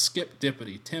Cook, Skip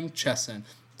Dippity, Tim Chesson,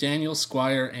 Daniel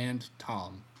Squire, and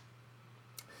Tom.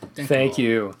 Thank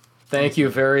you. Thank you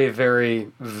very,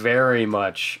 very, very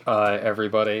much,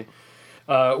 everybody.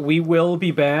 We will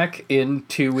be back in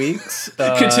 2 weeks.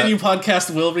 Continue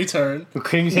podcast will return.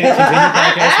 Continue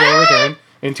podcast will return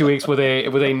in 2 weeks with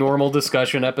a normal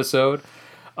discussion episode.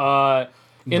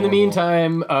 In the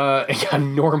meantime,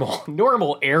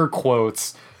 normal air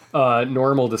quotes,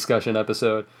 normal discussion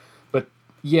episode. But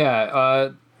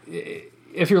yeah,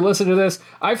 if you're listening to this,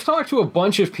 I've talked to a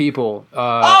bunch of people.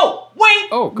 Go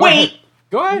ahead.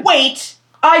 Go ahead. Wait,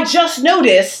 I just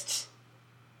noticed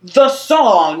the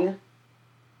song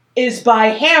is by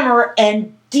Hammer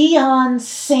and Deion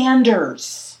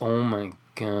Sanders. Oh my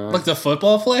god. Like the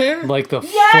football player? Like the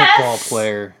football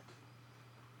player.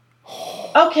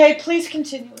 Okay, please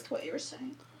continue with what you were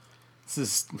saying. This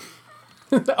is...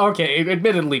 Okay,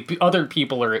 admittedly, other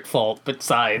people are at fault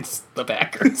besides the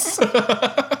backers.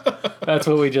 That's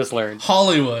what we just learned.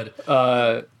 Hollywood.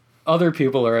 Other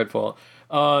people are at fault.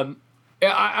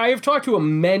 I have talked to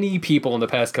many people in the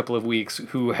past couple of weeks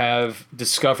who have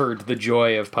discovered the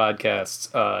joy of podcasts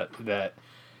that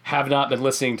have not been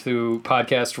listening to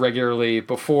podcasts regularly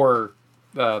before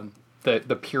the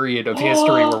period of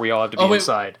history where we all have to be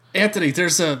inside. Anthony,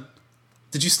 there's a...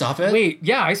 Did you stop it? Wait,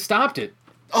 yeah, I stopped it.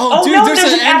 Oh, dude, no, there's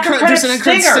an end credit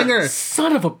stinger.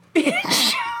 Son of a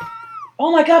bitch.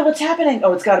 Oh my god, what's happening?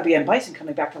 Oh, it's got to be M. Bison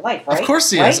coming back to life, right? Of course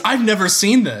he is. I've never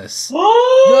seen this.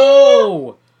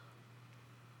 No!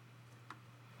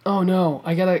 Oh no,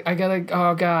 I gotta,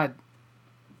 oh god.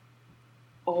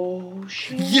 Oh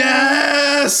shit.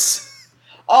 Yes!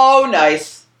 Oh,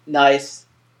 nice. Nice.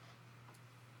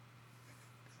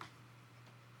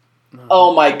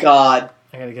 Oh my god.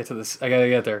 I gotta get to this. I gotta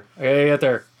get there.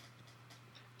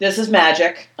 This is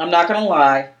magic. I'm not gonna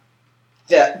lie.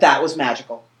 That was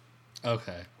magical.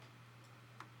 Okay.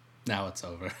 Now it's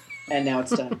over. And now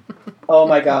it's done. Oh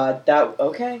my god.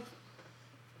 Okay.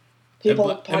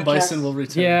 People, and Bison will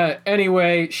return. Yeah,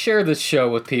 anyway, share this show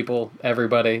with people,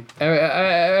 everybody.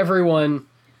 Everyone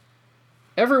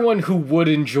who would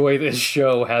enjoy this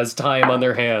show has time on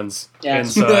their hands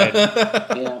inside.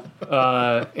 Yeah.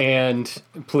 And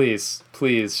please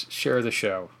share the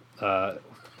show.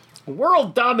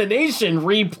 World Domination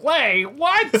Replay?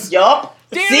 What? Yup.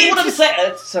 Damn See it. what I'm saying?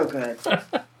 That's so good.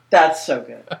 That's so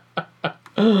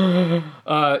good.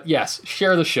 Yes,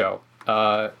 share the show.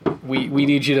 We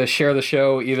need you to share the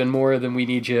show even more than we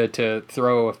need you to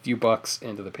throw a few bucks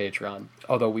into the Patreon,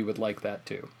 although we would like that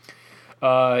too.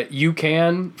 You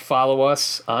can follow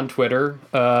us on Twitter,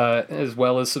 as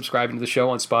well as subscribing to the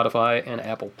show on Spotify and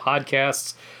Apple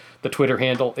Podcasts. The Twitter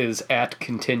handle is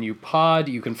 @ContinuePod.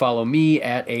 You can follow me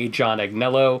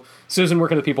 @AJohnAgnello. Susan, where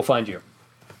can the people find you?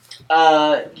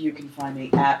 You can find me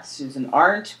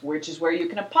 @SusanArndt, which is where you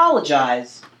can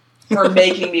apologize for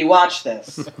making me watch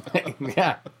this.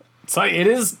 Yeah. It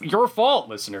is your fault,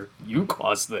 listener. You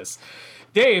caused this.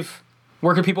 Dave,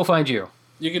 where can people find you?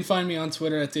 You can find me on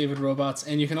Twitter @DavidRobots,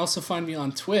 and you can also find me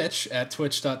on Twitch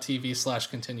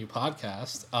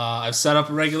twitch.tv/continuepodcast. I've set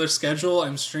up a regular schedule.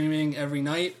 I'm streaming every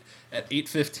night at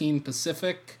 8:15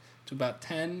 Pacific to about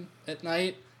 10 at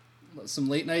night. Some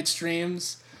late night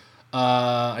streams.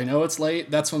 I know it's late.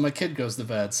 That's when my kid goes to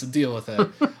bed, so deal with it.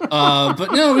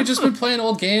 But no, we've just been playing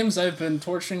old games. I've been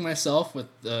torturing myself with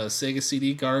Sega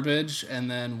CD garbage,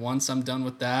 and then once I'm done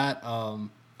with that, I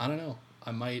don't know.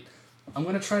 I'm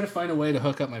gonna try to find a way to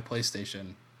hook up my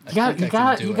PlayStation.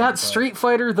 You got Street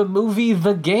Fighter the movie,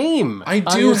 the game. I do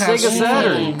on your have Sega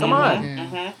Saturn. Come on.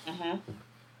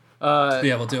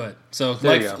 Yeah, we'll do it. So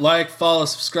you go. follow,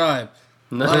 subscribe.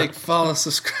 Follow,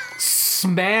 subscribe.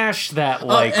 Smash that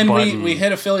like and button. we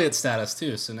hit affiliate status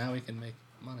too, so now we can make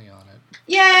money on it.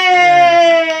 Yay!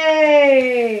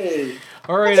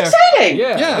 All right, That's exciting.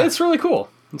 Yeah, it's really cool.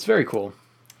 It's very cool.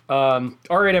 All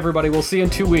right, everybody. We'll see you in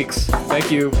 2 weeks.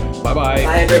 Thank you. Bye-bye.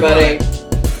 Bye, everybody.